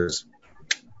 motherfuckers.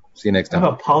 See you next time. I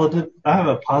have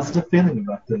a positive feeling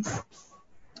about this. I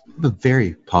have a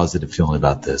very positive feeling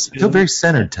about this. I feel very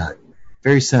centered, Todd.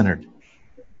 Very centered.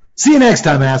 See you next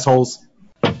time, assholes.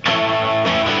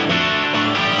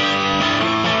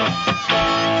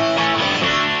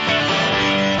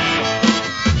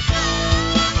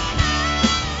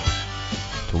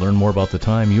 To learn more about the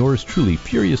time yours truly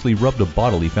furiously rubbed a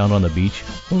bottle he found on the beach,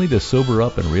 only to sober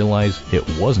up and realize it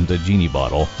wasn't a genie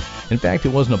bottle. In fact,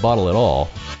 it wasn't a bottle at all.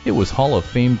 It was Hall of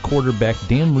Fame quarterback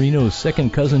Dan Marino's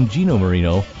second cousin, Gino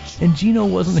Marino, and Gino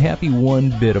wasn't happy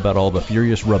one bit about all the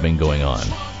furious rubbing going on.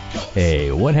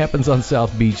 Hey, what happens on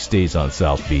South Beach stays on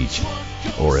South Beach.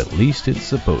 Or at least it's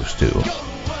supposed to.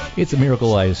 It's a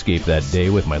miracle I escaped that day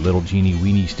with my little genie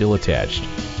weenie still attached.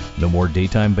 No more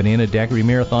daytime banana daiquiri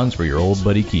marathons for your old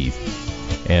buddy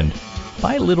Keith. And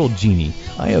by little genie,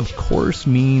 I of course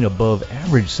mean above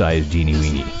average size genie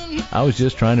weenie. I was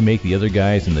just trying to make the other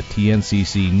guys in the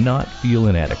TNCC not feel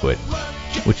inadequate.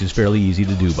 Which is fairly easy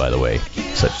to do, by the way.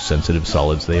 Such sensitive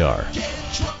solids they are.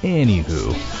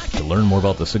 Anywho, to learn more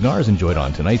about the cigars enjoyed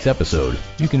on tonight's episode,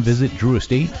 you can visit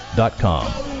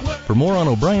drewestate.com. For more on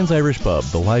O'Brien's Irish Pub,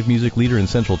 the live music leader in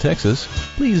Central Texas,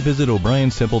 please visit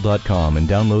o'brienstemple.com and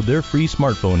download their free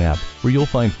smartphone app, where you'll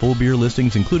find full beer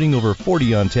listings including over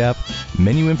 40 on tap,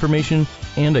 menu information,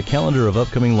 and a calendar of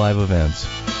upcoming live events.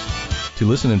 To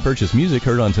listen and purchase music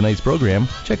heard on tonight's program,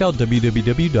 check out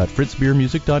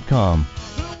www.fritzbeermusic.com.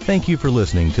 Thank you for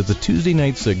listening to the Tuesday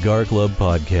Night Cigar Club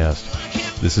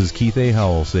podcast. This is Keith A.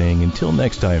 Howell saying until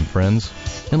next time, friends,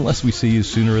 unless we see you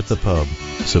sooner at the pub.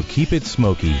 So keep it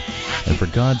smoky, and for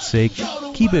God's sake,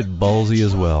 keep it ballsy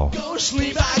as well.